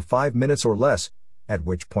punches for 5 minutes or less, at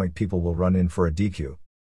which point people will run in for a DQ.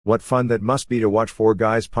 What fun that must be to watch 4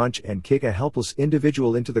 guys punch and kick a helpless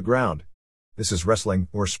individual into the ground. This is wrestling,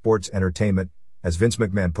 or sports entertainment, as Vince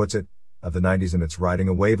McMahon puts it, of the 90s, and it's riding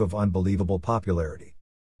a wave of unbelievable popularity.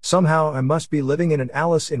 Somehow I must be living in an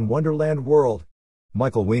Alice in Wonderland world.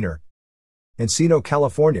 Michael Weiner. Encino,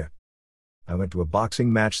 California. I went to a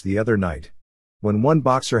boxing match the other night. When one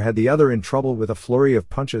boxer had the other in trouble with a flurry of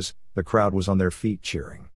punches, the crowd was on their feet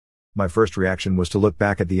cheering. My first reaction was to look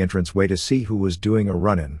back at the entranceway to see who was doing a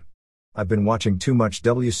run-in. I've been watching too much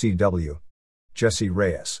WCW. Jesse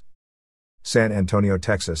Reyes. San Antonio,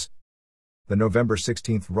 Texas. The November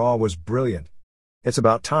 16th Raw was brilliant. It's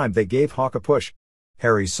about time they gave Hawk a push.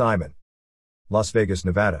 Harry Simon. Las Vegas,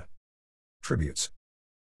 Nevada. Tributes.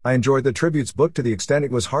 I enjoyed the tributes book to the extent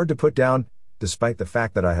it was hard to put down, despite the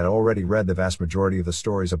fact that I had already read the vast majority of the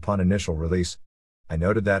stories upon initial release. I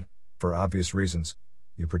noted that, for obvious reasons,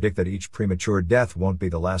 you predict that each premature death won't be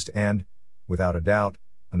the last and, without a doubt,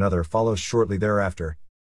 another follows shortly thereafter.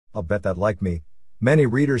 I'll bet that, like me, Many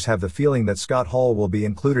readers have the feeling that Scott Hall will be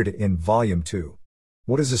included in Volume 2.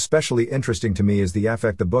 What is especially interesting to me is the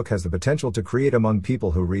effect the book has the potential to create among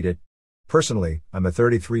people who read it. Personally, I'm a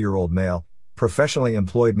 33-year-old male, professionally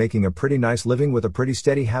employed making a pretty nice living with a pretty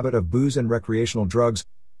steady habit of booze and recreational drugs,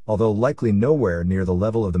 although likely nowhere near the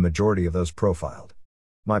level of the majority of those profiled.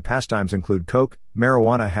 My pastimes include coke,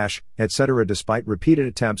 marijuana, hash, etc. Despite repeated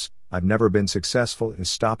attempts, I've never been successful in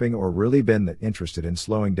stopping or really been that interested in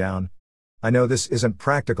slowing down. I know this isn't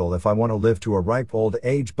practical if I want to live to a ripe old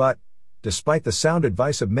age, but, despite the sound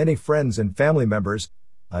advice of many friends and family members,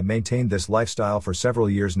 I've maintained this lifestyle for several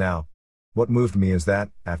years now. What moved me is that,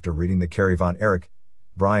 after reading the Kerry Von Erich,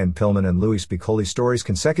 Brian Pillman and Louis Spicoli stories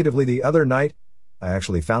consecutively the other night, I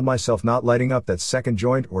actually found myself not lighting up that second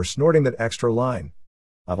joint or snorting that extra line.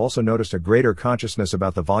 I've also noticed a greater consciousness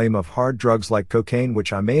about the volume of hard drugs like cocaine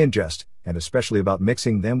which I may ingest, and especially about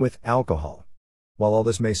mixing them with alcohol. While all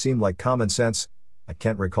this may seem like common sense, I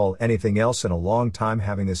can't recall anything else in a long time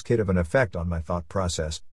having this kid of an effect on my thought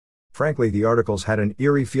process. Frankly, the articles had an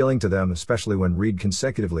eerie feeling to them, especially when read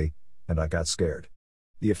consecutively, and I got scared.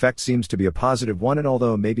 The effect seems to be a positive one, and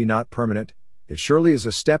although maybe not permanent, it surely is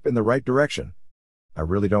a step in the right direction. I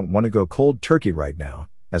really don't want to go cold turkey right now,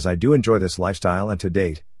 as I do enjoy this lifestyle and to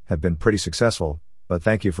date, have been pretty successful, but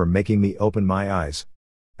thank you for making me open my eyes.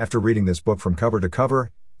 After reading this book from cover to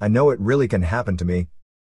cover, I know it really can happen to me.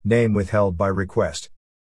 Name withheld by request.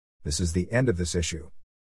 This is the end of this issue.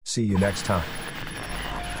 See you next time.